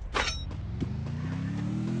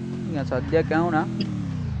 ඉතින් සද්දයක් ඇහුණා.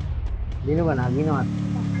 දිනුවා නගිනවා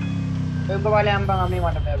ඔබ වලේ අම්බන් අම්මේ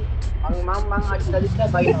මට බෑ. මං අච්චි දදිස්සා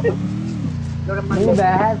බයිනවා. ඒකට මම ini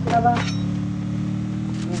bahas apa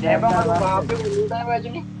දැබම බාපේ උළුටම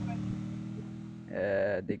වැජුනේ.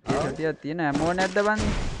 දෙකේ සතියක් තියෙන ඇමෝ නැද්ද බං?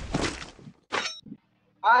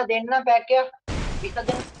 දෙන්න පැක් එක 20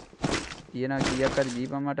 දෙන්න. තියෙනවා කීයක් හරි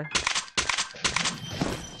දීපන් මට.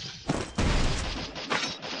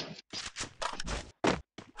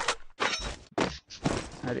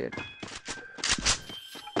 හරියට.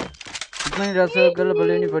 ඉක්මනින් රස කරලා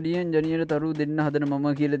පළවෙනි පඩියෙන් ජනියට තරු දෙන්න හදන මම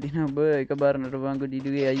කියලා දින ඔබ එකපාර නටබංග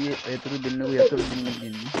ඩීඩුගේ අයියේ ඒතුරු දෙන්නකෝ යතුරු දෙන්න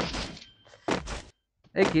කියන්නේ.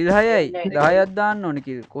 ඒ කිල් 6යි 10ක් දාන්න ඕනේ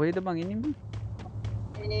කිල්. කොහෙද බං ඉන්නේ?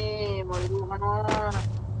 මේ මොළු මනවා.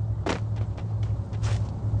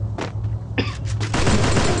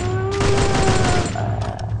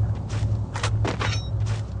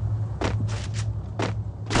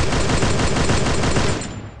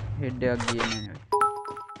 හෙඩ් එකක් ගියේ නෑ නේ.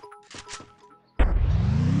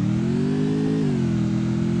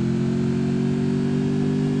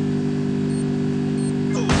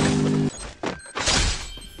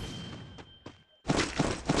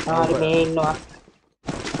 මේ ඉන්නවා.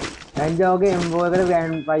 ගංජාවගේ M4 එකට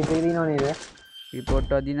ග්‍රෑන්ඩ් ප්‍රයිස් එක දිනව නේද? රිපෝට්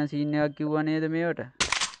අදින සීන් එකක් කිව්වා නේද මේවට?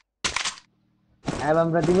 ආවම්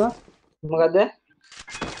ප්‍රතිම මොකද?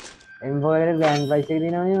 M4 එකට ග්‍රෑන්ඩ් ප්‍රයිස් එක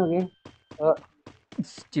දිනව නේද ඔගේ? ඔව්.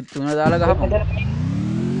 චිප් 3 දාලා ගහපන්.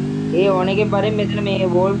 ඒ ඕන එකේ බරෙන් මෙතන මේ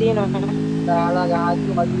වෝල් තියෙනවා. දාලා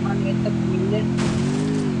ගහද්දි වදිමන් එක්ක කිල්ලෙන්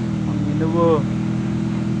මං ඉන්නකෝ.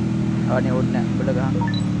 ආනේ ඕනේ උඹලා ගහන්න.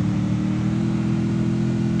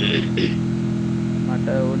 මට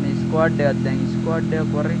ඕනේ ස්ක්වොඩ් එකක් දැන් ස්ක්වොඩ් එක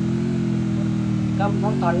කරේ. නිකම්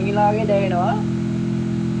මං කණිලාගේ දැනෙනවා.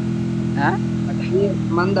 ඈ?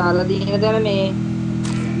 මං දාලා තියෙන දර මේ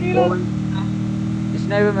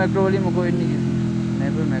ස්නයිපර් මැක්‍රෝ වලින් මොකෝ වෙන්නේ කියලා.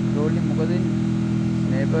 ස්නයිපර් මැක්‍රෝ වලින් මොකද වෙන්නේ?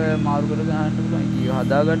 ස්නයිපර් මාරු කර ගහන්න පුළුවන්. කී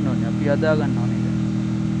හදා ගන්න ඕනේ. අපි හදා ගන්න ඕනේ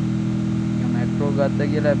ඒක. මැක්‍රෝ ගත්ත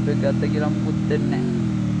කියලා ඇප් එක ගත්ත කියලා මුකුත් දෙන්නේ නැහැ.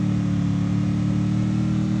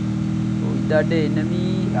 ඔය ඩඩ එනමි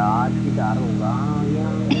යාත්‍රි දරුවා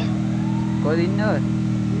කොහෙද ඉන්නවද?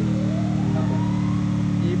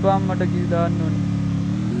 ඊපම් මට කී දාන්න ඕනේ.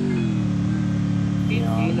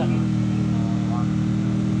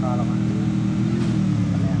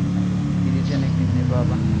 ඉරිෂන් එක ඉන්නේ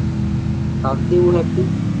බබා. සත්‍ය උනක්ති.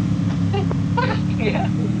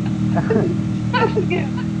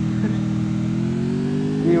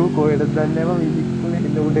 මේ කොහෙද දන්නේ මම ඉක්කුනේ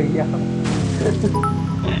හිට උඩ ගියා.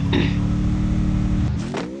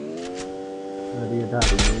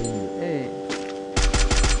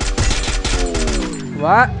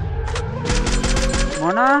 What?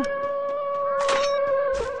 මොන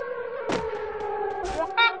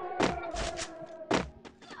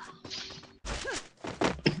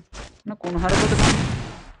කුණු හරපොත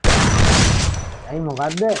ඇයි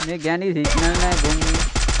මොකද්ද? මේ ගෑණි සිග්නල් නැහැ ගොම්මි.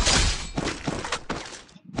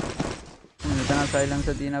 මෙතන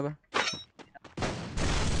සයිලන්සර් තියෙනවා බා.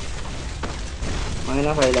 මම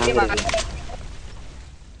නා ෆයිල් ආන්දරේ.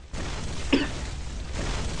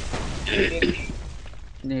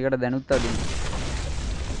 මේකට දැනුත් අදිනවා.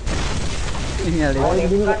 ඉතින් ඔය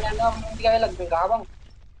දින ගන්න යනවා මම ටික වෙලා ගහපන්.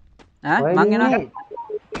 ඈ මං එනවා.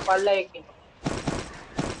 පල්ලා එක්කින්.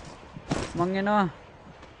 මං එනවා.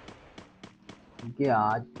 ඉකේ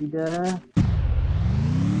ආච්චිද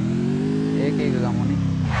ඒක ගමුනේ.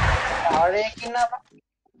 ආරේ එක්කින් නා බා.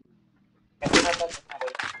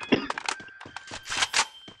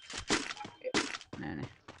 නෑ නෑ.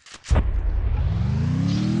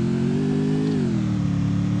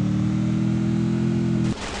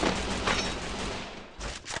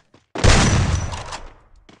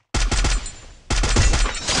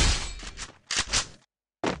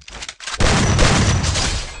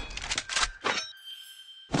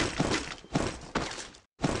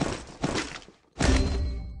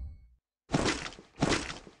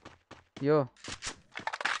 Yo.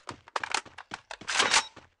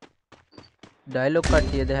 Dialogue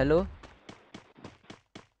කට්ටියද hello?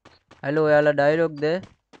 Hello ඔයාලා dialogue ද?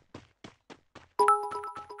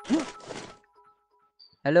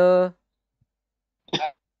 Hello.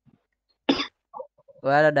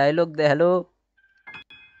 ඔයාලා dialogue ද hello?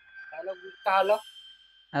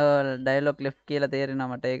 dialogue left කියලා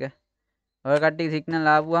තේරෙනවා මට ඒක. ඔය කට්ටිය signal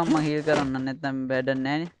ආපුවම මම heal කරන්න නැත්නම් වැඩක්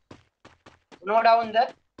නැහැ නේ. no down ද?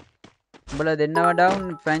 උඹලා දෙන්නව down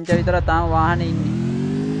පැංච විතර තාම වාහනේ ඉන්නේ.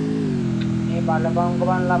 මේ බලපං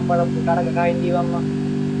කොබන් ලම්බල පුතරක කයි දීවම්ම.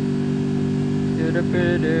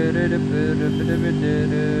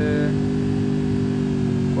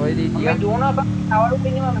 කොයිද ඉතියා? මේ දුවනවා බං තවලු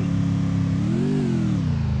ඉන්නේ මම.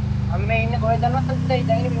 අම්මේ ඉන්නේ කොහෙද දන්නවද?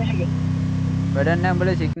 ඉඳගෙන මිනිහගේ. වැඩක් නැහැ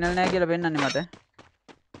උඹලා signal නැහැ කියලා පෙන්නන්නේ මට.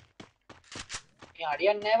 මේ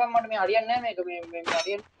හරියන්නේ නැහැ බං මට මේ හරියන්නේ නැහැ මේක මේ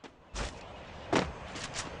හරියන්නේ.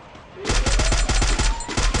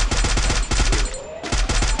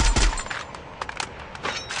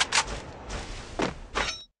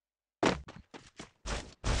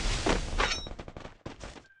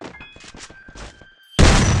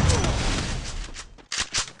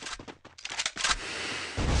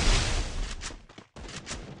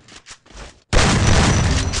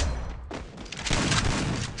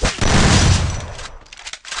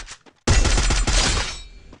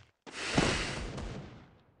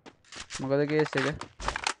 මොකද කේස් එක?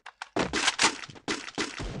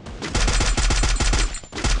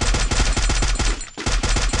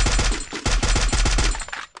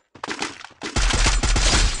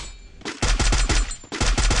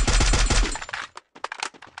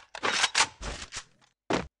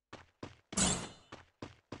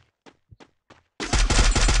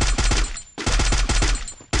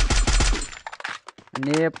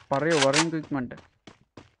 අනේ පරේ වරින් ක්වික්මන්ට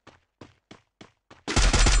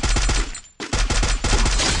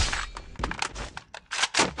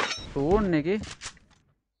ෆෝන් එකේ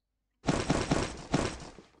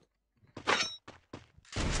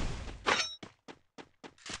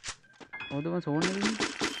ඔතන ෆෝන් එකේ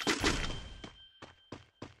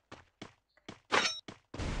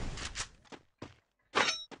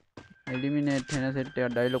එලිමිනේට් වෙන සෙට් එක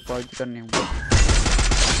ඩයලොග් පාවිච්චි කරන්නේ උඹ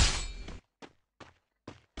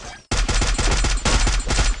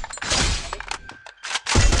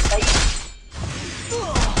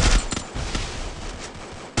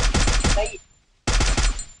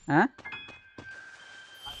ඈ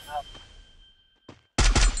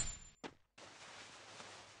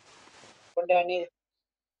පොඩ්ඩක්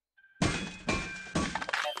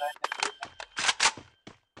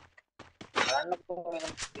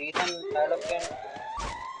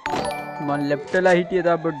මන් ලෙෆ්ට් වෙලා හිටියේ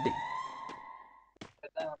තා බොඩ්ඩේ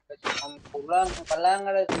පුරාන්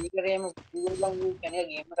පල්ලාංගල සීකරේම පුරුලන් කෙනෙක්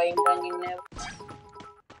ගේම් එකකින් ඉඳන් ඉන්නේ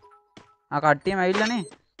කට්ටියම ඇවිල්ලානේ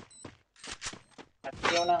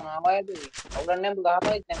කට්ටිය උනා ආවයිද අවුලක් නැහැ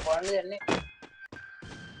ගහපයි දැන් කොහොමද යන්නේ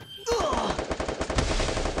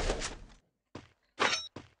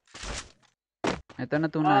එතන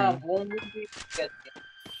තුනයි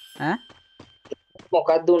ඈ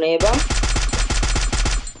මොකක්ද උනේ බං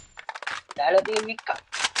දාලා තියෙන මික්ක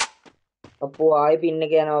අපෝ ආයෙ පින්න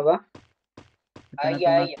එක යනවා බං එතන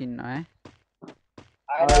තුනක් ඉන්නවා ආයෙ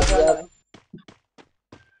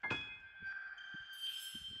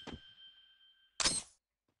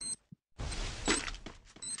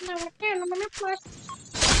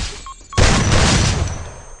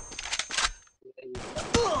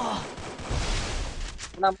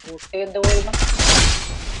නම් පොට් එකෙන්ද ඕනේ මම.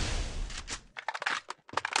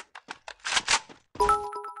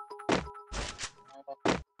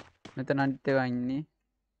 මෙතන අනිත් ඒවා ඉන්නේ.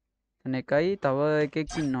 එතන එකයි තව එකෙක්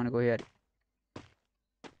ඉන්නවනේ කොහේ හරි.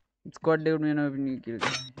 ස්ක්වොඩ් එකට වෙනවා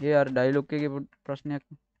කියලා. ඒ අර ඩයලොග් එකේ ප්‍රශ්නයක්.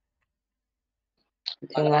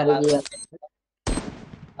 ඉතින් හරි ගියා.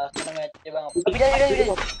 ලස්සන මැච් එක බං. පිට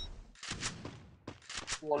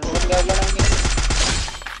ඔලුවට ගාවලා නම්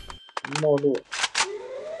ඉන්න ඔලුව.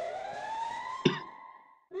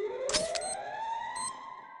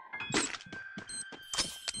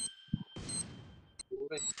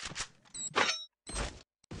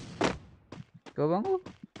 Kau bangun.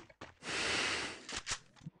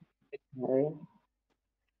 හරි.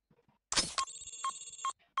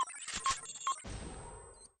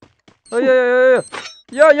 Oh ya ya ya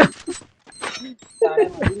ya ya. තානේ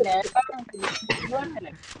මදින් නෑ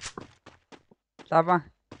බං. Siapa?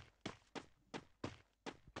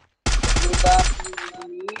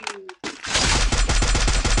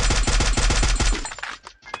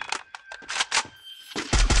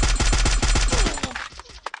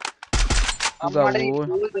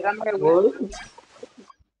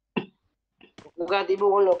 උගා තිබු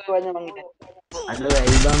ගෝල් ඔක්කොම වදින මං හිතන්නේ. අඩෝ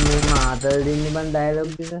ඇයි බං මේ මාතල් දෙන්නේ බං ඩයලොග්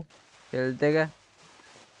එක? Health එක.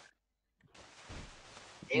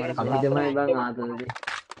 අපි තමයි බං ආතල් දෙන්නේ.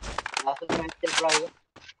 ලස්සන මැච් එකක් වගේ.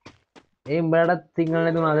 ඒ උඹලටත් සිග්නල්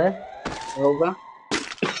නැතුණාද? ඔව් බං.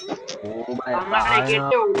 ඕ බයි අම්මා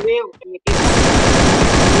එකට උන්නේ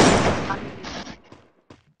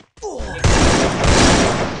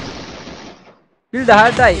Kill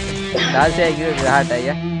 18යි. 16යි kill 18යි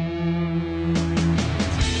ya.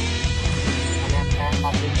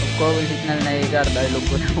 Kau signal naik ke arah dialog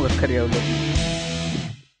ko na work kariya ulo.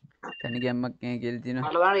 Tani gamak kaya kill dina.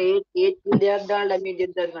 මට බලන්න ඒ කිල් දෙයක් දාලා මේ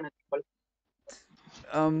ජෙත් දාන්න කනක්.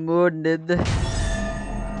 Ambo dead.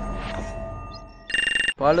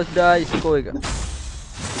 Palos dah isko එක.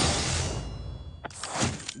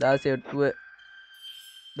 16 ඔට්ටුව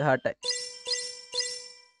 18යි.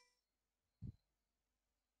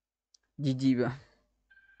 GG බා.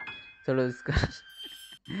 Solo iska.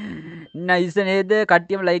 Nice නේද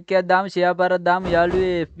කට්ටියම ලයික් එකක් දාමු ෂෙයා පාරක් දාමු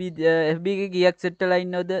යාළුවේ FB එකේ කීයක් සෙට් වෙලා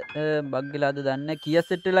ඉන්නවද බග් වෙලාද දන්නේ නැහැ කීයක්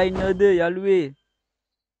සෙට් වෙලා ඉන්නවද යාළුවේ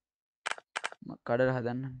මම කඩලා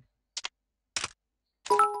හදන්න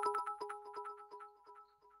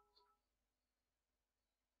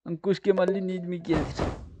अंकुश के मल्ली नीज में किया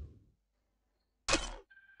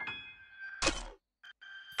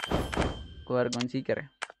कोर कौन सी करे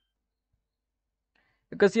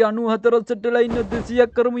 194 සෙට්ටලා ඉන්න 200ක්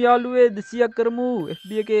කරමු යාළුවේ 200ක් කරමු FB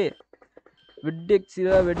එකේ වෙඩ්ඩෙක්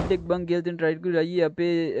සිරා වෙඩ්ඩෙක් බං කියලා තියෙන ට්‍රයි කරලා අයියේ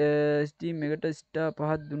අපේ ස්ටීම් එකට ස්ටාර්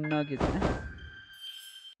 5ක් දුන්නා කියලා නේ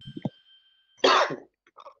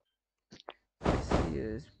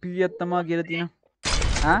ස්පීඩ් තමයි කියලා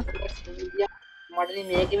තියෙනවා ආ මට ඉතින්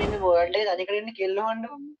මේකෙ මෙන්න වර්ල්ඩ් එකේ තනි කරගෙන කෙල්ලවන්න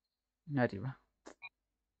හරි බා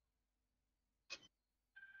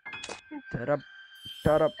තරප්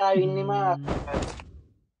තරප් තා ඉන්නේ මා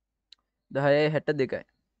 10:62යි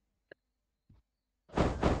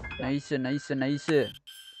නයිස්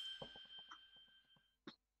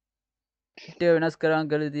හිට වෙනස් කරන්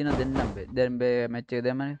කරලා තියෙන දෙන්නම් බෑ දැන් බෑ මැච් එක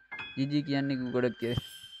දැම්මනේ GG කියන්නේ ගොඩක් කියලා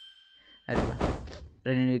හරි බා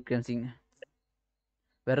රනිල් වික්‍රමසිංහ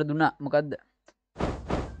වැරදුනා මොකද්ද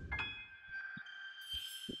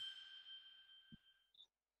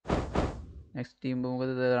next team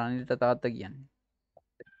මොකද රනිල්ට තාත්තා කියන්නේ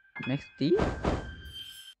next team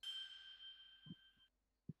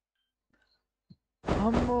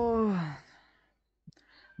අම්මෝ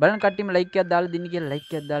බලන්න කට්ටියම ලයික් එකක් දාලා දින්න කියලා ලයික්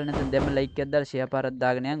එකක් දාලා නැත්නම් දැම්ම ලයික් එකක් දාලා ෂෙයා පාරක්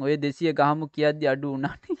දාගෙන යන් ඔය 200 ගහමු කියද්දි අඩු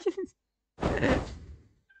වුණා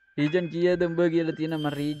රීජන් කීයද උඹ කියලා තියෙන මම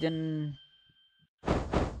රීජන්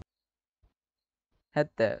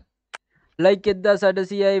 70 ලයික්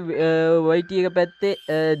 1800යි YT එක පැත්තේ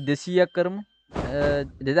 200ක් කරමු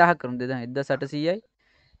 2000ක් කරමු 1800යි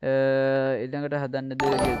ඊළඟට හදන්න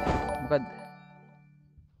දෙයක් මොකද්ද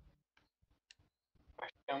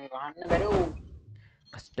ගහන්න බැරෝ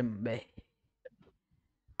कस्टम बे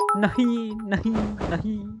नहीं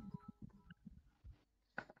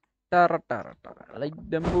tar like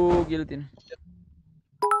dembo giltin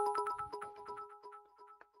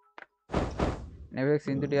නෙවෙක්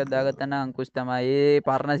සින්දු ටිකක් දාගත්තා නම් අංකුෂ් තමයි ඒ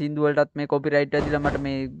පරණ සින්දු වලටත් මේ කොපිරයිට් එක දීලා මට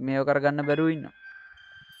මේව කරගන්න බැරුව ඉන්නවා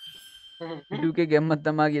ඩුකේ ගැම්මක්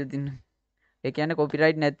තමයි කියලා තින්නේ ඒ කියන්නේ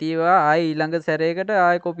කොපිරයිට් නැති ඒවා ආයි ඊළඟ සැරේකට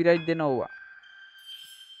ආයි කොපිරයිට් දෙනවා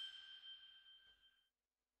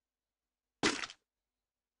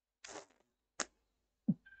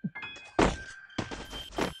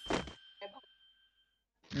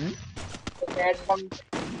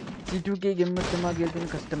T2K ගෙම්මත් තමා කියලා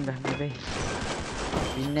තියෙන කස්ටම් ගන්න හැබැයි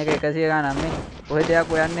පින් එක 100 ගන්න මේ කොහෙද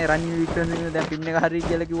යක් ඔයන්නේ රන්වි වික්‍රමසිංහ දැන් පින් එක හරි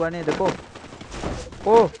කියලා කිව්වා නේද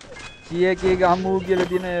කෝ CK ගමු කියලා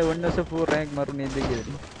තියෙන 104 රෑන්ක් මරුනේද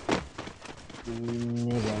කියලා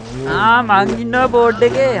මං ඉන්නවා බෝඩ්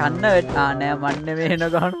එකේ යන්න නෑ මන්න මේන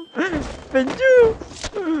ගහනු පෙන්චු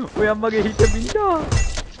ඔය අම්මගේ හිත බින්දා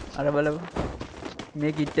අර බලමු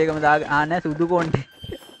මේ කිට් එකම දාගෙන නෑ සුදු කොණ්ඩේ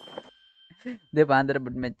දෙපාන්දර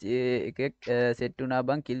බුඩ් මැච් එකක් සෙට් වුණා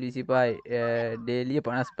බං කිල් 25 ඩේලිය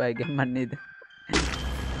 55 ගෙම්මන් නේද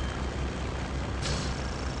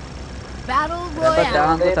Battle Royale.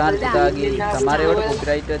 දාංග සාන්තිදාගේ සමහරේවට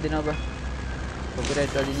කොපිරයිට් වදිනවා බං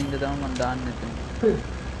කොපිරයිට් වදින ඉඳ තමයි මම දාන්න නැතුනේ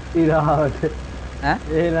ඉරාවට ඈ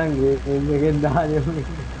ඒ ලංගේ මේකෙන් දාන්නේ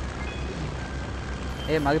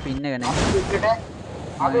ඒ මගේ පින් එක නේ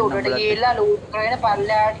අපි උඩට ගිහිල්ලා ලූට් කරගෙන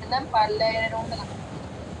පල්ලෙහාට නම් පල්ලෙහාට එන උන්ට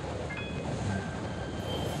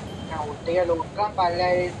නෑ උඩට ගිහලා ලූට් කරන්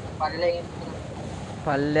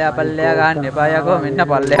පල්ලෙහා ගන්න එපා යකෝ මෙන්න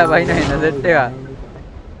පල්ලෙහා වයින් වෙන සෙට් එක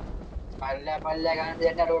පල්ලෙහා ගන්න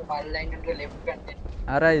දෙන්න අර පල්ලෙහා ඉන්නට ලෙෆ්ට් ගන්න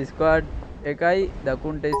අර ස්ක්වොඩ් එකයි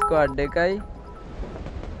දකුණට ස්ක්වොඩ් එකයි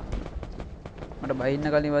මට බහින්න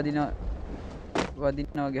කලින් වදින්න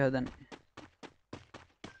වගේ හදන්නේ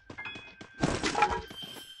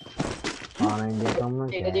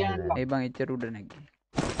ඒ බං එච්චර උඩ නැග්ගේ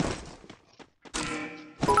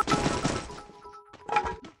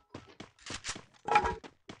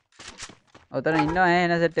ඔතන ඉන්නවා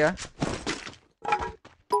එන සෙට් එක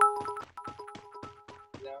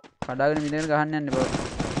කඩාගෙන මිදගෙන ගහන්න යන්න බෑ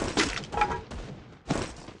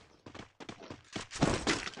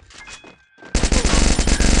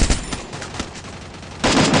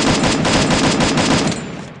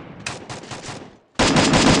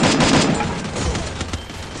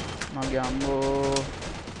මගේ අම්බෝ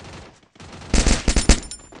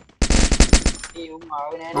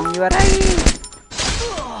මං ඉවරයි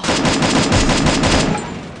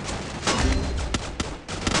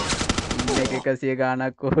මේක 100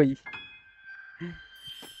 ගානක් කොයි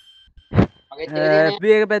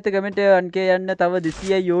මේක පැත්ත කමෙන්ට් එක 1k යන්න තව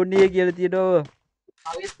 200යි යෝනියේ කියලා තියෙනවා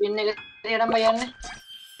මගේ ස්පින් එක දෙයටම යන්නේ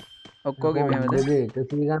ඔක්කොගේ මෙහෙමද 100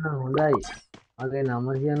 ගන්න හොඳයි මගේ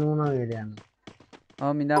 990 වේද යන්න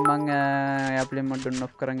ඔව් මිදා මං එයාප්ලේන් මොඩ් ඔන්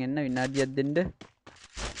ඔෆ් කරන් එන්න විනාඩියක් දෙන්න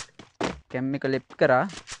කැම් එක ලෙප් කරා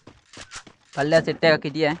පල්ලෙහා සෙට් එකක්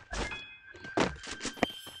හිටියා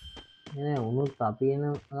නෑ උනුත් අපි එන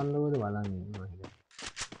ගන්නකොද බලන්න ඉන්නවා හිතා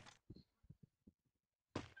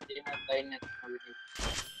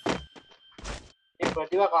ඒ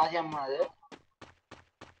ප්‍රතිවා කාසියම් මොනවාද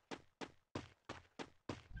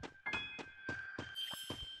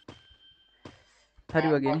හරි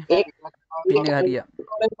වගේනේ පින් එක හරියා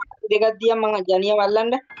දෙකක් දියම් මං ජනිය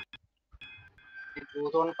වල්ලන්න ඒ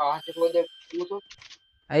පූතෝන් කාසිය කොයිද පූතෝ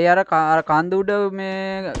අය අර කන්ද උඩ මේ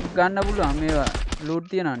ගන්න පුළුවන් මේවා ලූට්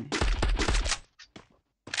තියනවානේ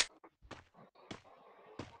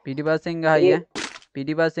පිටිපස්සෙන් ගහයි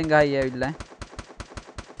පිටිපස්සෙන් ගහයි ඇවිල්ලා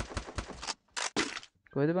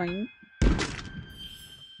කොහෙද බං ඉන්නේ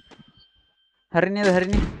හරිනේ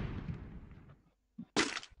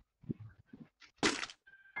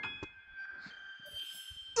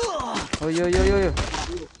ඔය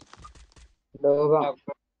ලෝබා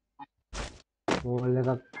ඕල් එකක්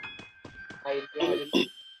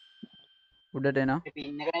උඩට එනවා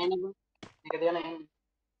පින් එක නෑනේ බං එක දෙන එන්නේ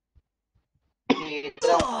ඒ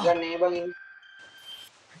තරම් ගන්නේ බං ඉන්නේ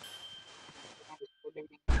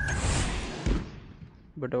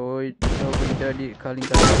බට ඔය ඩි කලින්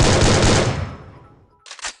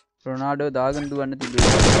රොනාල්ඩෝ දාගෙන දුවන්න තිබේ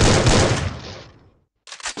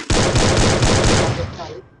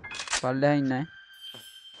පල්ලෙහා ඉන්නයි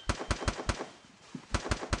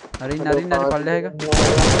හරි පල්ලෙහා එක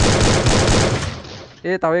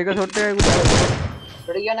ඒ තව එක ෂොට් එකකුත්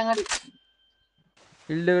උඩට ගියා නම් හරි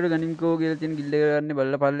ගිල්ඩ් එකට ගනින්කෝ කියලා තියෙන ගිල්ඩ් එක ගන්න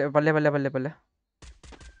බල්ල පල්ලෙහා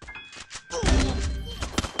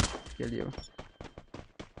කෙලියෝ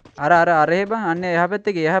අර බං අන්න එහා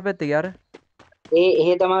පැත්තේ අර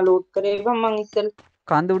එහෙ තමයි ලූට් කරේ බං මං ඉස්සෙල්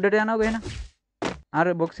කන්ද උඩට යනවා කොහෙන අර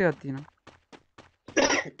බොක්ස් එකක් තියෙනවා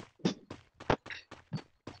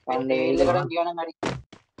කන්නේ ඉල්ලකට ගියා නම් හරි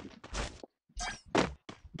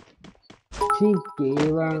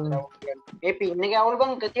චීකේවන් ඒ පින් එක අවුල්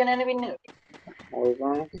බං කතිය නැනේ පින් එක අවුල්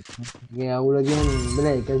බං ඒ අවුල කියන්නේ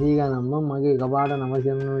උඹලා 100 ගණන් මම මගේ එකපාරට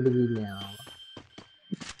 990ට ගිහිල්ලා යනවා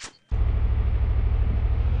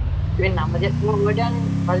මේ 900 උඩට යන්නේ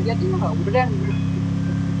කල්ජියක් තියෙනවා උඩට යන්නේ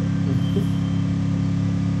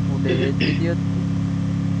උඩේ විදියොත්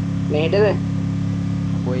මෙහෙටද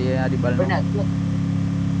කොයි හරි බලන්න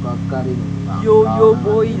මොකක්කාරි යෝ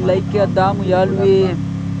බොයි ලයික් එකක් දාමු යාළුවේ.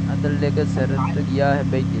 අතල් එක සැරට ගියා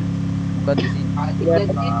හැබැයි කියලා. මොකද්ද සීන්?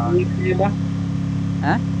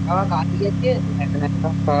 ඈ?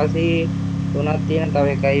 කාසි 3ක් තියෙන තව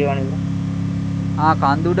එකයි වනින්න.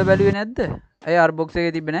 කන්ද උඩ බැලුවේ නැද්ද? ඇයි අර බොක්ස්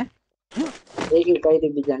එකේ තිබ්බේ නැහැ? ඒක එකයි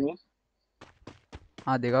තිබිජන්නේ.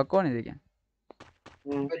 දෙකක් ඕනේද කියන්නේ?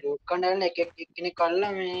 ලූට් කණ්ඩායම එක එක්කෙනෙක්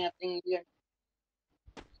කල්ලා මේ අතින් ඉන්නේ.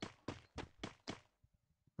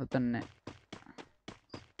 ඔතන නෑ.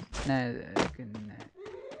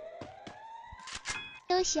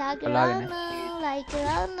 ෂෙයා කරන්න, ලයික්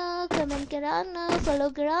කරන්න, කමෙන්ට් කරන්න,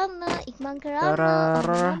 ෆොලෝ කරන්න, ඉක්මන් කරන්න.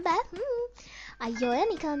 ඕනම් බෑ. අයියෝ ඔය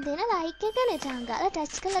නිකන් දෙන ලයික් එකනේ චංගාල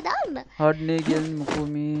ටච් කරලා දාන්න. හાર્ඩ් නේ කියන්නේ මොකෝ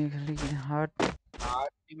මේ කලින් හાર્ඩ්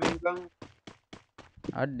නෙමෙයි බං.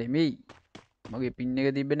 හાર્ඩ් නෙමෙයි. මගේ පින් එක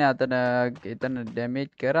තිබ්බනේ අතන එතන ඩැමේජ්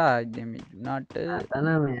කරා ඩැමේජ් උනාට අතන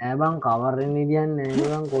මේ බං කවර් වෙන්න ඉදියන්නේ නෑ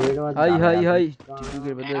බං කොහෙටවත් හයි හයි හයි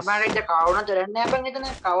බං කවුරුන් දෙන්නේ නෑ බං එතන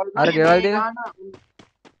කවුරු අර ගෙවල් දෙක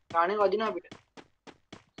ගානේ වදිනවා අපිට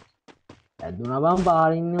ඇදුනා බං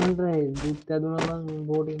පාරින් යනට දුත් ඇදුනා බං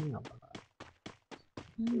බෝටින් අපා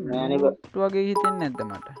නෑනේ බං වගේ හිතෙන්නේ නැද්ද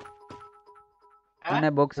මට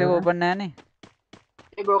අනේ බොක්ස් එක ඕපන් නෑනේ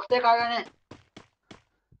ඒ බොක්ස් එක කාගන්නේ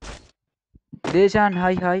දේශාන්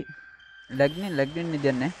හයි හයි ලැග්නේ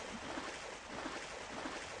නිදන්නේ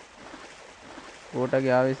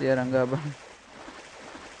කෝටගේ ආවේශය රංගා බං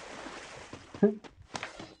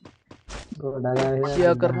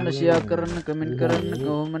ෂෙයා කරන්න කමෙන්ට් කරන්න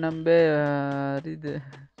කොහොම නම් බෑ හරිද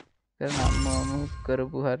කරන අම්මම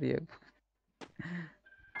කරපු හරියක්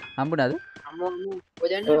හම්බුණාද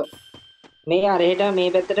මේ අරහෙට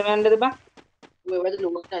මේ පැත්තට යන්නද බං ඔය වද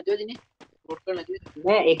ලොමක් නැතුවදිනේ පොට් කරලා නැතුව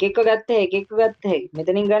නෑ එක එක ගත්තා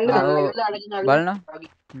මෙතනින් ගන්නද බලන්න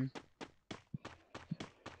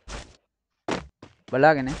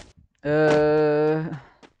බලාගෙන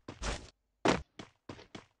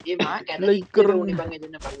ලයික් කරන්න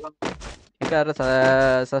ඒක අර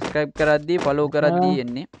සබස්ක්‍රයිබ් කරද්දී ෆලෝ කරද්දී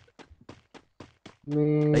එන්නේ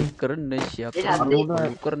මේ ලයික් කරන්න ෂෙයා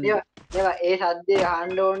කරන්න ඒවා ඒ සද්දේ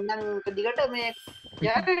අහන්න ඕන නම් එක දිගට මේ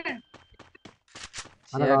ෂෙයා කරන්න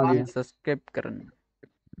සබස්ක්‍රයිබ් කරන්න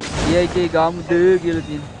ඒකේ ගාමුද කියලා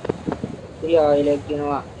තියෙනවා ඊයා ඉලෙක්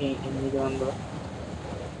කියනවා මේ ඉන්දියන් බල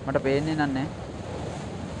මට පේන්නේ නැහැ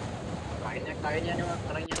කයින් යනවා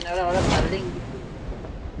කරන් යනවා වල පල්ලෙන්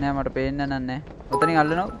නෑ මට පේන්නේ නැහැ ඔතනින්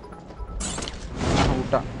අල්ලනවා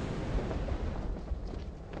උටා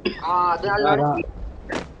අද අල්ලනවා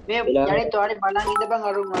මේ යන්නේ තෝරේ බලන් ඉඳපන්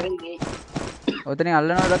අරුන් මේ ඔතනින්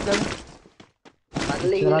අල්ලනවා දැක්කද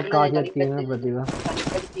ඉස්සරහ කාසියක් තියෙන ප්‍රතිභා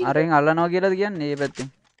අරෙන් අල්ලනවා කියලාද කියන්නේ මේ පැත්තෙන්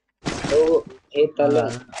ඔව් ඒත්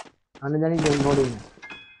අල්ලන අන්න දැන් ගෙම් බෝඩින්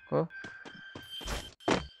කො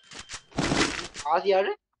ආසියාට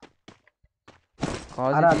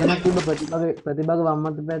අර අතන තිබ්බ ප්‍රතිභාගේ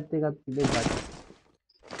වම්මත පැත්තේ එකක් තිබෙයි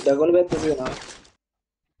දකුණු පැත්තේ තියෙනවා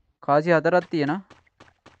කාසි හතරක් තියෙනවා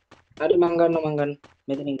හරි මං ගන්න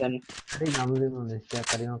මෙතනින් ගන්න හරි ගමුදෙමු ෂෙයා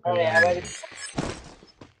කරනවා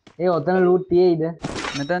ඒ ඔතන ලූට් තියෙයිද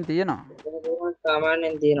මෙතන තියෙනවා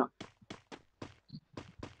සාමාන්‍යයෙන් තියෙනවා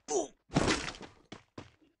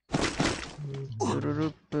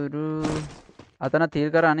අතන තීල්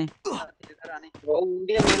කරානේ ඔව්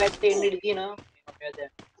උන්ගේ මේ පැත්තේ එන්න ඉඩ තියෙනවා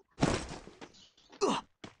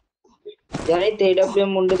දැන් TWM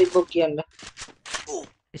මුණ්ඩ තිබ්බොක් කියන්න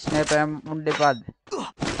ස්නයිපර් මුණ්ඩේ පාද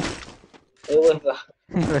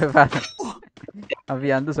ඒව අපි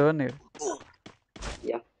යන්ද සෝන් එක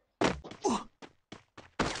යා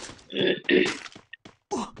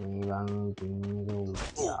මේවන් තින්නක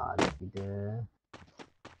උත්යාදිට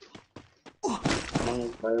මං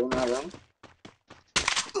බලුණා බං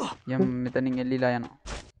යම් මෙතනින් එල්ලිලා යනවා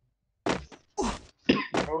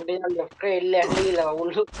රොන්ඩේ ලෙෆ්ට් එල්ල ඇන්ඩිලා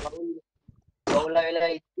වුල්ලු වුල්ලා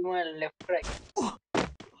වෙලා ඉතිම ලෙෆ්ට් රයිට්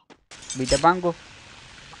බිටපංකෝ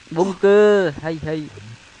බුංක හයි හයි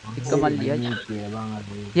එක මල්ලි හයි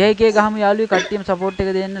යයිකේ ගහමු යාළුවෝ කට්ටියම සපෝට් එක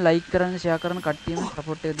දෙන්න ලයික් කරන්න ෂෙයා කරන්න කට්ටියම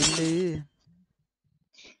සපෝට් එක දෙන්න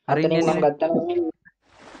හරි ඉන්නේ මං ගත්තා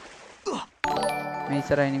මේ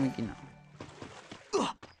ඉස්සරහින් ඉන්න කිනා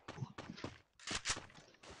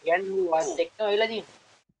යන් වත් ටෙක්නෝ වෙලා තියෙන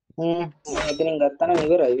එතනින් ගත්තා නම්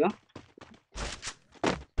ඉවරයි බං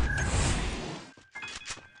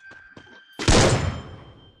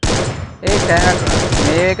ඒ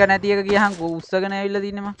මේක නැති එක ගියහන් උස්සගෙන ඇවිල්ලා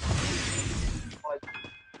තින්නේ මං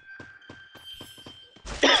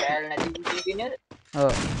කෑල් නැති කිනේ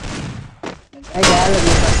ඔව් ඒ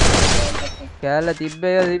කෑල්ල තිබ්බ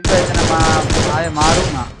එතන ආයේ මාරු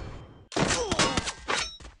වුණා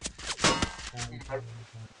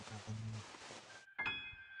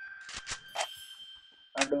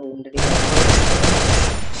down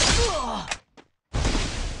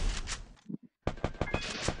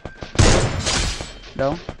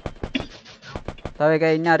තව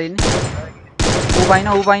එකයි ඉන්නේ අරින්නේ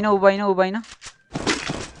ඌ බයින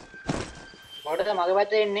මොකටද මගේ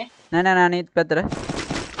පැත්තේ ඉන්නේ නෑ අනිත් පැත්තට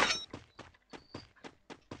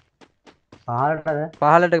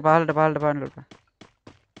පහලට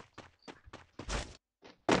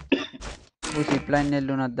ඌ zip line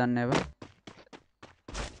එල්ලුණාද දන්නේ නැහැ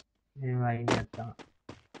මේ වයින් නැත්තම්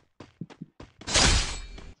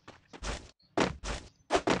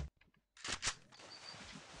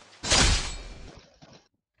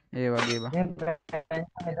ඒ වගේ බා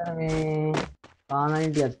මෙතන මේ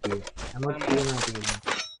කානයිටියක් තියෙනවා හැමෝම තියෙනවා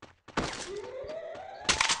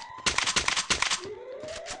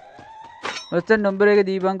WhatsApp number එක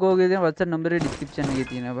දීපන්කෝ ඔයගේ තියෙන WhatsApp number එක description එකේ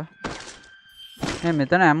තියෙනවා බා මේ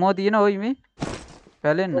මෙතන හැමෝ තියෙන ඔයි මේ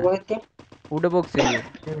පැලෙන්න උඩ box එකේ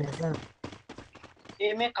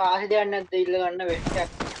මේ කාසි දෙයක් නැද්ද ඉල්ල ගන්න වෙස්ට්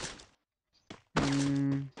එකක්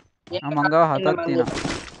මං ගාව හතක් තියෙනවා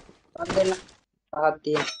මම දෙන්න පහක්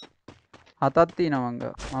තියෙනවා හතක් තියෙනවා මං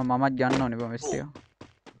ගාව මමත් ගන්න ඕනේ බා වෙස්ට් එක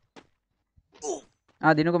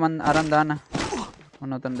දිනුක මං අරන් දාන්න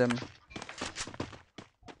මොන උතන දැම්ම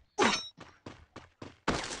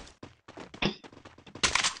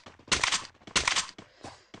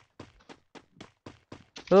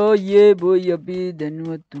Oh yeah boy අපි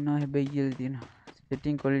දැනුවත් වුණා හැබැයි කියලා තියෙනවා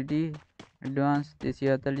setting quality advance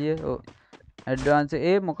 240 ඔව් advance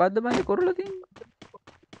ඒ මොකද්ද බං කරලා තියෙන්නේ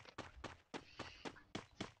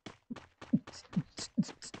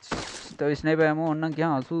තව ස්නයිපර් හැමෝ ඕන්නම්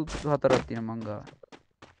කියන් 84ක් තියෙනවා මං ගාව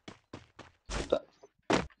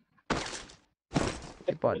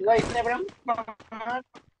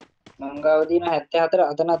මං ගාව තියෙන 74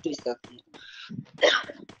 අතනත් 20ක්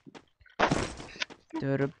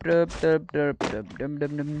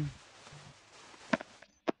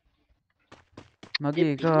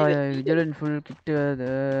මගේ එක විජලන් ෆුල් කිට් එකද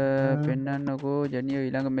පෙන්නන්නකෝ ජනිය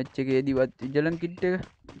ඊළඟ මැච් එකේදීවත් විජලන් කිට් එක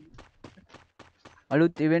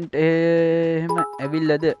අලුත් ඉවෙන්ට් එහෙම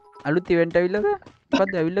ඇවිල්ලාද අලුත් ඉවෙන්ට් ඇවිල්ලාද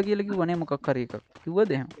මොකද්ද ඇවිල්ලා කියලා කිව්වනේ මොකක් හරි එකක් කිව්වද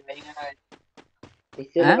එහෙම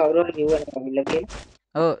ඉස්සෙල්ලා කවුරු හරි කිව්වනේ ඇවිල්ලා කියලා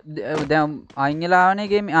ඔව් දැන් අයින් වෙලා ආවනේ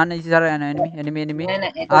ගේම් අන්න ඉස්සර යන එනිමි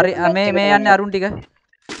හරි මේ යන්නේ අරුන් ටික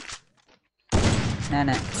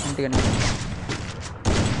නෑ අරුන් ටික නෙමෙයි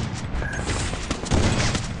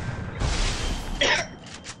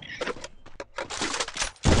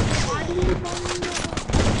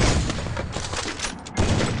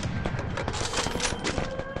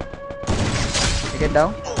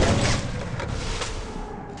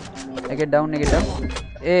Get down. Get down.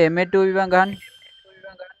 M2 විවන් ගහන්න.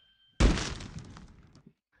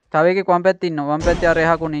 තව එකේ කොම් පැත්තේ ඉන්නවා. වම් පැත්තේ අර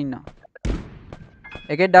එහා කොනේ ඉන්නවා.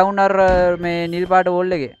 එකේ down අර මේ නිල් පාට වෝල්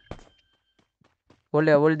එකේ. වෝල්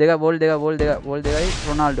දෙකයි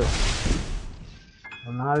රොනාල්ඩෝ.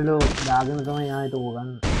 රොනාල්ඩෝ දාගෙන තමයි ආයෙත් ඕක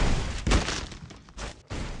ගන්න.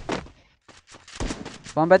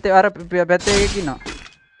 වම් පැත්තේ අර පැත්තේ එකක් ඉන්නවා.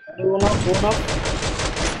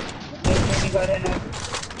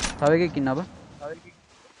 තව එකක් ඉන්නවා බා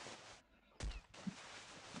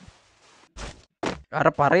අර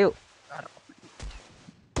පරයෝ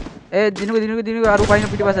දිනුක අරු පයින්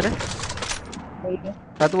පිටිපස්සට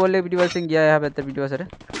රතු වෝල්ලේ පිටිපස්සෙන් ගියා එහා පැත්ත පිටිපස්සට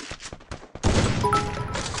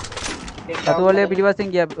රතු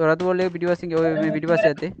වෝල්ලේ පිටිපස්සෙන් ඔය මේ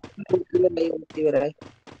පිටිපස්සේ ඇත්තේ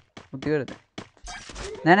උත්තිවරද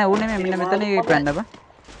නෑ ඌ නෙමෙයි මෙන්න මෙතන එකේ පැන්න බා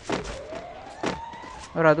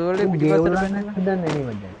රතු වෝල්ලේ පිටිපස්සට පැන්න දන්නේ නේ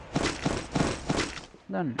මචං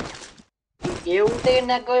දන්නේ ඒ උන්ට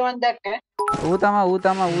එන්නක් ඔය මන් දැක්ක ඌ තමා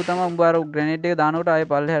උඹ අර ග්‍රැනේඩ් එක දානකොට ආයේ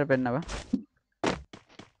පල්ලෙහාට පෙන්නනවා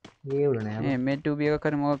ඒ උල නෑ මේ 2B එකක්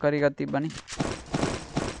හරි මොකක් හරි එකක් තිබ්බනේ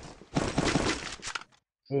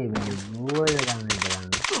ඒ මේ ගූවල් ගන්න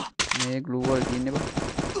මේ ග්ලූ වල තියෙන්නේ බා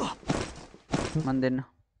මන් දෙන්න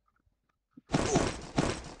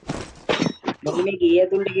මම මේ ගිය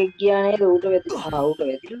තුල් ටිකක් ගියා නේද ඌට වැදිලා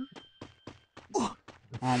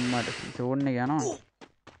අම්මට ෂෝන් එක යනවා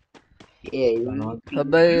ඒ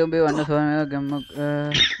හැබැයි ඔබේ වන්න සෝ එක ගැම්ම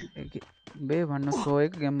ඔබේ වන්න සෝ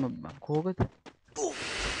එක ගැම්ම කෝකද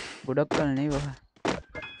ගොඩක් කල නේ වහ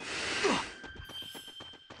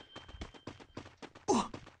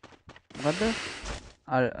මොකද්ද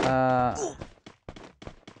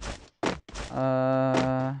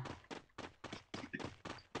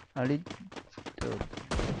අලි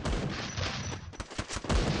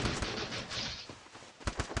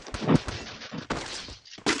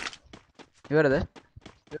ඉවරද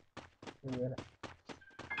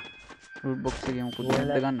රූට් බොක්ස් එකේ මොකද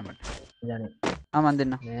නැද්ද ගන්න මට යන්නේ මන්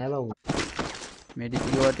දෙන්න නෑ බව්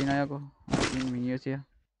මෙඩිසික වටිනවා යකෝ. මිනියසිය.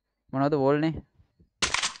 මොනවද වෝල්නේ?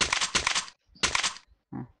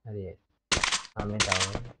 හරි. ආ මේ තව.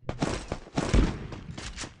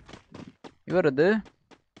 ඉවරද?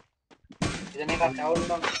 ඉතින් එක ඩවුන්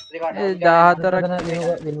නම් දෙක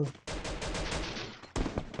 14ක් දිනු.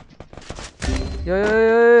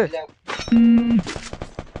 යෝ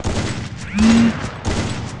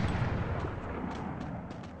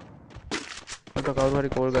මට කවුරු හරි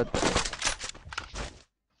කෝල් ගත්තා.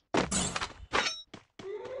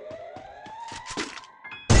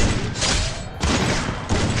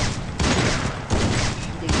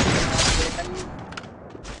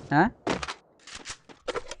 ඈ?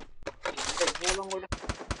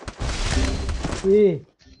 ඒ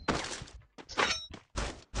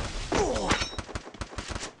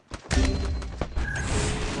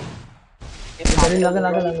ළඟ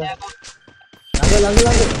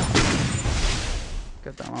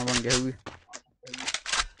කතාව මං ගැහුවේ.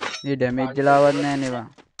 මේ ඩැමේජ් ලාවත් නැහැ නේ බං.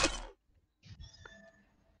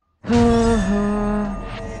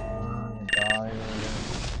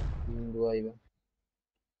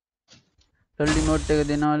 ලොල්ලි මෝඩ් එක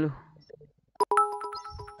දෙනවලු.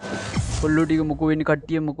 කොල්ලෝ ටික මොකෝ වෙන්නේ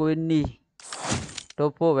කට්ටිය මොකෝ වෙන්නේ?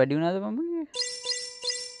 ටොප් 4 වැඩි වුණාද මම?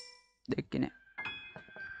 දෙක්කේ නෑ.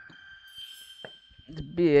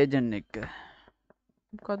 බී ඒජන්ට් එක.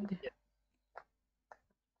 මොකද්ද?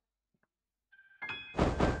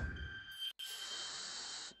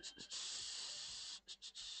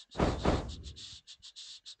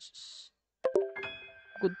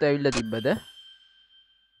 කුත් ඇවිල්ලා තිබ්බද?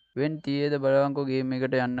 වෙන් තියේද බලවන්කෝ ගේම්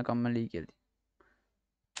එකට යන්න කම්මලී කියලා.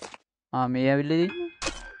 මේ ඇවිල්ලා ඉන්නේ.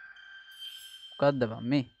 මොකද්ද බං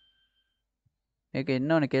මේ? මේක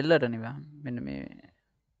එන්න ඕනේ කෙල්ලට නේ බං. මෙන්න මේ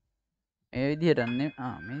විදිහට අන්නේ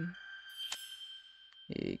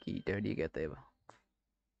මේ කීට වැඩි කැතේ බං.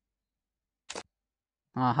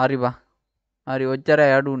 හරි බං. හරි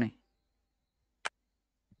ඔච්චරයි අඩුනේ.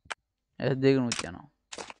 S දෙකනුත් යනවා.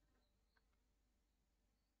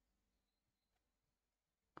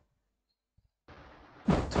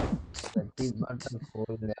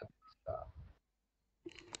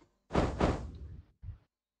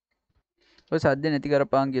 ඔය සද්ද නැති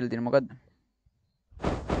කරපාන් කියලා තියෙන මොකද්ද?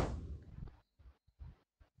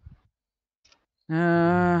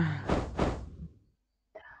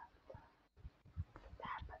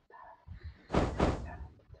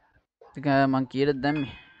 ටික මං කීයද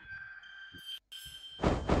දැම්මේ?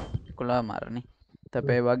 11 මාරනේ.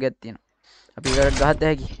 තපේ වගේක් තියෙනවා. අපි ඒකට ගහත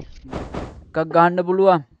හැකි. එකක් ගහන්න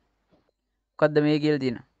පුළුවන්. මොකද්ද මේ කියලා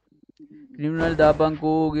තියෙන? ක්‍රිමිනල්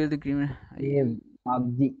දාපන්කෝ කියලාද ක්‍රිමිනල්? ඒ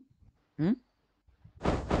PUBG.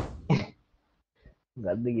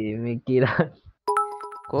 ගද්ද ගේම් එක කියලා.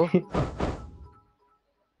 කෝ?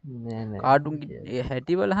 නෑ කාටුන් ඒ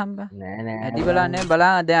හැටි බලහම් බා. නෑ හැටි බලන්නේ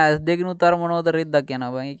බලන්න දැන් S දෙකිනුත් අර මොනවද රෙද්දක්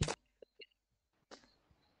යනවා බං ඒකේ.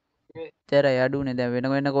 තේරයි අඩුනේ දැන්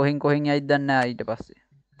වෙන කොහෙන් යයිද දන්නේ නැහැ ඊට පස්සේ.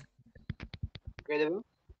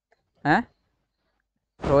 ඈ?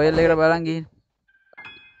 රොයල් එකට බලන් ගිහින්.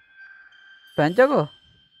 පැංචකෝ?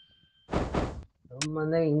 මම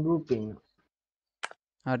දැන් ඉංග්‍රීසි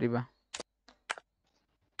ඉන්නවා. හරි බං.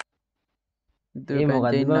 ඒ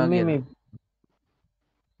මොකද්ද බං මේ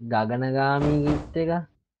ගගනගාමී ගිෆ්ට් එක?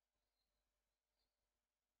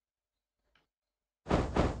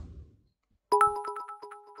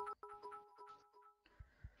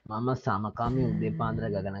 මම සමකාමී උදේ පාන්දර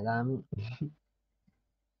ගගනගාමී.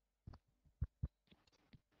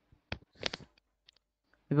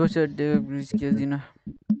 ඉබෝෂඩ් බ්‍රිජ් කියලා දිනා.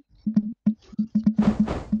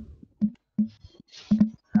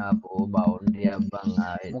 අපෝ බවුන්ඩරි අබ්බන්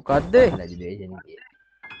ආවේ. මොකද්ද? ලැජිබේෂන් කියලා.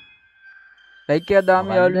 ලයික් එක දාම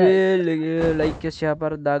යාළුවේ ලයික් එක ෂෙයා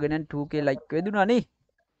පාර දාගෙන 2k ලයික් වෙදුනා නේ.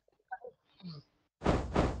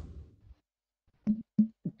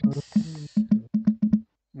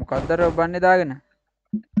 මොකද්ද අර ඔබන්නේ දාගෙන?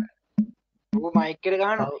 ඌ මයික් එකට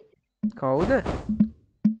ගහනවා. කවුද?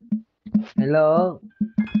 හෙලෝ.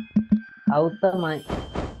 අවුත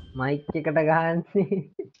මයික් එකට ගහන්නේ.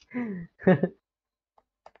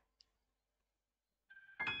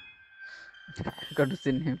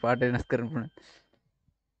 කටුසින්නේ පාට වෙනස් කරන්න.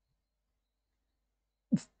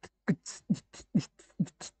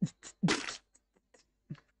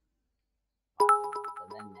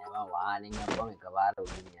 වාලින් අපම එකපාර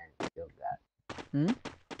උඩින් යන්නේ ජොක් ගන්න.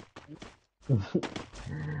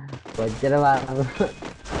 කොච්චර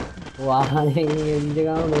වාහනේ එන්න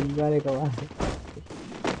ගම ලොග් ගාලා එකපාර.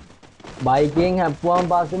 බයිකෙන් හැප්පුවාම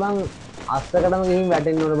පස්සේ මං අස්සකටම ගිහින්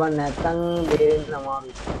වැටෙන්න ඕන බං නැත්තම් බේරෙන්න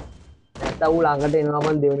අමාරුයි. නැත්තම් ඌ ළඟට එනවා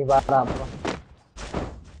මං දෙවෙනි පාර අප්පා.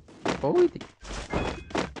 ඔව් ඉතින්.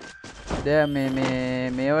 දැන්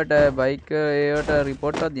මේවට බයික් ඒවට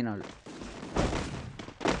රිපෝට් එකක් දිනවලු.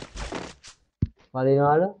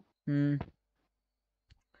 වදිනවලු?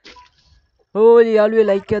 ඕලි යාළුවේ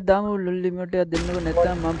ලයික් එකක් දාමු ලොල් ඉමෝට් එකක් දෙන්නකො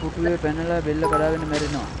නැත්නම් මම පුටුවේ පැනලා බෙල්ල කඩාගෙන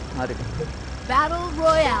මැරෙනවා. හරි. Battle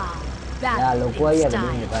Royale. යා ලොකු අයියට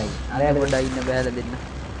දෙන්න බයි. අරයට පොඩ්ඩක් ඉන්න බෑලා දෙන්න.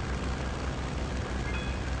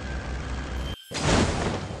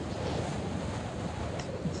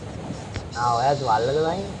 ඔයාත් වල්ලද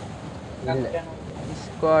බයි?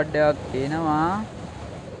 ස්ක්වාඩ් එකක් එනවා.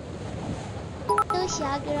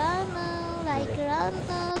 ෂෙයා කරන්න, ලයික් කරන්න,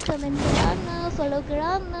 කමෙන්ට් කරන්න, ෆොලෝ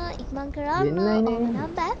කරන්න, ඉක්මන් කරන්න ඕම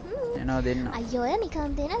නම් බෑ. එනවා දෙන්න. අයියෝ ඔය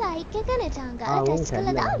නිකන් දෙන ලයික් එකනේ චංගා ටච්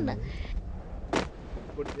කරලා දාන්න.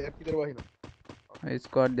 පොඩි දෙයක් විතර වහිනවා.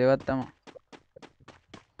 ස්ක්වාඩ් දෙකක් තමයි.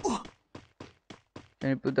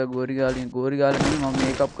 එනි පුතා ගෝරි ගාලින් මම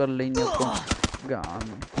මේකප් කරලා ඉන්නේ ඔක්කොම. ගාම.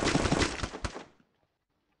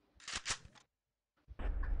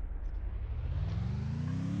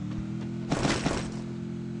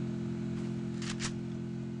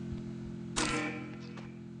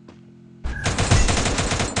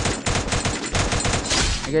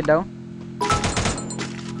 Get down.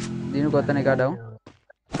 Dinu kota nih down.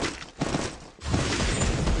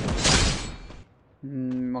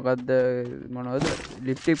 Makad mana ada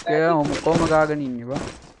lift tip kayak kau magagan ini ba?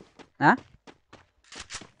 Hah?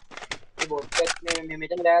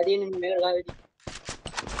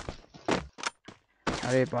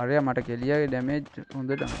 Are parah mata kelia damage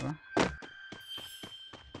untuk apa?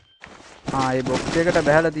 Ah, ini box kita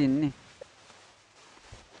behal di ini.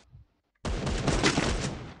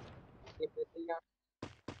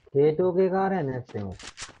 K2 के car है next में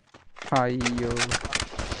අයියෝ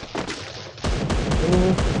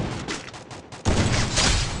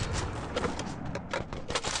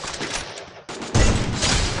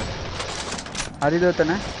හරිද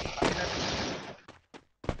ඔතන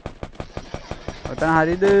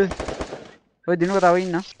හරිද ඔය දිනක තව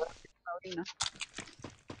ඉන්න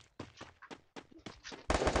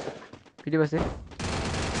පිටිපස්සේ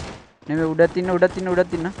නෙමෙයි උඩත් ඉන්න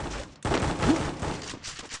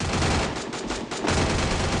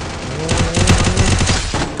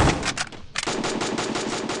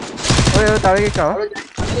ඔය තව එකක් ආවා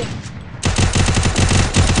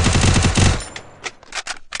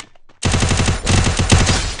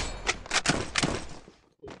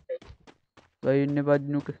බයි ඉන්නේ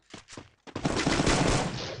බද්නුක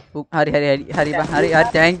හරි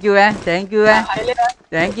thank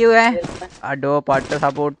you අඩෝ පට්ට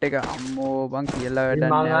සපෝට් එක අම්මෝ බං කියලා වැඩක්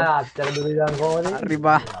නෑ අත්තර දුරිදන් කොහොමද හරි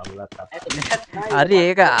බා හරි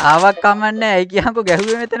ඒක ආවක් කමන්නේ ඇයි කියන්කෝ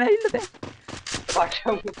ගැහුවේ මෙතන ඇවිල්ලා දැන්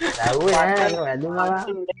ඇහුවේ නෑ වැදුනා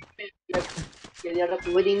කෙලියට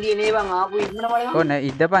පුවදින්දී නේ බං ආපු ඉක්මන බලන්න ඕ නෑ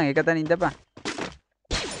ඉඳපන් ඒක තන ඉඳපන්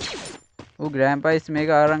ඌ ග්‍රෑන්ඩ්පයිස් මේක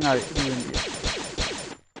අරන් ආවේ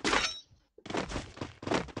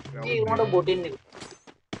උනට බොටින් එක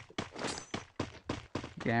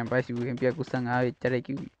ග්‍රෑන්ඩ්පයිස් UMP එක උස්සන් ආවේ එච්චරයි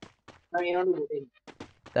කිව්වේ මම එනවලු බොටින්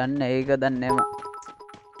දන්නේ ඒක දන්නේ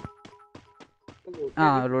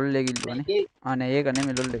නෑම රොල් එක ඉල්ලුවානේ නෑ ඒක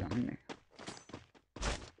නෙමෙයි රොල් එක මෙන්න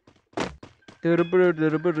තුරුපුරු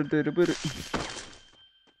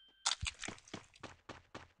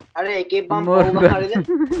අර එකේ බම් පවුම හරිද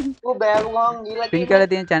ඌ බෑව ගමන් ගිහලා පින් කරලා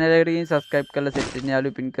තියෙන channel එකට ගිහින් subscribe කරලා set වෙන්න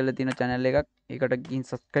යාළුවෝ පින් කරලා තියෙන channel එකක් ඒකට ගිහින්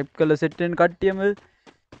subscribe කරලා set වෙන්න කට්ටියම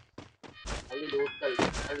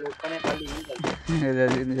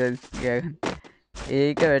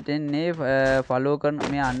ඒක වැටෙන්නේ follow කරන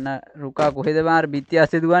මේ අන්න රුකා කොහෙද මාර බිත්ති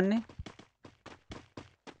ඇස්සේ දුවන්නේ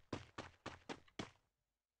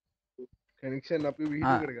කනෙක්ෂන් අපි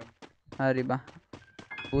වීඩියෝ කරගන්න හරි බා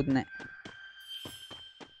උත් නෑ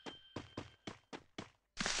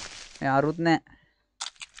අරුත් නෑ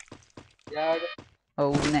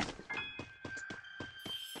ඔවුත් නෑ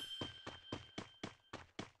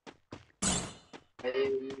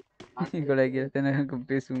ගොඩයි කියලා තැන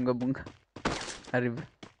පේසුම් ගබුංග හරි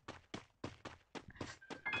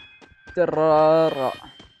තරාරා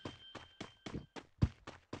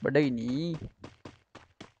බඩගිනි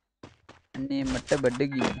අනේ මට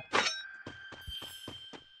බඩගිනි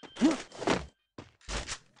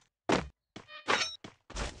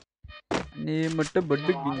මට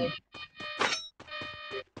බඩගිනි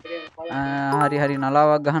හරි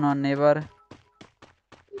නලාවක් ගහනවන්න ඒ පාර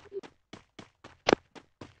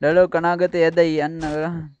ලලෝ කනාගතේ ඇදයි යන්න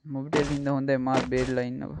මොබිටෙල් හින්ද හොඳයි මාත් බේරලා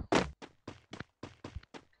ඉන්නවා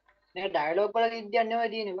නේ ඩයලොග් වල විද්‍යාවක්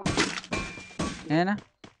නෙවෙයි තියෙන්නේ බං එහෙනම්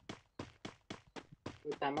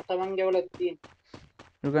තමන් ගෙවල තියෙන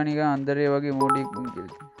රුකනික අන්දරේ වගේ මොඩියක් උන්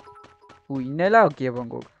කියලා ඌ ඉන්නලා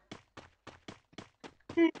කියපන්කෝ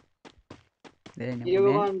දෙන්නේ කියව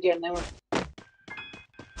මොනේ මම කියන්නේ මම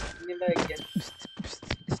ඉන්නලා කියන්නේ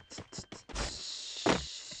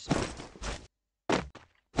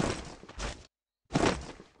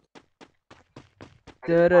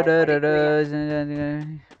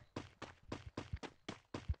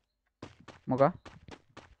මොකක්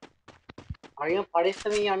හරියම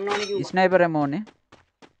පරිස්සමින් යන්න ඕනේ කිව්වා ස්නයිපර් එම ඕනේ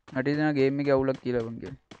මට හිතෙනවා ගේම් එකේ අවුලක් කියලා බං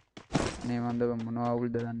කියලා අනේ මන්ද මොනවා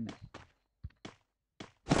අවුල්ද දන්නේ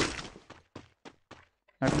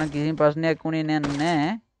මට නම් කිසිම ප්‍රශ්නයක් වුණේ නැහැ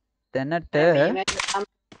දැනට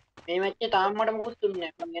මේ මැච් එක තාම මට මොකුත් දුන්නේ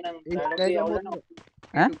නැහැ මම එනම් ඩයලොග් එක අවුලනවා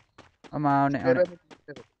ඈ අමානේ අනේ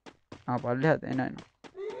Spare පල්ලෙහාට එන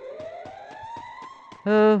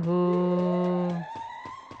හෝ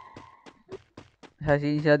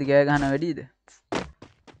හසින්ෂාද ගෑ ගහන වැඩිද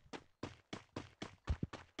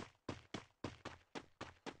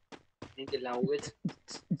මේක ලව්වෙත්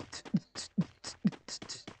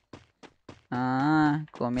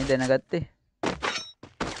කොමේ දැනගත්තේ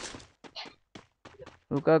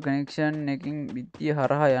ලුකා කනෙක්ෂන් එකින් බිත්තිය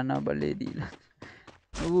හරහා යන බලේ දීලා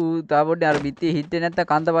ඌ තාපොඩ්ඩේ අර බිත්තිය හිටේ නැත්නම්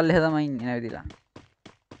කන්ද පල්ලෙහා තමයි ඉන්නේ නැවිදිලා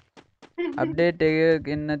අප්ඩේට් එක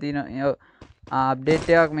එන්න තියෙනවා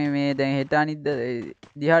අප්ඩේට් එකක් මේ දැන් හෙට අනිද්ද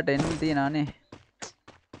දිහාට එන්න තියෙනවානේ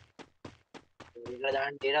ඒකලා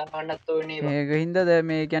දාන්න ඩේටා ගන්නත් ඕනේ ඒක හින්දා දැන්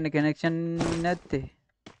මේ කියන්නේ කනෙක්ෂන් නැත්තේ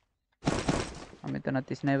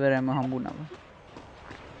මෙතනත් ස්නයිපර් එම හම්බුණා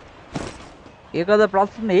ඒකද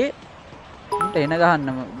ප්‍රශ්නේ උන්ට එන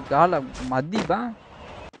ගහන්න ගහලා මදි බං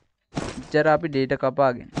ඉච්චර අපි ඩේටා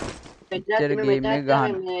කපාගෙන ඉච්චර ගේම් එක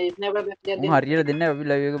ගහන්න උන් හරියට දෙන්නේ අපි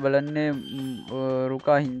ලයිව් එක බලන්නේ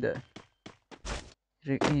රුකා හින්දා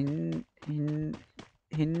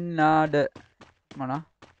හින්නාඩ මොනා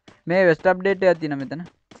මේ වෙස්ට් අප්ඩේට් එකක් තියෙනවා මෙතන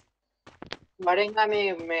මඩෙන්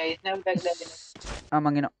මේ ස්නැප් පැක් දැම්මේ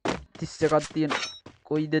මං එනවා 31ක් තියෙන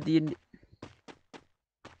කොයිද තියෙන්නේ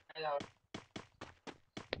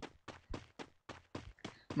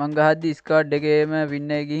මං ගහද්දි ස්කාඩ් එකේම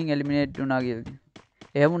වින්න එක ගිහින් එලිමිනේට් වුණා කියලා.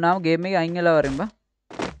 එහෙම වුණාම ගේම් එකේ අයින් වෙලා වරෙන් බා.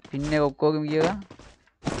 පින් එක ඔක්කොගෙම ගියා.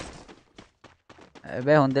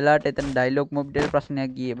 හැබැයි හොඳලාට එතන ඩයලොග් මොබ් දෙල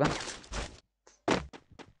ප්‍රශ්නයක් ගියේ බා.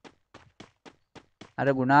 අර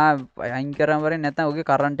ගුණා අයින් කරන් වරෙන් නැත්නම් ඔගේ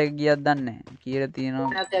කරන්ට් එක ගියත් දන්නේ නැහැ. කියලා තියෙනවා.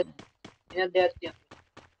 එනද දෙයක් තියෙනවා.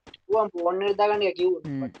 ඌම් ෆෝන් එකට දාගන්න එක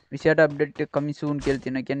කිව්වා. 28 අප්ඩේට් එක කමි සූන් කියලා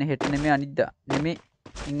තියෙනවා. කියන්නේ හෙට නෙමෙයි අනිද්දා. නෙමෙයි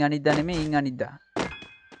ඉන් අනිද්දා නෙමෙයි ඉන් අනිද්දා.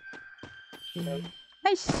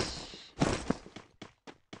 නයිස්.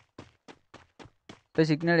 ඒ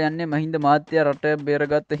සිග්නල් යන්නේ මහින්ද මාත්‍ය රට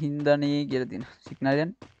බේරගත්ත හින්දානේ කියලා තියෙනවා. සිග්නල්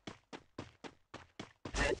යන්නේ.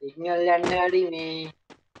 සිග්නල් යන්නේ වැඩි මේ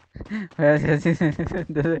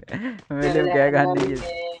හැමලෙම කෑ ගන්න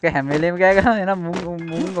ඒක හැමලෙම කෑ ගන්න එහෙනම්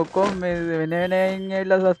මුන් ඔක්කොම මේ වෙන වෙන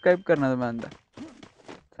ඇවිල්ලා සබ්ස්ක්‍රයිබ් කරනවද මන්ද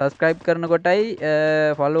සබ්ස්ක්‍රයිබ් කරන කොටයි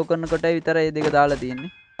ෆලෝ කරන කොටයි විතරයි මේ දෙක දාලා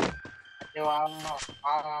තියෙන්නේ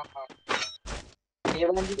ඒ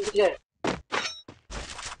වන්දි ටික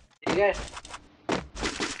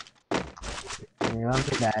මේවා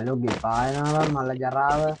ඩයලොග් එපා වෙනවා මල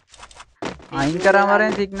ජරාව අයින් කරාම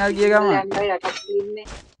වරෙන් සිග්නල් ගිය ගම යන්නයි යටක් තියෙන්නේ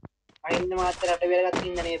අයින්න මාත්‍ර රට බේරගත්ත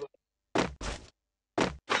ඉන්න නේද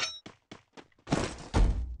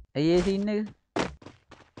ඇයි ඒ සීන් එක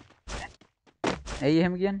ඇයි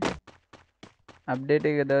එහෙම කියන්නේ අප්ඩේට්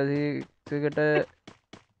එක දවසකට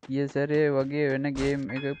ගිය සැරේ වගේ වෙන ගේම්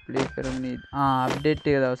එක ප්ලේ කරන්නේ අප්ඩේට්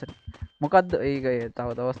එක දවසට මොකද්ද ඒක තව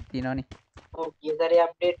දවස් තියෙනවනේ ඔව් ගිය සැරේ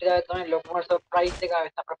අප්ඩේට් එක තමයි ලොකුම සර්ප්‍රයිස් එක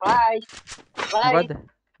ආවේ සර්ප්‍රයිස්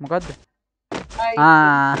මොකද්ද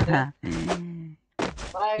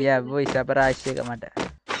යා බොයි සර්ප්‍රයිස් එක මට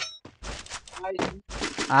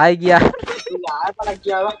ආයි ගියා ආය පලක්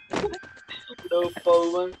ගියාවා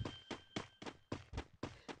ඩොප්පවුමන්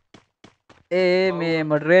මේ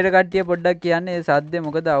මොඩරේටර් කට්ටිය පොඩ්ඩක් කියන්නේ සද්දේ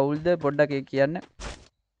මොකද අවුල්ද පොඩ්ඩක් ඒක කියන්න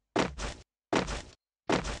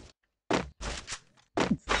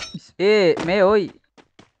මේ ඔයි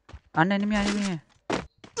අන්න එනිමි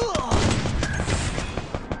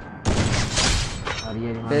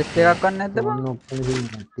බෙස්ට් එකක් ගන්න නැද්ද බං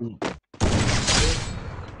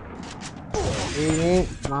මේ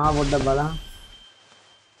මහා පොඩ්ඩක් බලන්න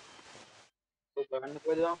ගන්න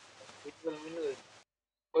කොහෙද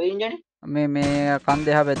කොහෙද ඉන්නේ මේ කන්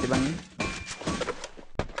දෙහා පැත්තේ බං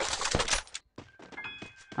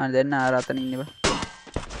දෙන්න අර අතන ඉන්නේ බං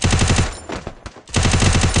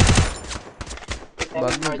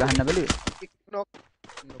ගහන්න බැලුවේ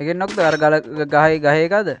එකෙන් නොක්ද අර ගහේ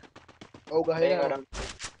එකද ඔව් ගහේ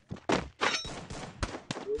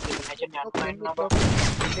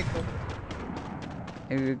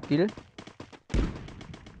කිල්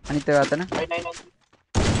අනිත් එක අතන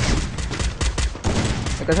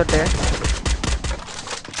එක ෂොට් එක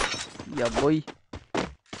Ya boy.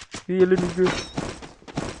 Iya nigga.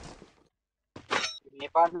 මේ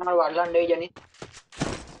පාර්ට්නර් වල්ලන්නේ ජනි.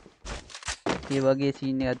 ඒ වගේ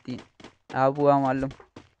සීන් එකක් තියෙන. ආපුවාම අල්ලමු.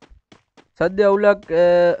 සද්ද අවුලක්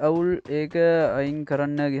අවුල් ඒක අයින්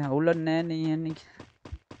කරන්න ගියා. අවුලක් නෑ නේ යන්නේ.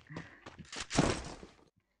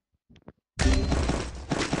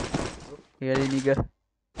 Iya nigga.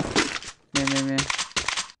 මේ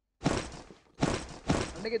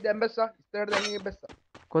අන්නේක දැන් බැස්සා ඉස්සරහට දැන් එක බැස්සා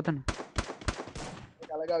කොතන?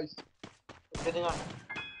 කලගාවිස් දෙදෙනා.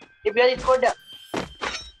 ඉපියයි ස්කෝඩ්.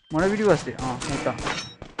 මොන වීඩියෝ වස්සේ? මුට්ටා.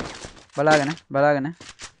 බලාගෙන.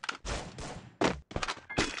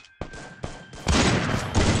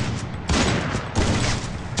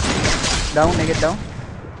 Down, make it down.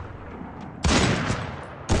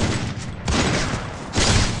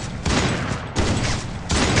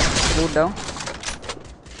 Loot down.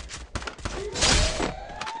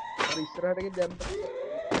 අර ඉස්සරහට ගිහින් දැන්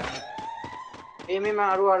මේ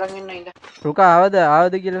මාරු අරන් ඉන්න ඉඳ. රුකා ආවද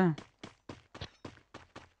කියලා.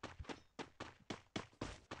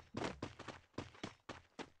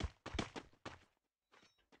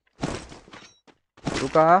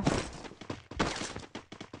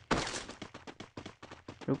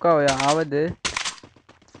 රුකා ඔය ආවද?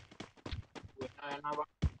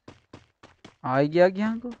 ආයි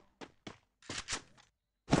ගියාකෝ.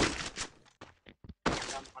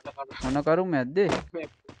 මොන කරුමයක්ද?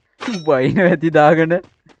 බයින ඇති දාගෙන.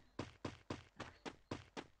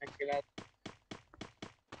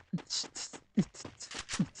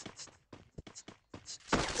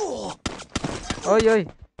 ඔයි.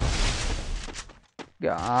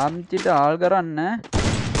 ගාම්චිට ආල් කරන්න.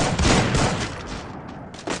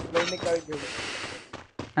 ලයින් එක ආවිත් ගියා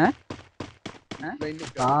ඈ? ලයින්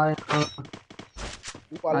එක ආ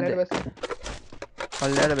පල්ලෙහාට බැස්සා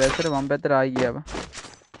පල්ලෙහාට බැස්සට වම් පැත්තට ආයි ගියා බා.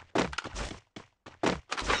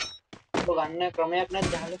 ඔබ ගන්න ක්‍රමයක්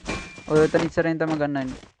නැද්ද අහලා? ඔය එතන ඉස්සරහින් තමයි ගන්න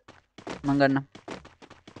ඉන්නේ. මං ගන්නම්.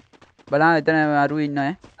 බලන්න එතන අරු ඉන්න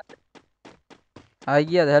අය. ආයි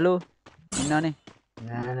ගියාද? හැලෝ. ඉන්නනේ.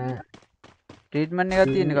 නෑ ට්‍රීට්මන්ට්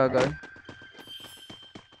එකක් තියෙන කාකා.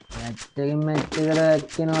 මැච් එකට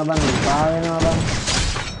එක්කෙනවා බං පා වෙනවා බං.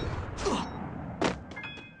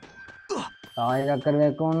 තායි එකක් කරලා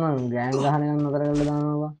එක්ක ඕන ගෑන් ගහන එක නතර කරලා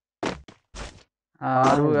දානවා බං.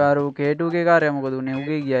 ආරු K2 ගේ කාර්යය මොකද උනේ?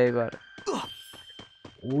 උගේ ගියා ඒ පාර.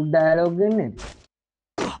 ඌ ඩයලොග් දෙන්නේ.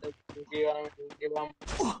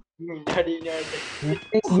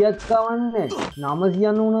 ගියක් කවන්නේ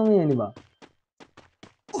 999 වෙනි බං.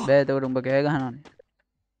 බෑ එතකොට උඹ කෑ ගහනවනේ.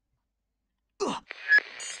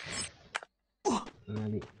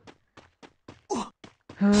 හරි.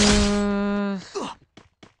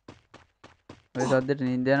 ඔය සද්දෙට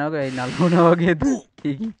නින්ද යනවා කයි නල්ුණා වගේද?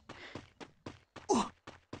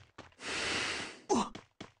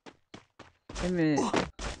 මේ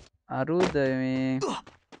අරුද මේ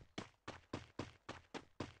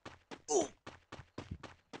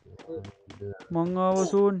මං ආව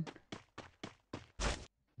සූන්.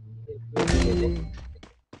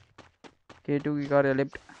 K2 की कार्य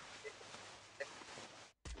लेफ्ट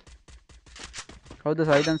කවුද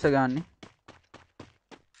සයිලන්ස් ගන්නේ?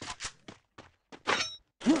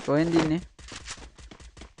 කොහෙන්ද ඉන්නේ?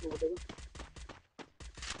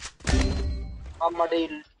 අම්මට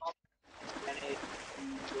ඉල්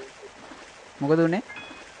මොකද උනේ?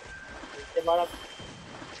 ඒ බාර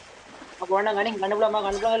මම ගොන්න ගන්න පුළුවන් මම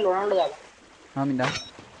ගන්න පුළුවන් ලොනාල්ඩෝ දාලා. මින්දා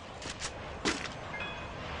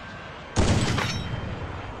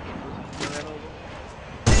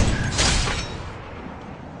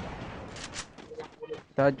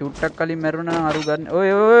තා චුට්ටක් කලින් මැරුණා නම් අරු ගන්න. ඔය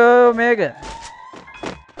මේක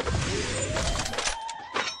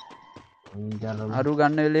අරු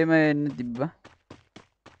ගන්න වෙලෙම එන්න තිබ්බා.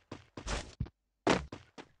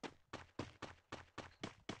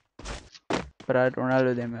 ප්‍රායිට්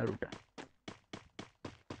රොනාල්ඩෝ දෙම අරුට.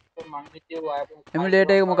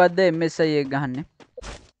 එමුලේටර් එක මොකද්ද? MSI එක ගහන්නේ.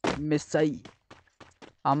 MSI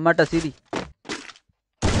අම්මට සිරි.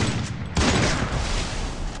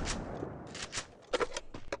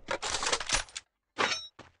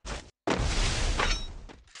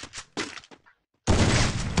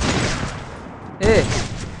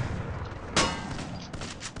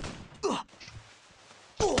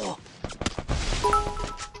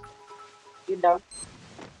 down.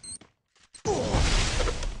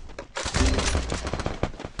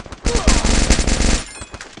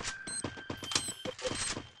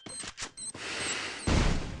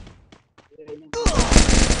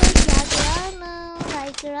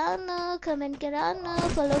 like කරන්න, comment කරන්න,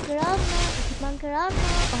 follow කරන්න, ඉක්මන් කරන්න,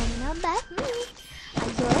 ඕම නම් බෑ.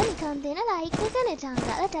 අයියෝ නිකන් දෙන like එකනේ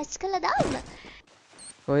චංගාලා ටච් කරලා දාන්න.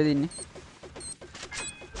 කොහෙද ඉන්නේ?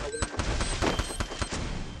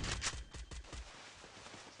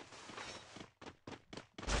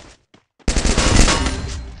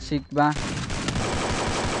 සික් බා.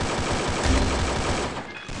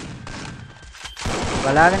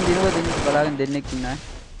 බලාගෙන දිනුව දෙන්න බලාගෙන දෙන්නෙක් ඉන්නවා.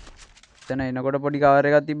 එතන එනකොට පොඩි කවර්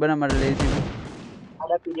එකක් තිබ්බනම් මට ලේසියි.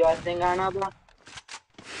 අර පිළිවෙස්ෙන් ගන්නවා බං.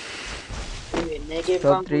 මේ වෙන්නේ එකේ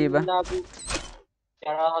Top බං 3 බං. දාපු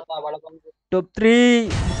චරාවතා බලපං. Top 3.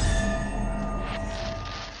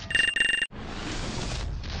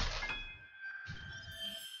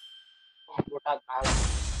 ගොටක් ගහලා.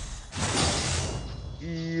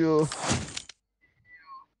 ඊයෝ.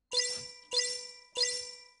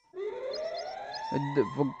 The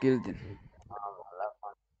fuck killed him.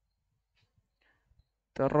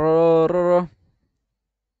 Terror.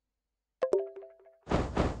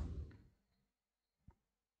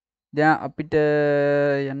 දැන් අපිට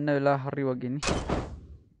යන්න වෙලා හරි වගේනේ.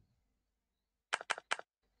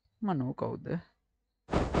 මනෝ කවුද?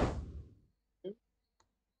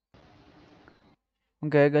 උන්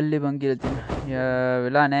කෑගල්ලේ බං කියලා තියෙනවා.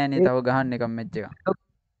 වෙලා නැහැ නේ තව ගහන්න එකක් මැච් එකක්.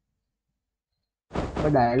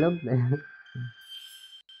 dialogue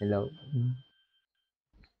hello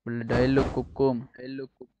බුල්ල ඩයලොග් ඔක්කොම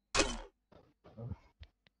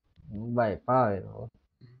bye පාවෙනවා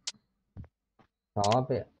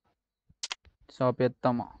සාපය සාපයක්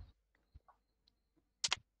තමයි.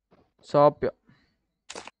 සාපය.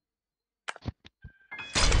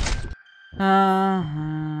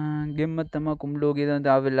 ගෙම්ම තමයි කුම්ලෝගේ දැන්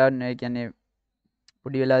තාම වෙලා නැහැ. කියන්නේ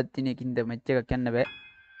පොඩි වෙලා තියෙන එකින්ද මැච් එකක් යන්න බෑ.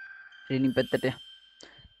 ට්‍රේනින් පැත්තට.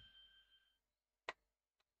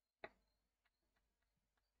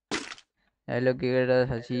 ඩයලොග්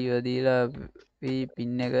එකට හසීව දීලා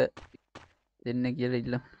පින් එක දෙන්න කියලා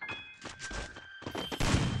ඉල්ල.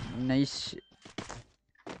 නයිස්.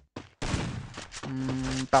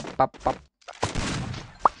 පප් පප් පප්.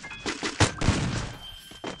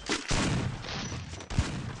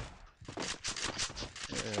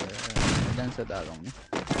 දැන් සදාගමු.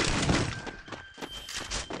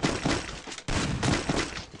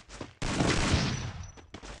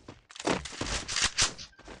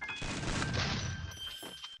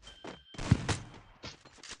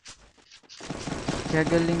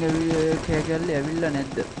 කෑගල්ලේ ඇවිල්ලා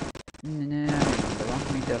නැද්ද? නෑ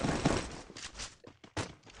මීටර් නෑ.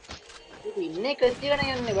 ඉන්නේ කස්ටි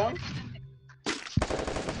ගන්න යන්නේ බං.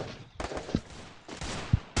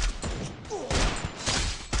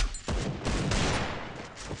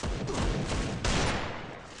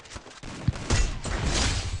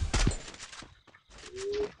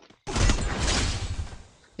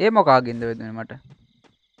 ඒ මොකාගෙන්ද වෙන්නේ මට?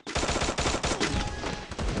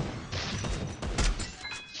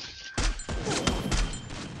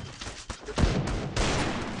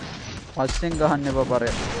 පස්සෙන් ගහන්න එපා පරය.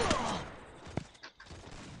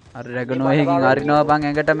 අර රැගනෝ එකකින් අරිනවා බං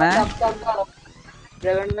ඇඟටම.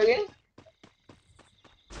 රැගනෝගේ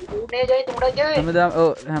උනේ ජයි තුඩ ජයි.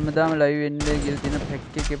 හැමදාම ලයිව් වෙන්නේ කියලා තියෙන පැක්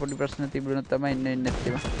එකේ පොඩි ප්‍රශ්න තිබුණොත් තමයි ඉන්නේ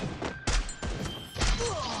නැත්තේ බං.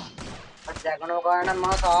 රැගනෝ ගාන මම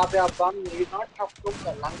සාපයක් බං මේකට ටොක්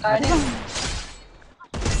ලංකාවේ.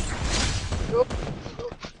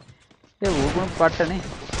 ඒ ඕකුණු පට්ටනේ.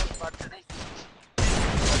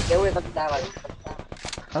 ඒව එකක් දාවල.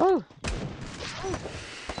 ඔව්.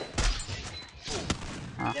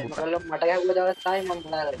 මොකද මට ගැහුව දවස් තමයි මම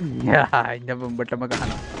බලාගන්නේ. යා ඉන්න බම්බටම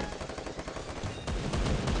ගහනවා.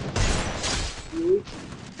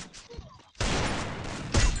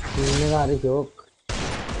 ඉන්නේ හරි ජෝක්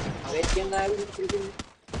අවෙත් කියන ආවේ ඉතින්.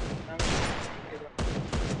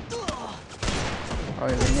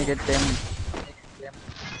 ඔය වෙන්නේ කෙට්ටෙම්.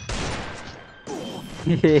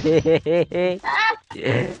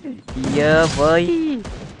 Yeah boy.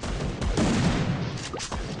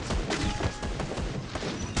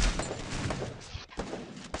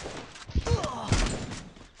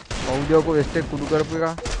 audio ko waste kudu කරපු එක.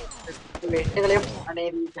 වෙස්ට් එකලේ අනේ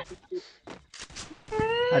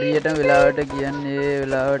හරියටම වෙලාවට කියන්නේ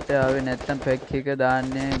වෙලාවට ආවේ නැත්තම් පැක් එක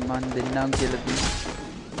දාන්නේ මන් දෙන්නම් කියලා තියෙනවා.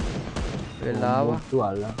 වෙලාව තු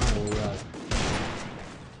අල්ලා ඕවා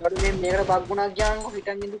මේ මේකට බග්ගුණක් ගියාන්කො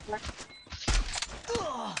හිටන් ඉඳුක්ලා.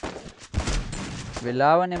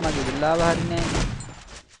 වෙලාවනේ මගේ වෙලාව හරිනේ.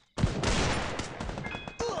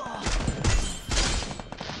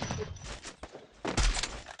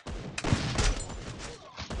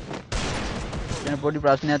 දැන් පොඩි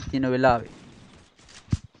ප්‍රශ්නයක් තියෙන වෙලාවේ.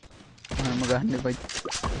 මම ගන්න එපා.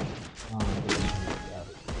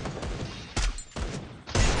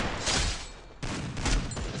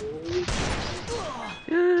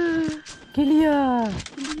 Clear.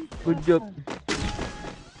 Good job.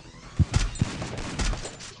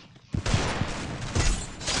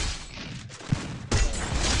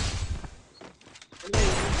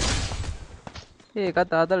 ඒකත්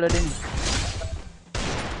තාතල් වැඩිනේ.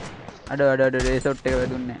 අඩ ඒ ෂොට් එක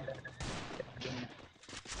වැදුන්නේ නැහැ.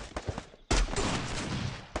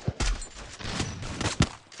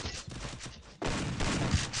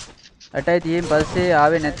 අටයි 30න් පස්සේ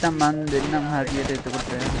ආවේ නැත්තම් මන් දෙන්නම් හරියට එතකොට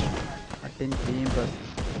 8න් 30න්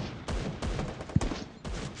පස්සේ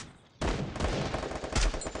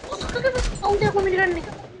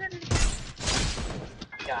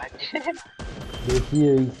දෙසිය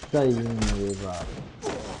විස්සයි ඉන්නේ බා.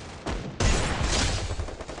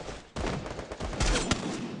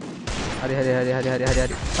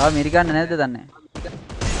 හරි. තාම මිරි ගන්න නැද්ද දන්නේ?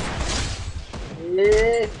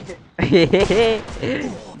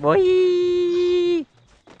 බොයි.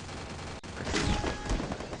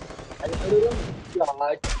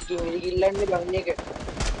 කිල්ලන්නේ බං එක.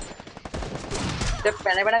 දැන්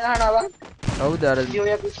පැන ගහනවා බං. කවුද අර?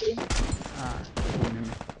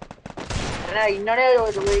 නෑ ඉන්නනේ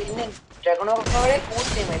ඔය ඉන්නේ ඩ්‍රැගනෝ කවරේ කූට්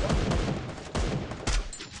නෙමෙයි.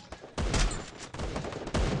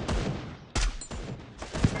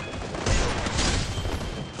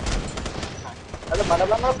 අද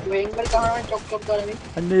බලන්න ස්විංගල් ගහනවා චොක් කරන්නේ.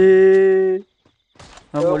 අනේ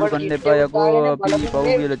මම බොලු කන්න එපා යකෝ අපි පව්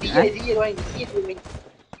කියලා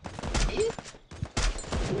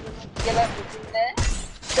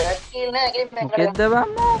මොකෙද්ද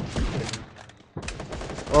බම්මෝ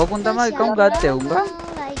ඕකුන් තමයි එකම ගත්තේ උඹ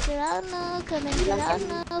like කරන්න comment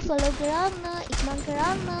කරන්න follow කරන්න ඉක්මන්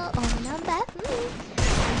කරන්න ඕන නම් බෑ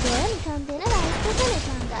අයියෝ නිකන් දෙන like එක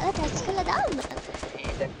නිකන් දාලා ටච් කරලා දාන්න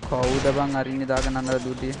කවුද බං අරින්නේ දාගෙන අnder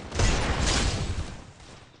දුටිය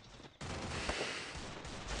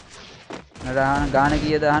නරහන ගාන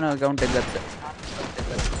කීයද අහන account එක ගත්තා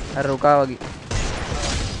අර රුකා වගේ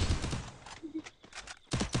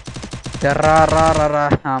තරරරර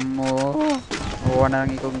අම්මෝ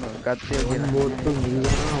ඕනනම් ඉක්ම ගත්තේ කියලා බෝට්ටු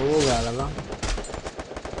ගියනවා ඕ ගාලා බං.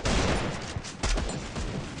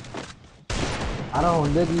 අර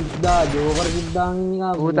හොඳ කිද්දා ජෝකර් කිද්දාන්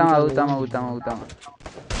ඉන්නවා. ඌ තමයි.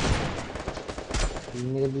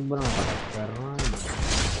 ඉන්න එක තිබ්බනම් කතා කරනවා.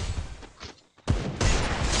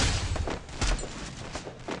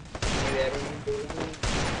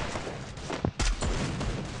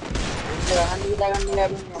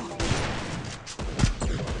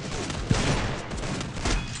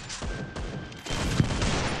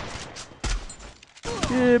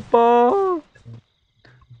 ඒපා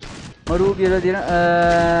මරු කියලා දින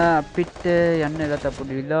අපිට යන්න ගත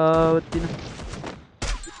පොඩි වෙලාවක් තියෙනවා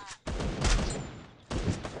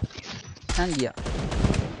සංගියා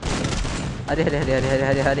හරි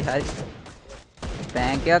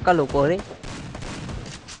බෑන්ක් එකක් ලොකෝරේ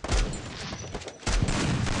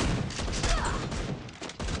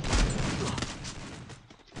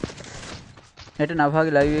හෙට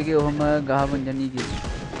නවාගේ ලයිව් එකේ ඔහොම ගහපන් ජනී කියලා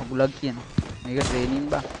අකුලක් කියනවා මේක ට්‍රේනින්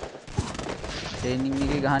බා ට්‍රේනින්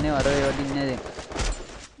එකේ ගහන්නේ අර ඒ වදින්නේ දැන්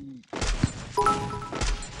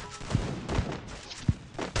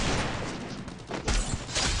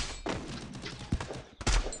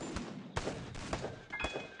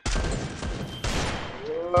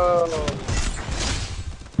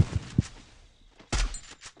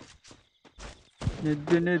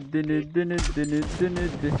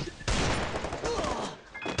නෙද්ද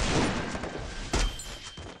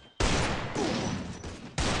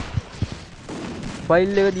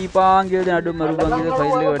ෆයිල් එක දීපාන් කියලා දෙන අඩු මරු බං කියලා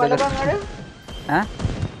ෆයිල් එක වැඩ කරලා ඈ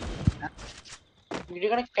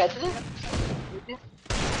වීඩියෝ කනෙක්ට් ඇද්ද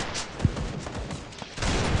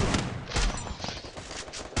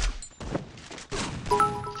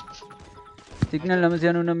සිග්නල්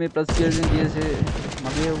 999 මේ ප්ලස් කියලා ගියසේ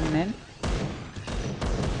මගේ වුනේ නැහැ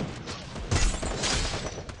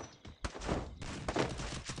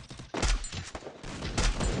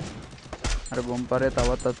අර බොම්පරේ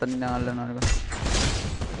තවත් අතනින් අල්ලනවා නේද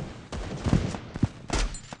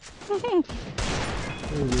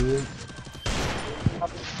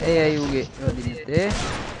ඒ උගේ වදින්නේ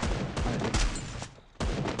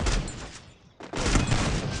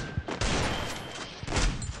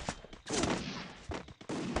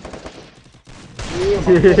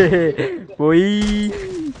Oi.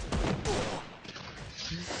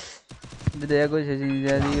 දෙයක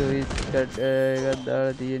සෙසින්ජාදී ඔය එකක්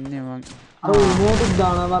දාලා තියෙන්නේ මං අර මොකද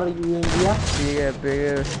දානවා කියන්නේ කියා ඒක ඇප් එක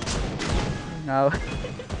ආව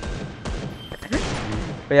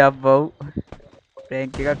ඔය අබ්බව්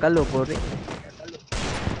ප්‍රෑන්ක් එකක් අල්ල ඔපෝරේ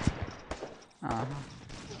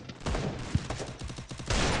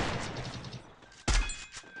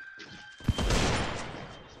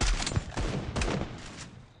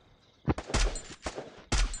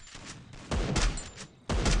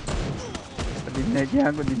Dinner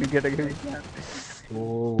aku di negara kita.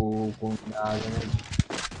 ඕ කොන්දාගෙන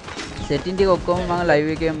setting ටික ඔක්කොම මම live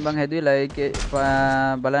එකෙන් මම හැදුවේ live එකේ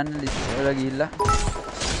බලන්න list වල ගිහිල්ලා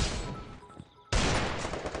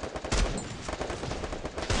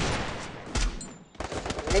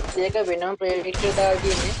next එක වෙනම predictor දාලා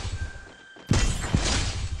තියෙන්නේ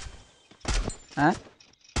ඈ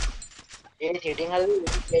ඒ setting හරි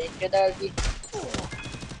predictor දාලා තියෙන්නේ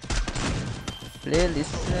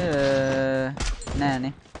playlist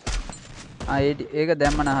නෑනේ ඒක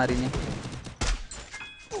දැම්ම නා හරිනේ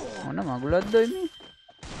මොන මගුලක්ද ඔය මේ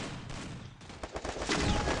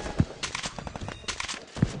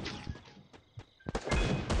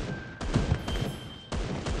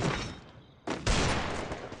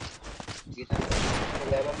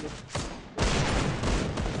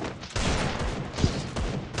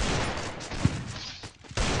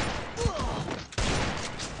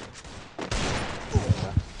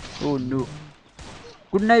oh no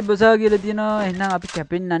good night බසා කියලා තියෙනවා එහෙනම් අපි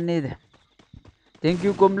කැපෙන්න නේද thank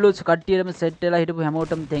you කොම්ලෝස් කට්ටියටම සෙට් වෙලා හිටපු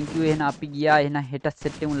හැමෝටම thank you එහෙනම් අපි ගියා එහෙනම් හෙට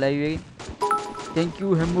සෙට් වෙමු live එකේ thank you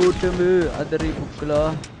හැමෝටම අදරේ පුක්කලා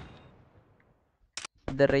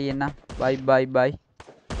අදරේ එන bye bye bye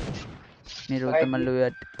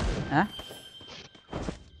නිරෝතමල්ලුවට ඈ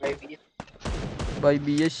bye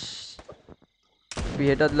bs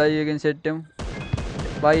අපි හෙටත් live එකෙන් සෙට් වෙමු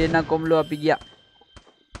bye එහෙනම් කොම්ලෝ අපි ගියා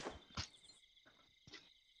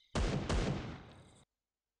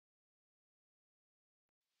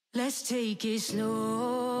Let's take it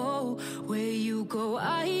slow. Where you go,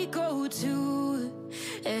 I go too.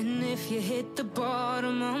 And if you hit the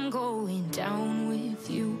bottom, I'm going down with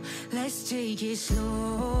you. Let's take it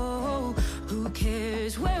slow. Who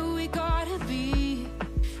cares where we gotta be?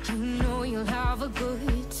 You know you'll have a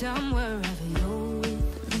good time wherever you're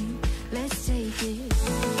with me. Let's take it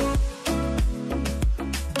slow.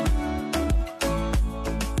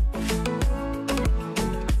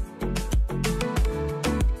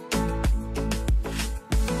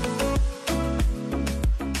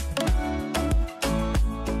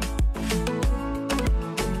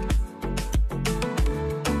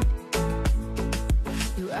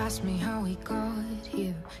 Ask me how we got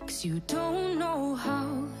here, 'cause you don't know how.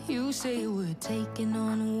 You say we're taking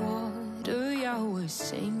on water, yeah, we're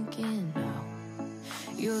sinking now.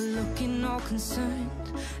 You're looking all concerned,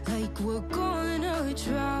 like we're gonna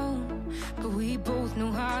drown. But we both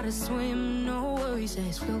know how to swim, no worries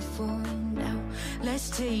as we'll fall now. Let's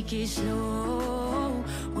take it slow.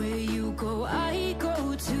 Where you go, I go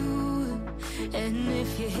too. And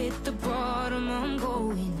if you hit the bottom, I'm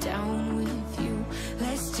going down with you.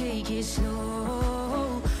 Let's take it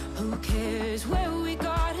slow. Who cares where we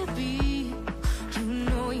gotta be? You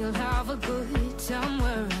know you'll have a good time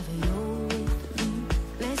wherever you're with me.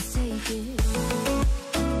 Let's take it slow.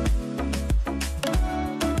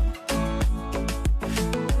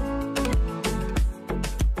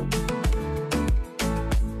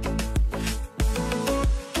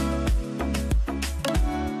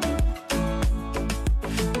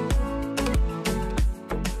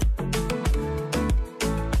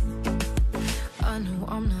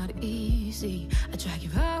 I drag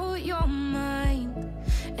you out your mind,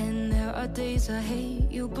 and there are days I hate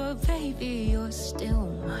you, but baby, you're still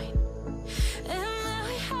mine.